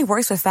 Quince only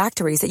works with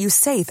factories that use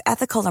safe,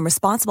 ethical, and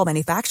responsible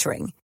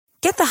manufacturing.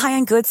 Get the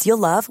high-end goods you'll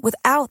love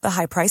without the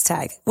high price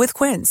tag with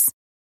Quince.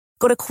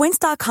 Go to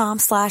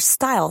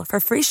quince.com/style for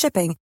free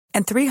shipping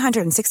and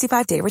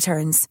 365-day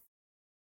returns.